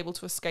Whitehead was able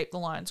to escape the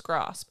lion's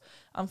grasp.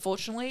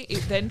 Unfortunately,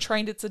 it then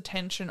trained its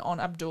attention on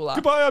Abdullah.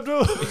 Goodbye,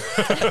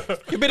 Abdullah.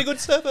 You've been a good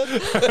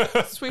servant.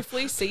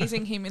 Swiftly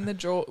seizing him in the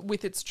jaw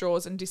with its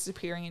jaws and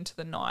disappearing into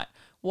the night.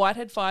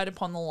 Whitehead fired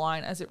upon the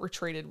lion as it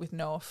retreated with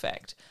no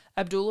effect.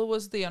 Abdullah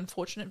was the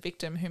unfortunate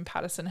victim whom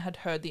Patterson had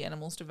heard the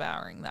animals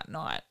devouring that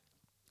night.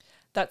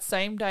 That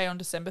same day on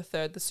December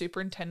 3rd, the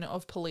superintendent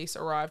of police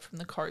arrived from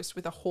the coast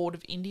with a horde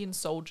of Indian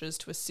soldiers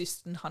to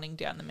assist in hunting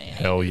down the man-eaters.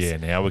 Hell yeah,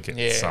 now we're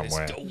getting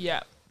somewhere.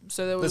 Yeah.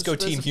 So there was, let's go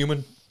Team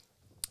Human.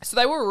 So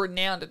they were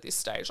renowned at this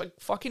stage. Like,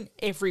 fucking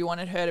everyone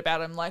had heard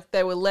about him. Like,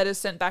 there were letters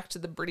sent back to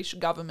the British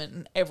government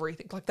and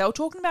everything. Like, they were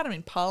talking about him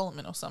in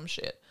Parliament or some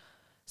shit.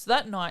 So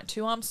that night,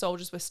 2 armed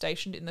soldiers were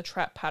stationed in the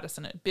trap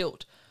Patterson had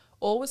built.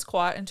 All was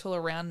quiet until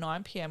around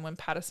 9 p.m. when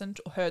Patterson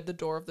heard the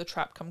door of the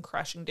trap come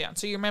crashing down.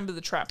 So you remember the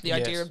trap, the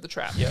idea of the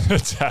trap. Yeah.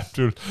 It's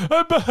Abdullah.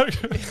 I'm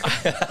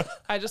back.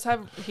 I just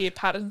have here,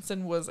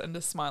 Patterson was in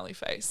a smiley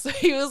face. So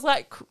he was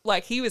like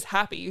he was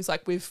happy. He was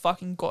like, we've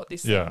fucking got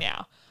this thing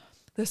now.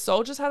 The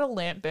soldiers had a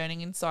lamp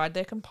burning inside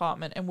their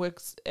compartment and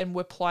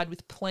were plied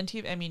with plenty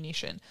of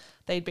ammunition.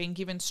 They'd been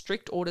given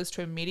strict orders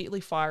to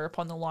immediately fire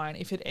upon the lion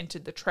if it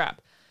entered the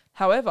trap.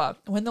 However,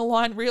 when the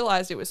lion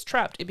realised it was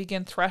trapped, it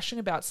began thrashing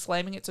about,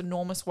 slamming its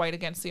enormous weight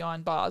against the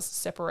iron bars,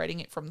 separating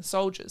it from the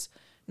soldiers.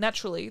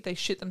 Naturally, they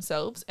shit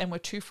themselves and were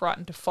too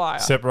frightened to fire.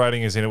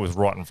 Separating as in it was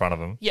right in front of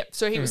them. Yep.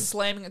 So he was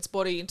slamming its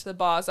body into the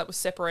bars that was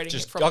separating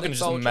it from I the can just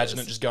soldiers. imagine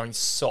it just going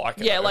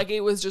psycho. Yeah, like it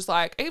was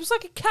like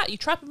a cat. You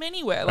trap him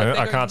anywhere. Like,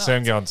 I can't see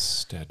him going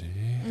steady.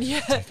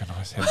 Yeah. Take a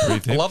nice head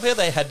breathe I in. love how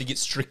they had to get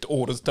strict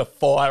orders to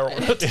fire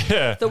on it.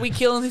 Yeah. Are we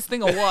killing this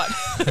thing or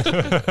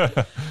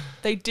what?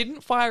 They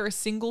didn't fire a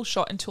single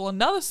shot until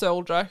another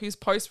soldier whose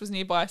post was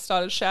nearby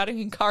started shouting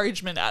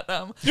encouragement at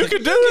them. You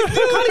can do it.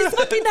 Cut his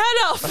fucking head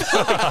off.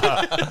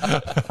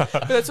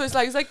 That's what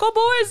he's like, go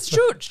boys,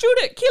 shoot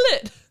it, kill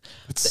it.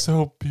 It's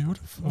so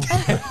beautiful.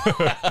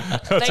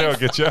 That's how it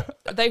gets you.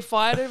 They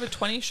fired over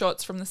 20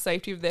 shots from the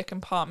safety of their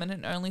compartment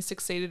and only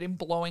succeeded in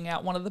blowing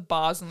out one of the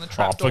bars in the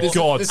trapdoor. for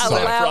God's This is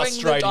sake. a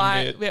frustrating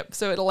bit. Yep,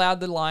 so it allowed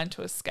the line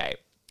to escape.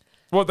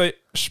 What, they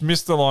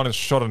missed the line and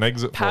shot an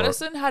exit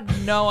Patterson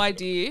had no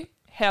idea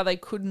how they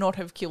could not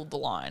have killed the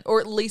lion,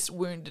 or at least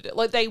wounded it.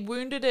 Like, they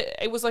wounded it.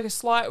 It was like a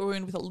slight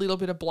wound with a little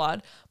bit of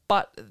blood,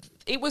 but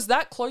it was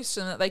that close to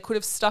them that they could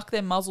have stuck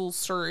their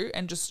muzzles through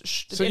and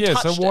just for it.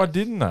 So why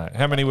didn't they?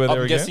 How many were there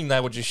I'm again? guessing they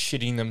were just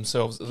shitting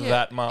themselves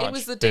that much. It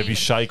was the They'd be demon.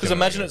 shaking. Because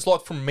imagine it's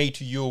like from me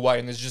to you away,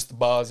 and there's just the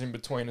bars in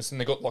between us, and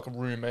they got like a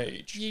room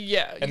each.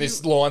 Yeah. And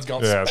this line's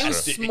going Yeah, that's It was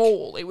spastic.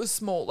 small. It was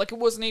small. Like, it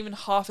wasn't even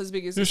half as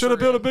big as You this should have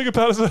built a room. bigger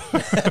Patterson.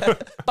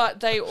 But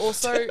they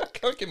also... I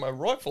can't get my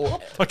rifle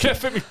up. I can't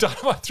fit me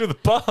dynamite through the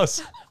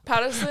bars.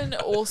 Patterson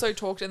also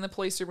talked, and the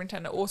police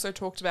superintendent also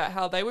talked about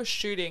how they were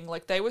shooting,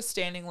 like they were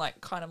standing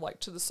like kind of like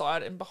to the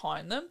side and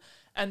behind them,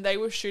 and they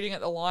were shooting at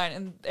the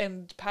line,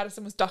 and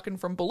Patterson was ducking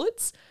from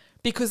bullets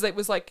because it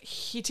was like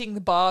hitting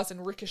the bars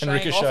and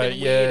ricocheting off in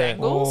weird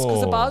angles.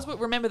 Because the bars were,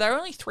 remember, they were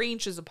only 3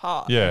 inches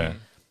apart. Yeah.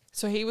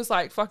 So he was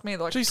like, fuck me,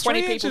 like Geez, 20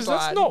 3 people inches, died.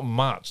 that's not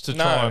much to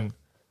try and...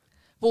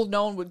 Well,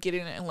 no one would get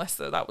in it unless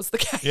that was the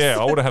case. Yeah,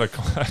 I would have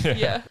had a...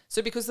 Yeah.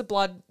 So because the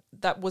blood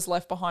that was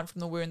left behind from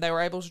the wound, they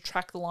were able to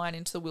track the line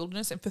into the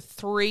wilderness. And for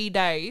 3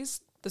 days,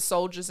 the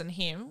soldiers and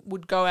him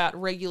would go out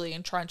regularly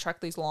and try and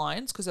track these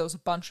lines because there was a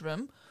bunch of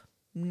them.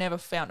 Never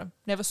found them.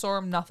 Never saw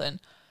them,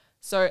 nothing.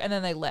 So, and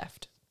then they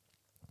left.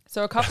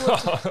 So a couple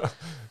of...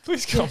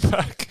 Please come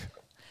back.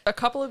 A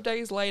couple of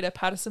days later,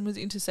 Patterson was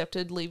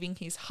intercepted leaving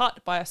his hut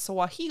by a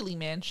Swahili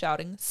man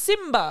shouting,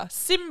 "Simba,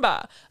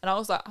 Simba." And I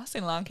was like, I've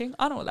seen Lion King.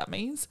 I know what that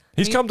means.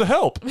 He's come to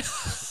help.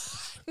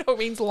 No, it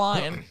means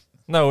lion.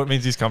 No, it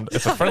means he's come...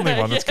 It's a friendly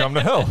one that's come to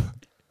help.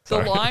 The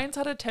Sorry. lions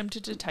had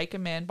attempted to take a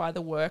man by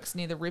the works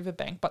near the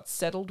riverbank, but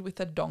settled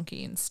with a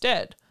donkey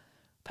instead.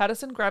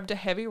 Patterson grabbed a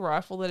heavy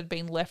rifle that had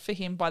been left for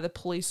him by the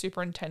police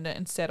superintendent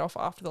and set off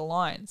after the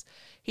lions.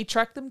 He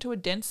tracked them to a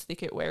dense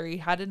thicket where he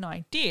had an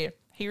idea.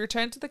 He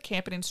returned to the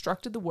camp and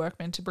instructed the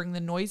workmen to bring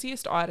the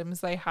noisiest items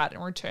they had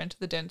and return to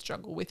the dense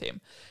jungle with him.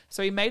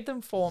 So he made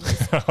them form...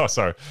 Oh,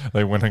 sorry.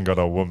 They went and got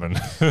a woman.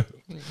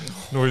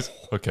 Noise.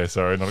 Okay,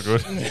 sorry, not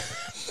good.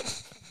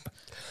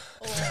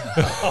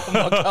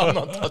 I'm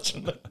not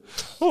touching that.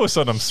 All of a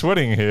sudden, I'm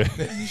sweating here.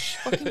 You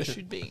fucking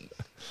should be.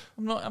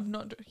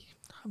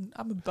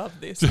 I'm above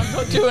this. I'm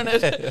not doing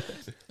it.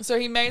 So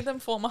he made them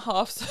form a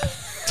half.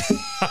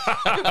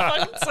 You're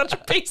fucking such a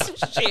piece of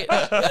shit.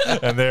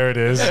 And there it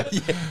is.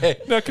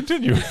 Now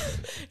continue.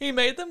 He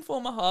made them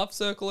form a half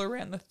circle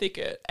around the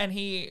thicket, and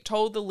he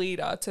told the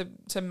leader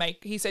to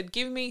make. He said,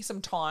 "Give me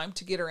some time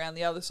to get around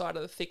the other side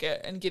of the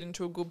thicket and get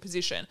into a good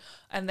position,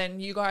 and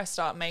then you guys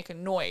start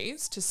making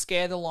noise to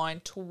scare the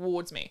lion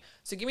towards me.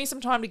 So give me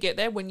some time to get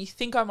there. When you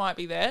think I might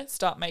be there,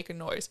 start making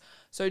noise."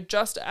 So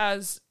just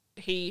as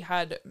he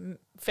had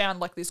found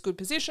like this good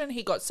position,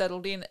 he got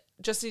settled in.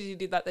 Just as he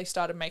did that, they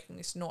started making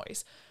this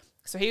noise.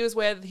 So he was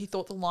where he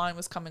thought the lion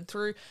was coming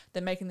through.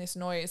 They're making this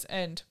noise,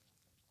 and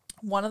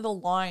one of the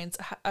lions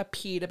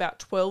appeared about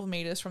 12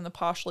 meters from the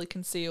partially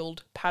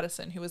concealed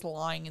Patterson, who was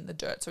lying in the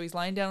dirt. So he's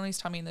laying down on his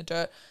tummy in the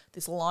dirt.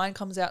 This lion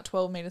comes out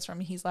 12 meters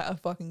from him. He's like, "I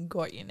fucking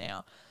got you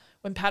now."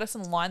 When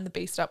Patterson lined the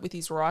beast up with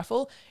his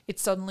rifle, it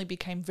suddenly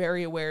became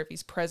very aware of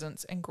his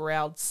presence and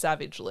growled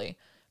savagely.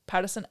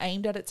 Patterson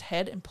aimed at its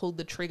head and pulled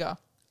the trigger.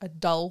 A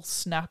dull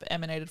snap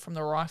emanated from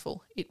the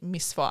rifle. It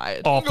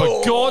misfired. Oh,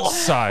 for God's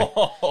sake.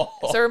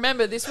 So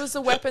remember, this was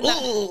the weapon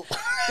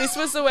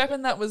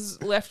that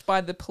was left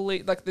by the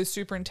police, like the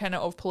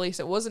superintendent of police.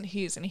 It wasn't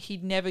his, and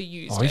he'd never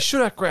used He it.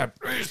 should have grabbed...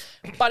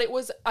 But it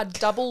was a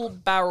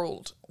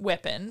double-barreled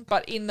weapon.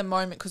 But in the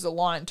moment, because the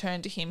lion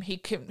turned to him,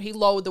 he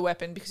lowered the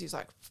weapon because he's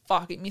like,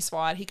 "Fuck, it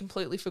misfired." He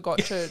completely forgot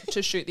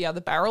to shoot the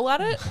other barrel at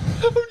it.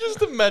 I'm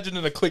just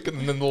imagining a click,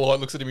 and then the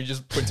lion looks at him and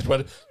just points it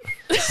away.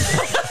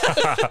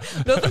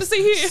 Nothing to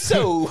see here.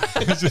 So,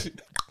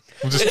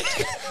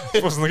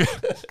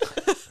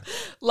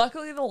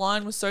 Luckily, the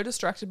lion was so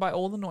distracted by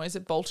all the noise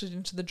it bolted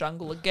into the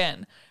jungle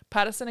again.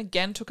 Patterson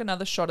again took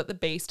another shot at the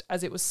beast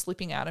as it was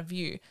slipping out of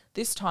view.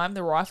 This time,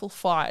 the rifle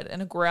fired,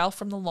 and a growl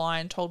from the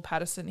lion told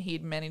Patterson he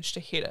had managed to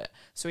hit it,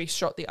 so he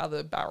shot the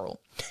other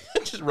barrel.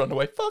 just run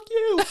away. Fuck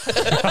you.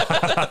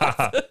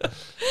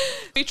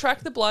 He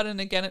tracked the blood,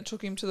 and again it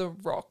took him to the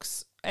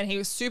rocks. And he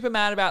was super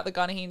mad about the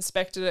gun. He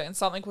inspected it, and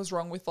something was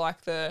wrong with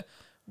like the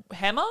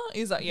hammer.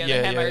 Is that the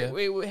hammer?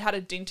 Yeah. It had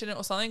a dent in it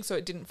or something, so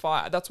it didn't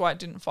fire. That's why it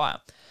didn't fire.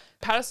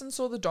 Patterson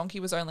saw the donkey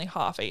was only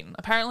half eaten.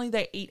 Apparently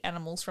they eat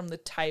animals from the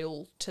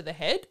tail to the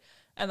head,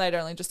 and they'd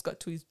only just got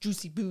to his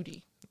juicy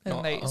booty.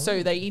 And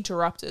so they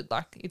interrupted,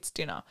 like, it's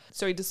dinner.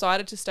 So he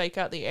decided to stake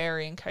out the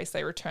area in case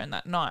they returned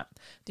that night.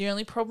 The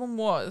only problem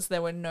was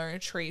there were no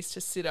trees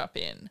to sit up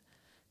in.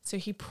 So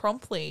he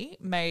promptly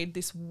made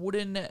this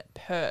wooden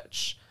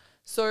perch.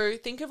 So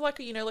think of like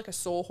a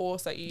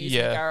sawhorse that you use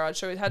in the garage.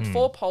 So it had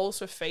 4 poles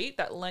for feet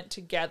that leant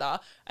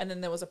together, and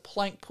then there was a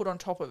plank put on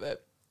top of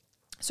it.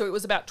 So it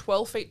was about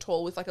 12 feet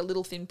tall with like a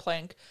little thin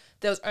plank.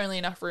 There was only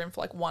enough room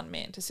for like one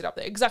man to sit up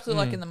there, exactly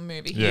like in the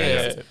movie.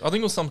 Yeah. I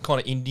think it was some kind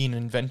of Indian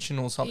invention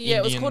or something. Yeah,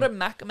 it was called a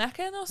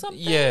Macan or something.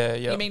 Yeah.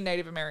 You mean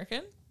Native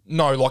American?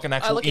 No, like an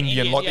actual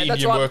Indian, like the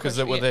Indian workers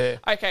that were there.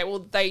 Okay, well,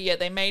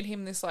 they made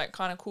him this like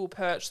kind of cool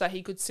perch that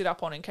he could sit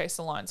up on in case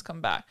the lions come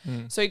back.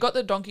 So he got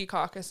the donkey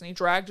carcass and he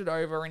dragged it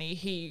over, and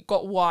he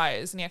got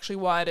wires, and he actually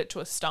wired it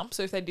to a stump,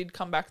 so if they did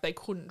come back, they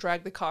couldn't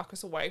drag the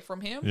carcass away from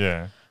him.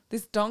 Yeah.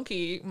 This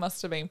donkey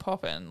must have been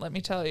popping, let me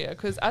tell you,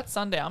 because at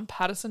sundown,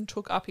 Patterson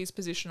took up his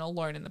position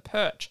alone in the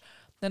perch.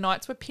 The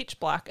nights were pitch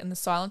black, and the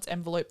silence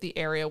enveloped the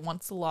area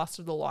once the last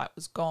of the light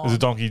was gone. Is the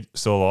donkey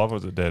still alive, or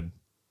is it dead?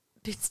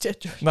 It's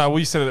dead. No, well,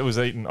 you said it was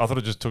eaten. I thought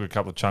it just took a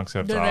couple of chunks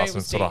out of its ass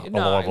and sort of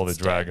alive while they're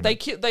dragging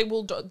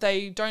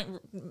it.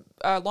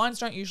 Lions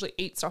don't usually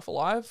eat stuff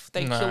alive.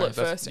 They kill it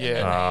first and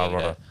then they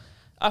eat it.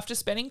 After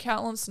spending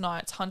countless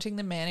nights hunting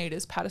the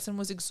man-eaters, Patterson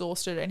was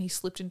exhausted and he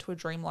slipped into a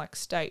dreamlike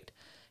state.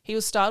 He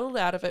was startled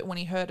out of it when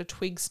he heard a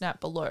twig snap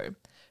below.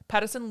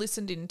 Patterson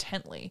listened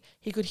intently.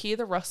 He could hear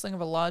the rustling of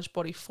a large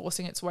body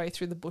forcing its way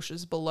through the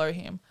bushes below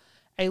him.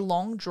 A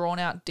long,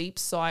 drawn-out, deep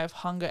sigh of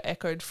hunger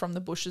echoed from the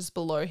bushes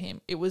below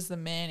him. It was the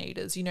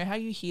man-eaters. You know how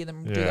you hear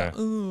them do that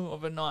ooh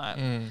of a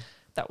night?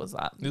 That was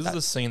that. This is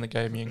the scene that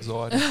gave me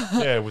anxiety.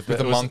 With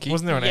the monkey.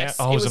 Wasn't there an owl?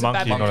 Oh, it was a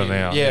monkey, not an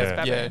owl.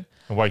 Yeah. It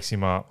wakes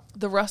him up.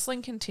 The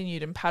rustling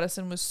continued, and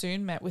Patterson was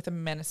soon met with a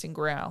menacing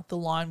growl. The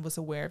lion was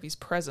aware of his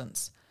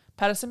presence.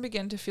 Patterson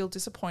began to feel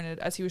disappointed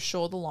as he was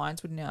sure the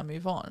lions would now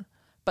move on.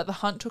 But the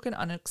hunt took an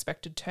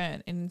unexpected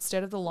turn, and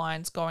instead of the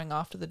lions going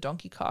after the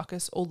donkey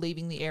carcass or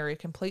leaving the area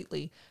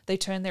completely, they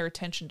turned their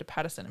attention to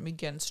Patterson and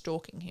began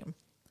stalking him.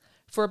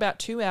 For about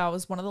 2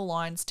 hours, one of the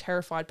lions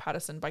terrified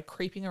Patterson by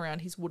creeping around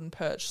his wooden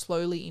perch,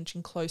 slowly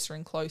inching closer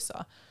and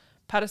closer.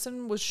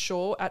 Patterson was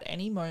sure at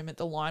any moment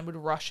the lion would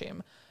rush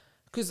him,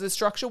 because the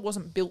structure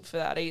wasn't built for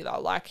that either.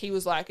 Like, he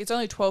was like, it's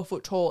only 12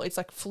 foot tall. It's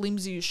like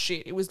flimsy as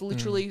shit. It was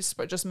literally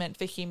just meant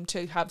for him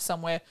to have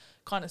somewhere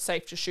kind of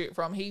safe to shoot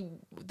from.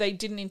 They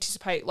didn't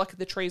anticipate, like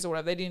the trees or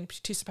whatever, they didn't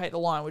anticipate the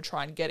lion would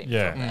try and get him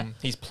from there.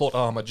 His plot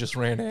armor just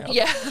ran out.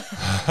 Yeah.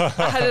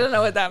 I don't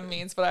know what that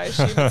means, but I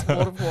assume it's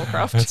World of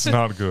Warcraft. It's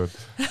not good.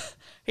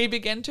 He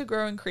began to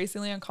grow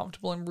increasingly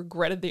uncomfortable and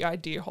regretted the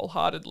idea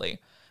wholeheartedly.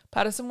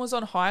 Patterson was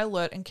on high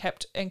alert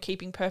and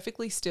keeping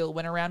perfectly still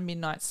when around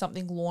midnight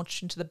something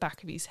launched into the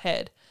back of his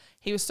head.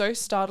 He was so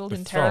startled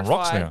and terrified.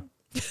 Rocks now.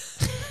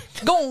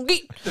 Go on,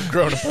 get. They've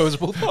grown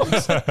opposable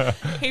thumbs.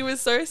 He was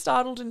so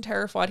startled and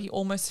terrified he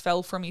almost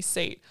fell from his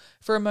seat.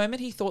 For a moment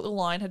he thought the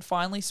lion had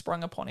finally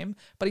sprung upon him,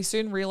 but he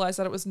soon realised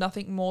that it was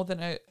nothing more than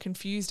a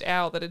confused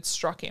owl that had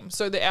struck him.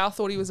 So the owl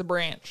thought he was a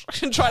branch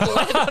and tried to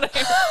land on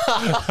him.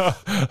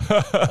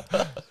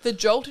 The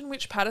jolt in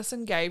which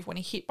Patterson gave when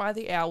he hit by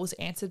the owl was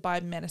answered by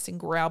a menacing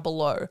growl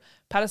below.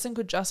 Patterson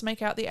could just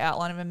make out the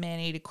outline of a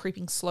man-eater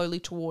creeping slowly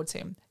towards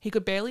him. He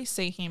could barely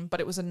see him, but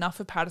it was enough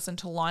for Patterson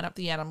to line up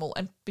the animal,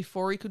 and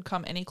before he could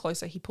come any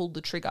closer, he pulled the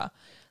trigger.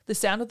 The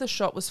sound of the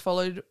shot was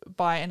followed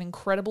by an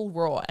incredible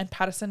roar, and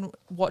Patterson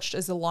watched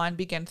as the lion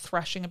began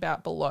thrashing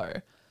about below.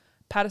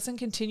 Patterson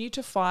continued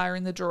to fire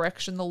in the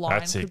direction the lion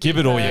That's it. Give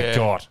it all you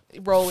got.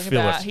 Rolling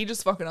Fill about. it. He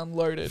just fucking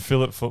unloaded.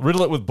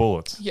 Riddle it with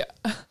bullets. Yeah.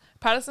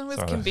 Patterson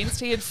was convinced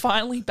he had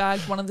finally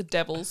bagged one of the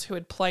devils who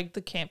had plagued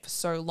the camp for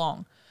so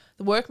long.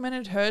 The workmen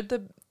had heard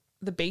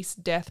the beast's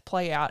death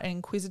play out and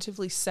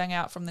inquisitively sang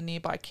out from the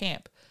nearby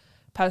camp.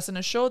 Patterson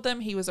assured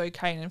them he was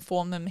okay and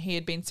informed them he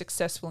had been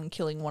successful in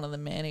killing one of the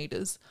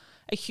man-eaters.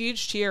 A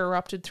huge cheer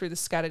erupted through the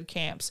scattered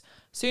camps.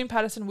 Soon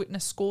Patterson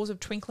witnessed scores of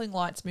twinkling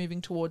lights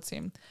moving towards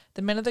him.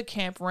 The men of the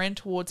camp ran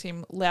towards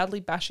him, loudly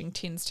bashing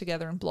tins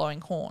together and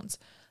blowing horns.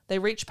 They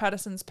reached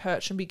Patterson's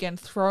perch and began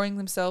throwing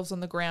themselves on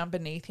the ground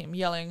beneath him,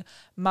 yelling,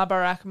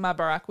 Mabarak,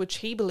 Mabarak, which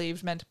he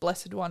believed meant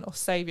Blessed One or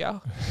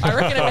Saviour. I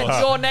reckon it meant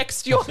you're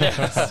next.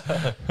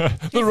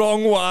 The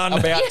wrong one.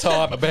 About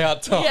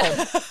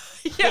time.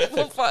 Yeah,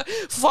 well,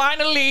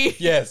 finally.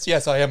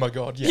 Yes, I am a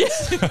god,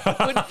 yes.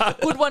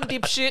 Good one,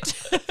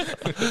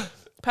 dipshit.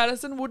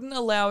 Patterson wouldn't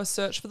allow a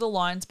search for the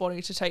lion's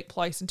body to take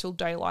place until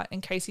daylight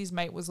in case his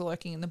mate was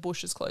lurking in the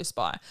bushes close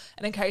by,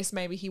 and in case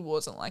maybe he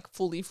wasn't like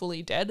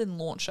fully dead and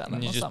launched at them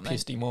and you or just something.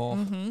 pissed him off.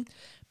 Mm-hmm.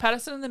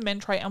 Patterson and the men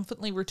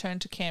triumphantly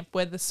returned to camp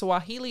where the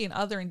Swahili and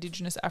other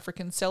indigenous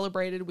Africans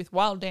celebrated with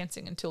wild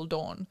dancing until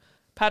dawn.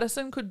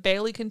 Patterson could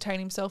barely contain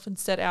himself and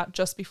set out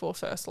just before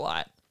first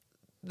light.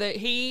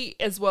 He,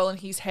 as well, in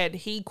his head,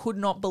 he could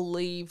not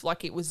believe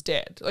like it was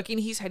dead. Like in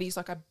his head, he's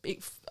like,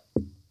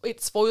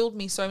 it's spoiled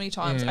me so many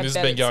times. This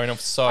has been going on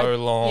for so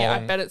long. Yeah, I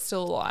bet it's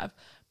still alive.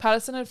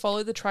 Patterson had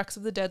followed the tracks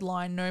of the dead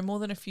lion no more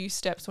than a few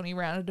steps when he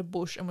rounded a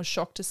bush and was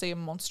shocked to see a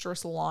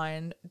monstrous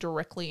lion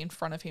directly in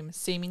front of him,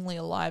 seemingly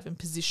alive and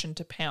positioned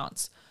to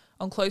pounce.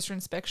 On closer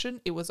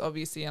inspection, it was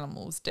obvious the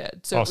animal was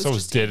dead. So it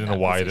was dead in a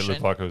way that looked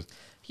like it was...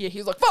 Yeah, he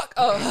was like, fuck!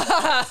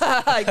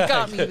 Oh,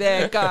 got me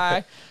there,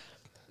 guy.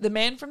 The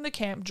man from the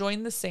camp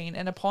joined the scene,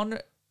 and upon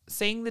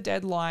seeing the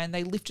dead lion,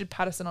 they lifted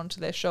Patterson onto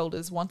their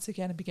shoulders once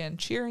again and began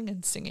cheering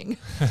and singing.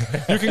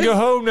 You can go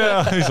home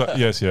now. He's like,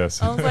 yes,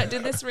 yes. I was like,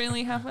 did this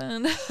really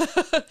happen?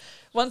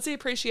 Once the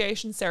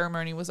appreciation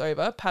ceremony was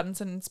over,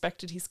 Patterson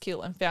inspected his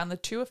kill and found the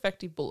 2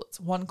 effective bullets.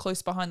 One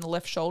close behind the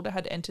left shoulder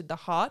had entered the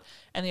heart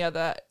and the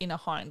other in a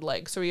hind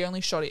leg, so he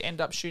only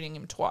ended up shooting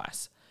him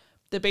twice.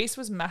 The beast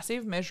was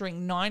massive,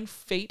 measuring 9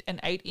 feet and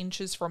 8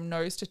 inches from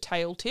nose to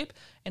tail tip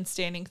and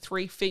standing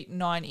 3 feet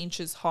 9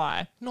 inches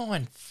high.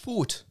 9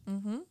 foot?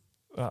 Mm-hmm.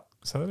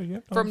 Say that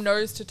again? From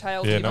nose to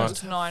tail tip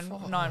was 9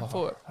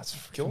 foot.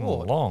 That's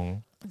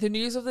long. The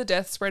news of the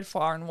death spread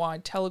far and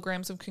wide.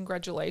 Telegrams of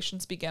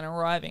congratulations began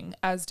arriving,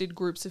 as did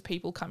groups of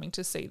people coming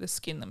to see the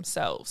skin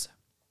themselves.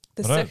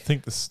 I don't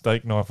think the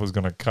steak knife was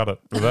going to cut it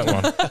with that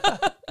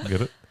one.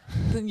 Get it?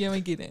 Yeah,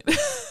 we get it.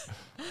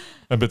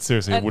 But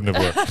seriously, it wouldn't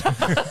have worked.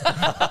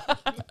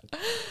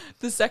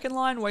 The second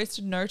lion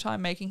wasted no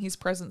time making his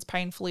presence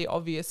painfully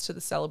obvious to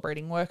the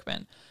celebrating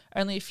workmen.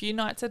 Only a few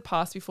nights had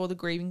passed before the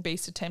grieving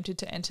beast attempted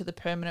to enter the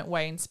permanent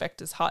way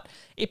inspector's hut.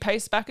 It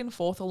paced back and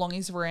forth along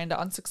his veranda,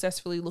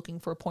 unsuccessfully looking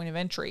for a point of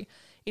entry.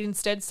 It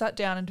instead sat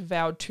down and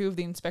devoured 2 of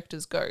the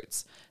inspector's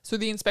goats. So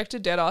the inspector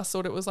deadass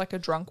thought it was like a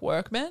drunk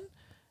workman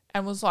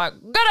and was like,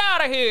 get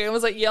out of here! And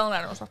was like yelling at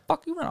him. I was like,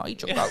 fuck you, and I'll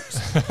eat your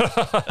goats.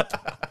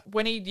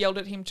 When he yelled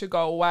at him to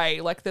go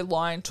away, like the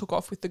lion took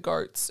off with the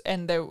goats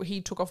and he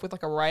took off with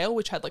like a rail,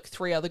 which had like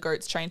 3 other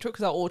goats chained to it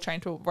because they're all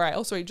chained to a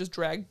rail. So he just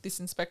dragged this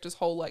inspector's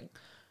whole like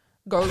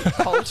goat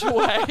colt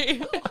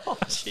away. Oh,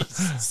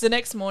 Jesus. The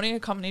next morning,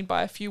 accompanied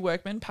by a few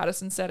workmen,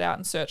 Patterson set out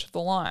in search of the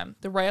lion.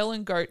 The rail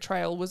and goat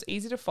trail was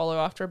easy to follow.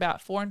 After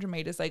about 400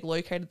 metres, they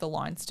located the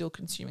lion still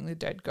consuming the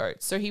dead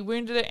goat. So he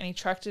wounded it and he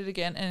tracked it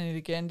again and it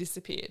again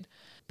disappeared.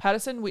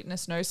 Patterson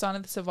witnessed no sign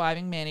of the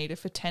surviving man-eater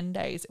for 10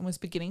 days and was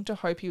beginning to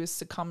hope he was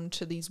succumbed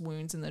to these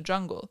wounds in the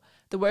jungle.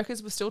 The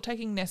workers were still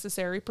taking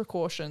necessary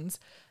precautions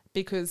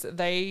because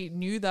they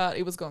knew that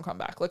it was going to come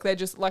back. Like they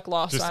just, like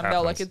last time, they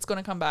were like, it's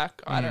going to come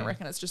back. I don't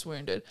reckon it's just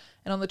wounded.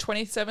 And on the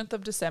 27th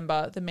of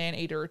December, the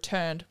man-eater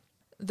returned.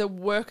 The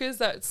workers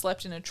that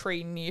slept in a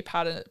tree near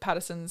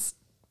Patterson's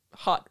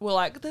hut were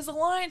like, there's a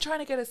lion trying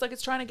to get us. Like,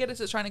 it's trying to get us.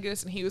 It's trying to get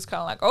us. And he was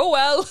kind of like, oh,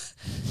 well.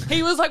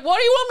 He was like, what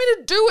do you want me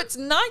to do? It's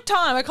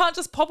nighttime. I can't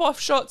just pop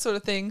off shots sort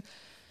of thing.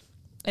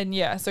 And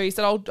yeah, so he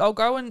said, I'll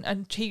go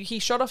and he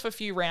shot off a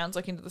few rounds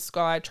like into the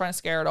sky, trying to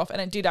scare it off.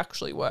 And it did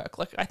actually work.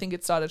 Like, I think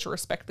it started to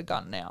respect the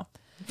gun now.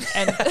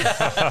 And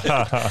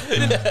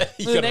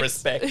you got to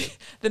respect.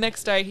 The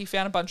next day, he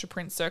found a bunch of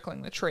prints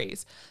circling the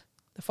trees.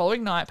 The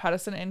following night,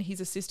 Patterson and his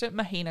assistant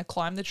Mahina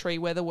climbed the tree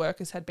where the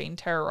workers had been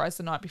terrorised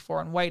the night before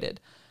and waited.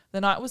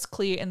 The night was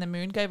clear and the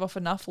moon gave off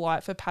enough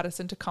light for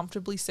Patterson to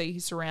comfortably see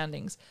his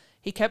surroundings.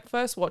 He kept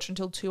first watch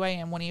until 2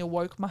 a.m. when he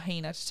awoke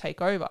Mahina to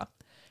take over.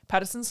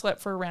 Patterson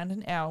slept for around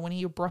an hour when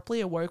he abruptly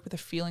awoke with a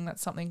feeling that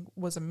something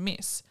was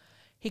amiss.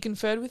 He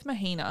conferred with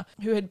Mahina,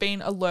 who had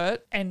been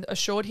alert and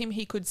assured him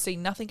he could see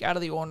nothing out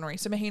of the ordinary.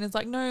 So Mahina's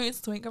like, no,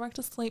 it's sweet, go back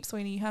to sleep,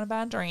 sweetie, you had a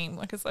bad dream.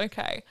 Like, it's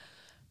okay.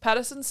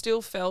 Patterson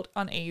still felt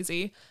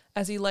uneasy.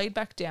 As he laid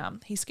back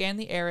down, he scanned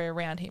the area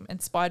around him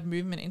and spied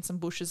movement in some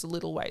bushes a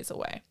little ways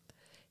away.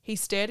 He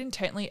stared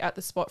intently at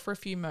the spot for a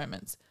few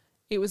moments.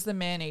 It was the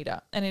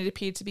man-eater, and it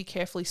appeared to be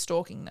carefully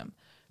stalking them.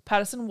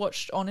 Patterson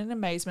watched on in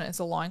amazement as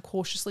the lion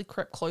cautiously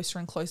crept closer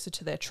and closer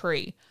to their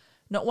tree.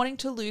 Not wanting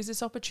to lose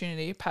this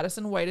opportunity,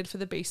 Patterson waited for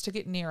the beast to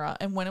get nearer,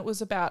 and when it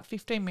was about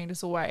 15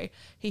 metres away,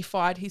 he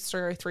fired his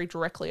 .303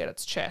 directly at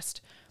its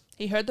chest.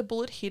 He heard the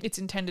bullet hit its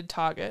intended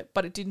target,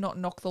 but it did not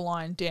knock the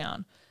lion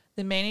down.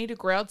 The man-eater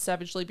growled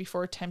savagely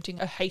before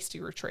attempting a hasty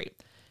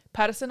retreat.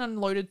 Patterson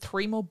unloaded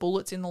 3 more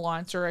bullets in the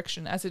lion's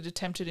direction as it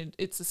attempted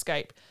its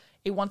escape.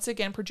 It once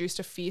again produced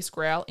a fierce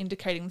growl,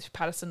 indicating to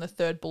Patterson the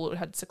 3rd bullet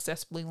had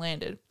successfully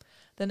landed.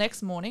 The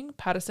next morning,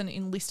 Patterson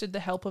enlisted the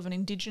help of an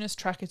indigenous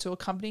tracker to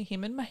accompany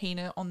him and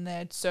Mahina on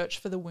their search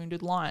for the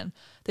wounded lion.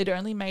 They'd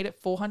only made it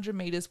 400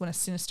 metres when a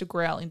sinister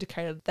growl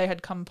indicated they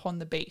had come upon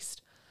the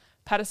beast.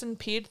 Patterson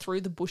peered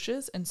through the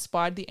bushes and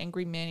spied the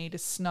angry man-eater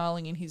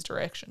snarling in his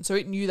direction. So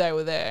it knew they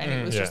were there, and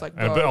it was just like,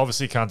 but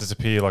obviously it can't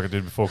disappear like it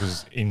did before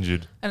because it's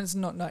injured. And it's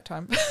not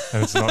nighttime.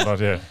 And it's not,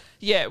 yeah.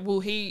 Yeah,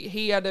 well,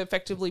 he had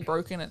effectively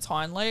broken its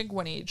hind leg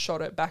when he had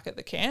shot it back at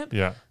the camp.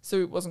 Yeah. So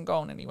it wasn't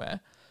going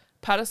anywhere.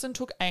 Patterson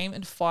took aim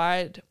and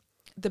fired.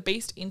 The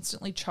beast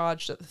instantly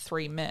charged at the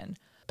 3 men.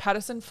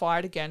 Patterson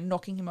fired again,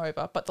 knocking him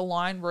over, but the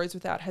lion rose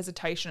without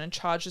hesitation and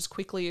charged as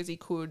quickly as he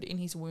could in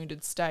his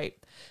wounded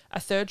state. A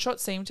 3rd shot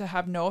seemed to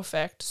have no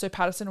effect, so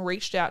Patterson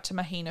reached out to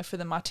Mahina for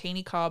the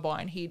Martini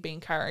carbine he had been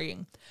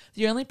carrying.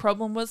 The only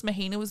problem was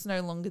Mahina was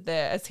no longer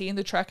there, as he and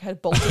the tracker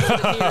had bolted to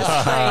the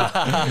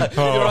nearest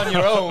tree. You're on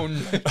your own.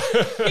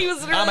 He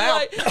was literally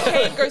like,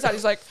 hand goes out,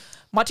 he's like,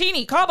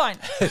 Martini carbine,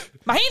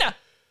 Mahina,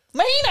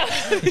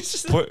 Mahina! It's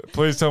just,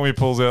 Please tell me he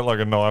pulls out like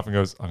a knife and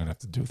goes, I'm going to have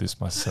to do this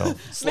myself.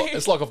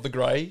 It's like off the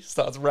grey.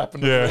 Starts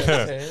rapping. Yeah. With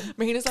his hand.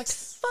 Mahina's like,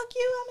 fuck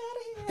you,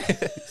 I'm out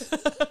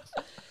of here.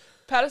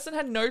 Patterson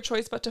had no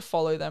choice but to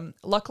follow them.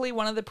 Luckily,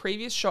 one of the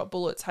previous shot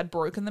bullets had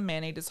broken the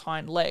man-eater's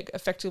hind leg,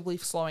 effectively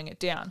slowing it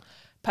down.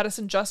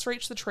 Patterson just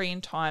reached the tree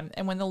in time,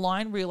 and when the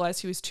lion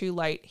realised he was too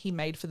late, he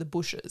made for the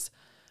bushes.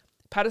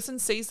 Patterson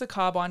seized the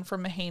carbine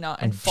from Mahina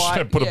and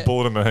fired... Put a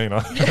bullet in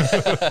Mahina.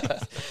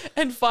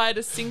 and fired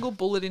a single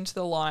bullet into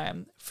the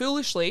lion.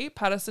 Foolishly,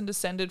 Patterson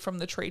descended from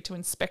the tree to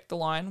inspect the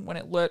lion when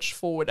it lurched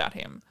forward at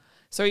him.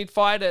 So he'd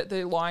fired it,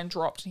 the lion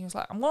dropped, and he was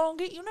like, I'm going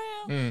to get you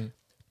now.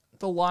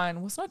 The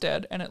lion was not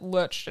dead, and it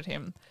lurched at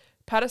him.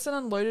 Patterson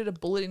unloaded a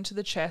bullet into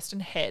the chest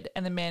and head,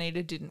 and the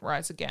man-eater didn't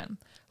rise again.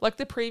 Like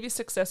the previous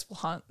successful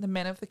hunt, the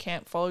men of the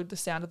camp followed the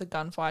sound of the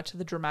gunfire to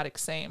the dramatic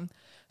scene.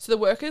 So the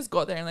workers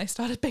got there and they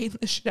started beating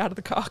the shit out of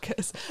the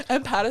carcass,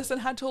 and Patterson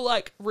had to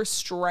like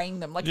restrain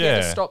them, like he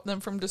had to stop them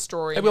from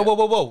destroying it.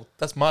 Whoa!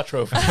 That's my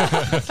trophy.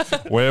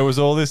 Where was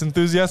all this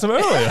enthusiasm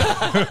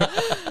earlier?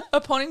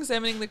 Upon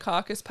examining the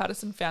carcass,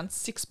 Patterson found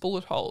 6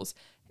 bullet holes.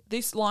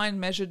 This lion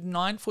measured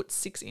 9 foot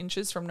 6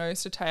 inches from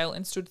nose to tail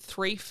and stood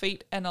 3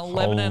 feet and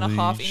 11 and a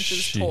half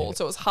inches tall.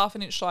 So it was half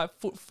an inch shy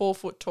of 4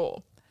 foot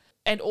tall.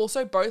 And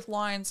also both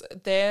lions,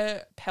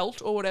 their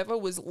pelt or whatever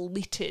was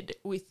littered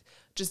with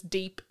just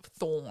deep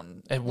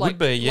thorn. It would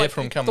be,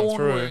 from coming thorn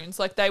through. Wounds.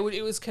 Like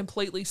it was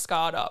completely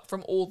scarred up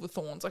from all the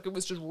thorns. Like it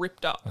was just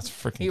ripped up. That's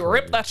freaking He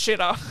ripped that shit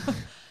up.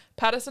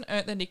 Patterson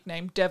earned the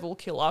nickname Devil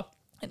Killer.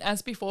 And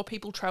as before,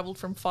 people travelled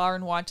from far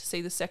and wide to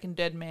see the second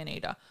dead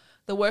man-eater.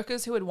 The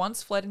workers who had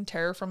once fled in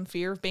terror from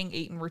fear of being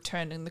eaten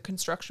returned and the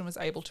construction was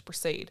able to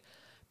proceed.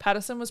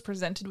 Patterson was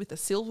presented with a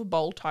silver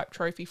bowl type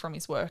trophy from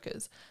his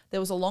workers. There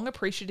was a long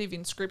appreciative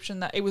inscription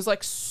that it was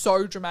like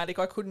so dramatic.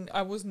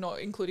 I was not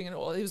including it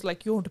all. It was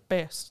like, you're the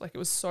best. Like it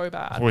was so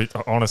bad. Wait,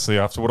 honestly,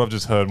 after what I've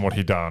just heard and what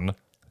he done,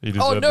 he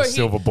deserved the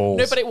silver balls.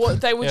 No, but it was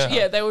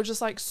they were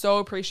just like so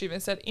appreciative.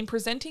 It said, in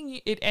presenting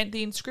you,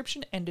 the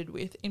inscription ended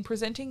with, in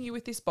presenting you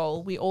with this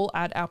bowl, we all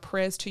add our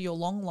prayers to your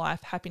long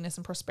life, happiness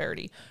and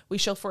prosperity. We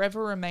shall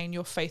forever remain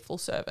your faithful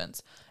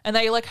servants. And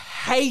they like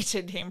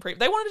hated him.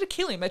 They wanted to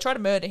kill him. They tried to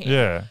murder him.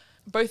 Yeah.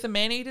 Both the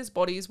man-eaters'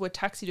 bodies were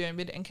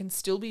taxidermied and can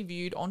still be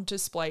viewed on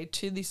display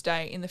to this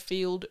day in the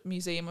Field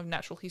Museum of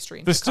Natural History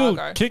in They're Chicago.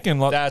 still kicking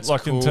That's in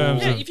cool.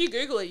 terms Yeah, of... if you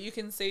Google it, you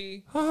can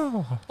see.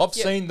 I've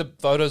seen the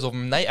photos of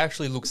them. They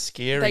actually look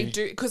scary. They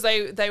do, because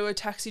they were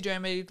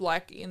taxidermied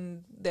like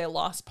in their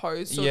last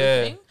pose sort of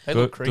thing. They Do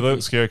look creepy. they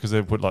look scary because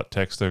they put like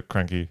text or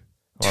cranky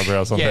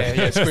eyebrows on Yeah,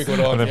 there? sprinkled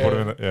on. And then put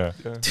them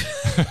in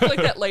it,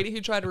 Like that lady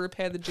who tried to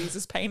repair the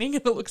Jesus painting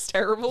and it looks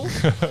terrible.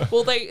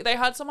 Well, they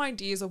had some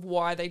ideas of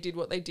why they did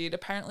what they did.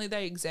 Apparently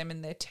they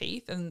examined their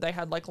teeth and they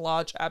had like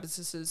large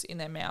abscesses in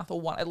their mouth,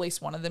 or at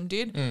least one of them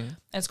did. And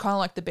it's kind of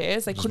like the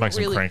bears. They Just couldn't makes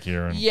them really,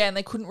 crankier. and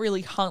they couldn't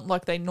really hunt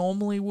like they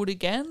normally would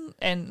again.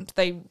 And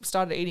they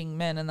started eating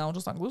men and they were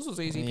just like, this is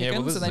easy pickings. Yeah,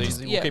 well, this and they is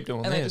just, easy. We'll keep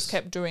doing and they this. just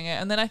kept doing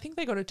it. And then I think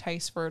they got a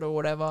taste for it or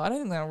whatever. I don't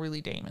think they were really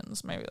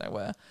demons. Maybe they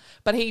were.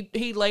 But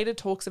he later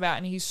talks about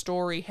in his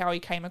story how he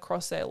came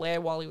across their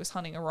lair while he was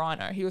hunting a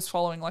rhino. He was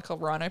following like a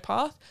rhino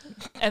path,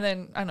 and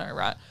then I know,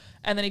 right?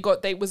 And then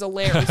there was a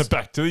lair.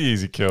 Back to the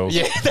easy kills.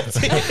 Yeah, that's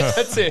it.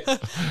 That's it.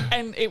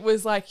 And it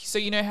was like, so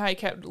you know how he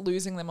kept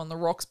losing them on the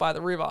rocks by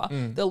the river?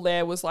 The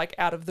lair was like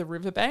out of the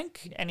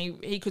riverbank, and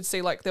he could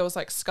see like there was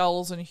like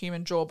skulls and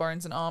human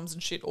jawbones and arms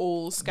and shit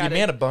all scattered. The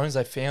amount of bones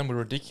they found were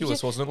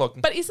ridiculous, wasn't it?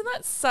 Like, but isn't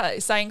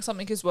that saying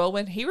something as well?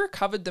 When he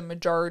recovered the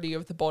majority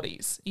of the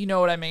bodies, you know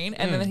what I mean?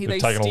 And then they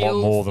taken a lot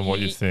still more than what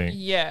you'd think.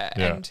 Yeah,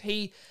 and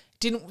he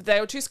didn't. They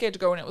were too scared to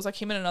go, and it was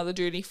like him and another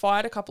dude. He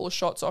fired a couple of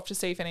shots off to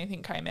see if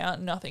anything came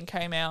out. Nothing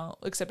came out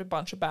except a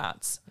bunch of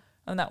bats,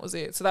 and that was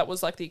it. So that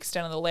was like the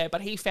extent of the lair.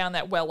 But he found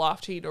that well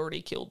after he'd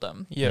already killed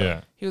them.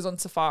 Yeah. He was on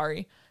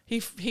safari. He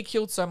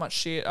killed so much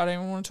shit. I don't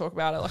even want to talk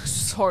about it. Like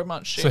so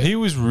much shit. So he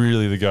was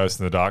really the ghost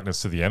in the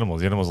darkness to the animals.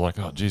 The animals were like,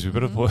 oh, geez, we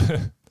better put...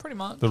 Pretty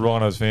much. The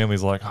rhino's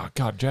family's like, oh,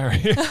 God, Jerry.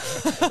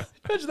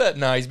 imagine that.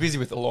 No, he's busy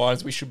with the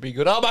lions. We should be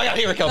good. Oh, my God,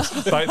 here it comes.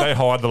 they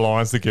hide the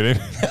lions to get him.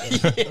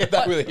 Yeah,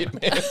 that really hit me.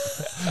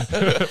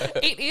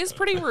 It is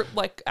pretty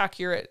like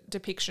accurate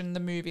depiction, the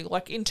movie,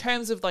 like in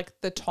terms of like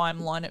the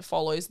timeline it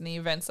follows and the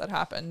events that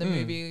happen. The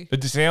movie.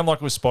 It did sound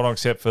like it was spot on,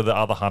 except for the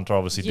other hunter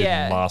obviously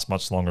didn't last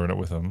much longer in it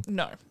with him.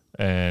 No.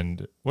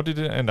 And what did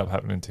it end up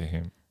happening to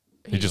him?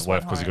 He just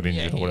left because he got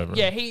injured or whatever.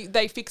 Yeah,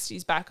 they fixed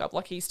his back up.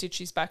 Like he stitched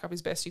his back up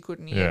as best he could,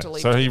 and he had to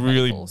leave. So to he get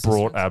really medical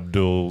brought assistance.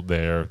 Abdul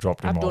there,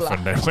 dropped him off,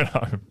 and then went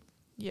home.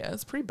 Yeah,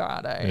 it's pretty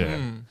bad, eh?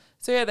 Yeah.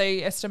 So yeah,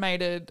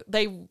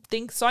 they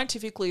think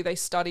scientifically they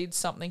studied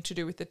something to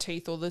do with the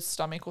teeth or the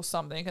stomach or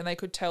something, and they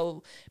could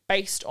tell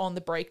based on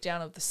the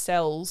breakdown of the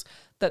cells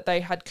that they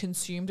had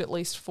consumed at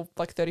least for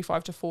like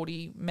 35 to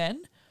 40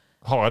 men.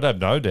 Oh, I'd have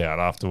no doubt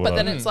afterwards. But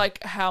then it's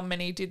like, how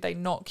many did they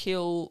not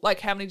kill? Like,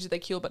 how many did they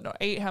kill but not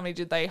eat? How many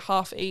did they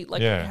half eat?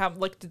 Like,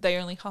 did they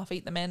only half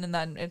eat the men and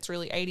then it's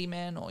really 80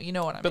 men? Or you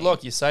know what I mean? But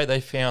like you say,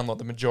 they found like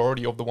the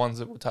majority of the ones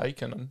that were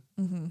taken,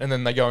 and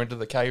then they go into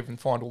the cave and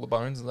find all the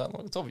bones and that.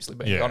 Like, it's obviously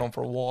been going on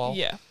for a while.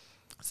 Yeah.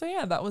 So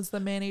yeah, that was the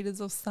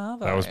Man-Eaters of Tsavo.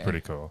 That was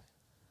pretty cool.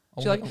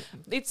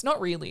 It's not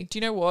really. Do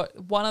you know what?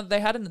 He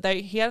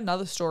had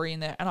another story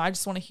in there, and I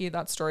just want to hear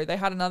that story. They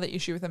had another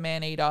issue with a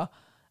man-eater,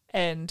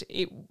 and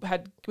it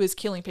was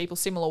killing people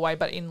similar way,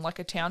 but in like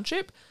a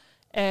township,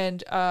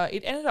 and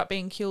it ended up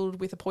being killed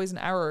with a poison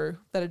arrow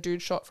that a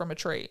dude shot from a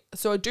tree.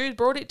 So a dude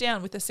brought it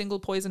down with a single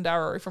poisoned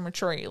arrow from a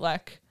tree.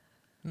 Like,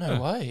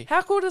 no way.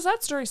 How cool does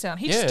that story sound?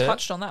 He just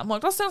touched on that. I'm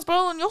like, that sounds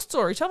better than your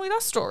story. Tell me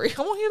that story.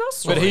 I want to hear that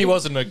story. But he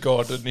wasn't a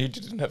god and he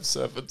didn't have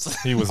servants.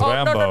 He was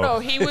Rambo. No.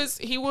 He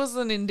was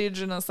an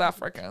indigenous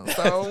African.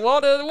 So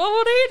what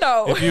would he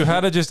know? If you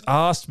had just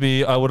asked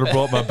me, I would have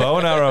brought my bow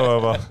and arrow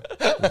over.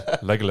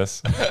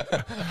 Legolas.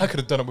 I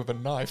could have done it with a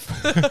knife.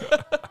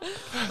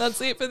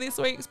 That's it for this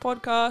week's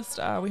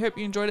podcast. We hope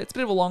you enjoyed it. It's a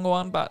bit of a longer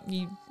one, but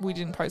we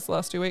didn't post the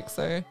last 2 weeks,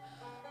 so...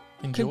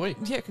 Enjoy.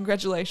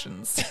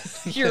 Congratulations.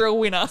 You're a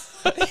winner.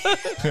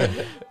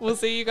 We'll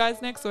see you guys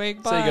next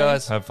week. Bye. See you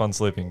guys. Have fun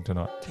sleeping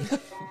tonight.